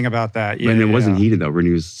seeing pools? something about that. Yeah, and it wasn't heated though.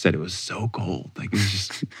 Rennie said it was so cold. Like, it was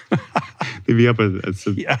just, they'd be up at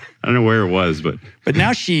some, I don't know where it was, but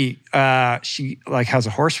now she like has a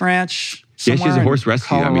horse ranch. Yeah, she has a horse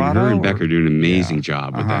rescue. Colorado, her and Beck are doing an amazing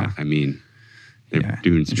job with that. They're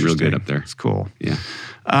doing some real good up there. It's cool. Yeah.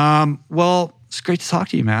 Well, it's great to talk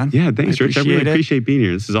to you, man. Yeah, thanks, Rich. I really appreciate being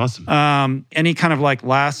here. This is awesome. Any kind of like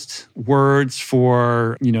last words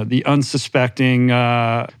for the unsuspecting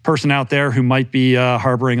person out there who might be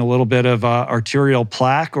harboring a little bit of arterial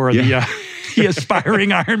plaque, or the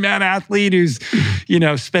aspiring Ironman athlete who's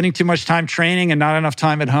spending too much time training and not enough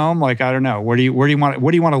time at home? Like, I don't know. What do you want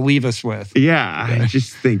to leave us with? Yeah, I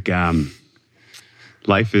just think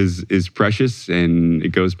life is precious and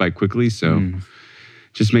it goes by quickly. So.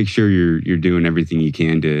 Just make sure you're doing everything you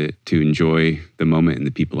can to enjoy the moment and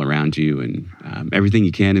the people around you, and everything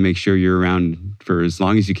you can to make sure you're around for as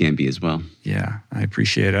long as you can be as well. Yeah, I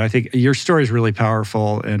appreciate it. I think your story is really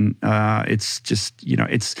powerful, and it's just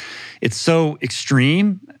it's so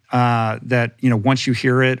extreme that once you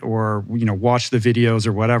hear it or watch the videos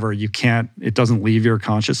or whatever, it doesn't leave your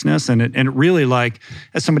consciousness, and it really, like,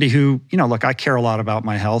 as somebody who look, I care a lot about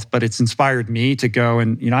my health, but it's inspired me to go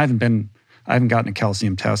and I haven't gotten a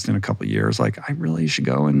calcium test in a couple of years. Like, I really should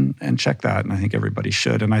go and check that. And I think everybody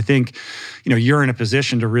should. And I think, you're in a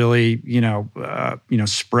position to really,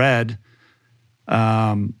 spread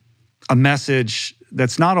a message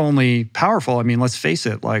that's not only powerful. I mean, let's face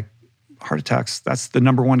it, like, heart attacks, that's the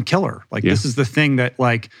number one killer. Like, this is the thing that,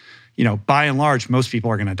 like, by and large, most people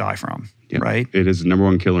are going to die from, right? It is the number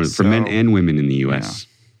one killer for men and women in the U.S. Yeah.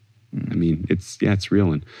 I mean, it's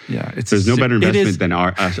real, and there's no better investment than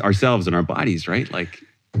ourselves and our bodies, right? Like,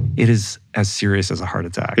 it is as serious as a heart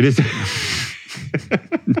attack. It is.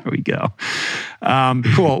 There we go.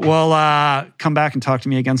 Cool. Well, come back and talk to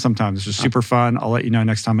me again sometime. This was super fun. I'll let you know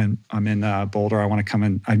next time I'm in Boulder. I want to come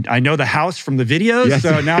in. I know the house from the videos, Yes.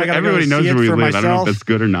 so now I got to go Everybody knows see it where we for live. myself. I don't know if that's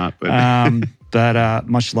good or not, but But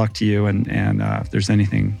much luck to you, and if there's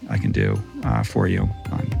anything I can do for you,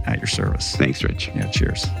 I'm at your service. thanks, Rich. Yeah,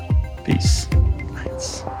 cheers. Peace.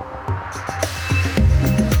 Thanks.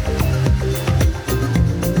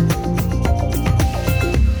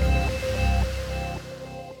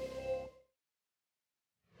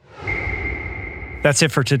 That's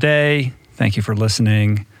it for today. Thank you for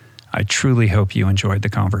listening. I truly hope you enjoyed the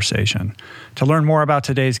conversation. To learn more about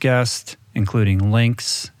today's guest, including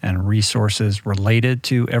links and resources related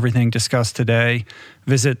to everything discussed today,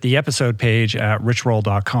 visit the episode page at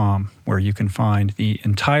richroll.com, where you can find the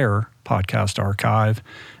entire podcast archive,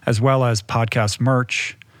 as well as podcast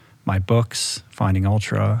merch, my books, Finding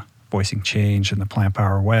Ultra, Voicing Change in the Plant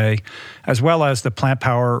Power Way, as well as the Plant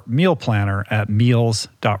Power Meal Planner at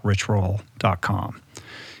meals.richroll.com.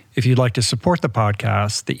 If you'd like to support the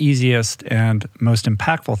podcast, the easiest and most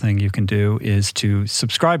impactful thing you can do is to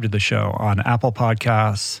subscribe to the show on Apple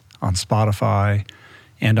Podcasts, on Spotify,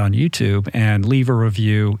 and on YouTube, and leave a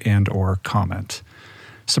review and or comment.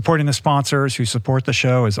 Supporting the sponsors who support the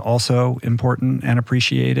show is also important and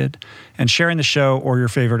appreciated. And sharing the show or your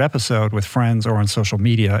favorite episode with friends or on social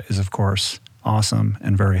media is, of course, awesome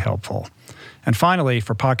and very helpful. And finally,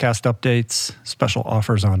 for podcast updates, special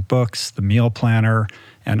offers on books, the meal planner,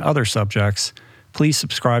 and other subjects, please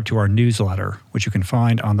subscribe to our newsletter, which you can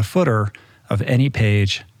find on the footer of any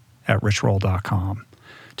page at richroll.com.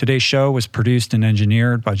 Today's show was produced and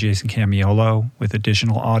engineered by Jason Camiolo, with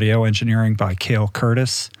additional audio engineering by Cale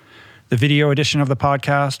Curtis. The video edition of the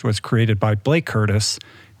podcast was created by Blake Curtis,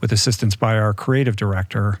 with assistance by our creative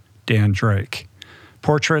director, Dan Drake.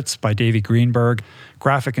 Portraits by Davey Greenberg,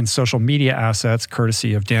 graphic and social media assets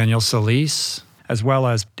courtesy of Daniel Solis, as well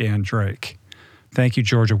as Dan Drake. Thank you,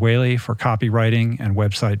 Georgia Whaley, for copywriting and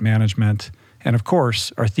website management. And of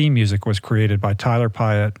course, our theme music was created by Tyler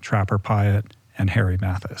Pyatt, Trapper Pyatt, and Harry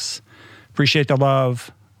Mathis. Appreciate the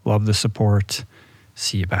love the support.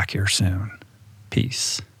 See you back here soon.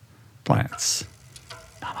 Peace. Plants.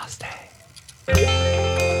 Namaste.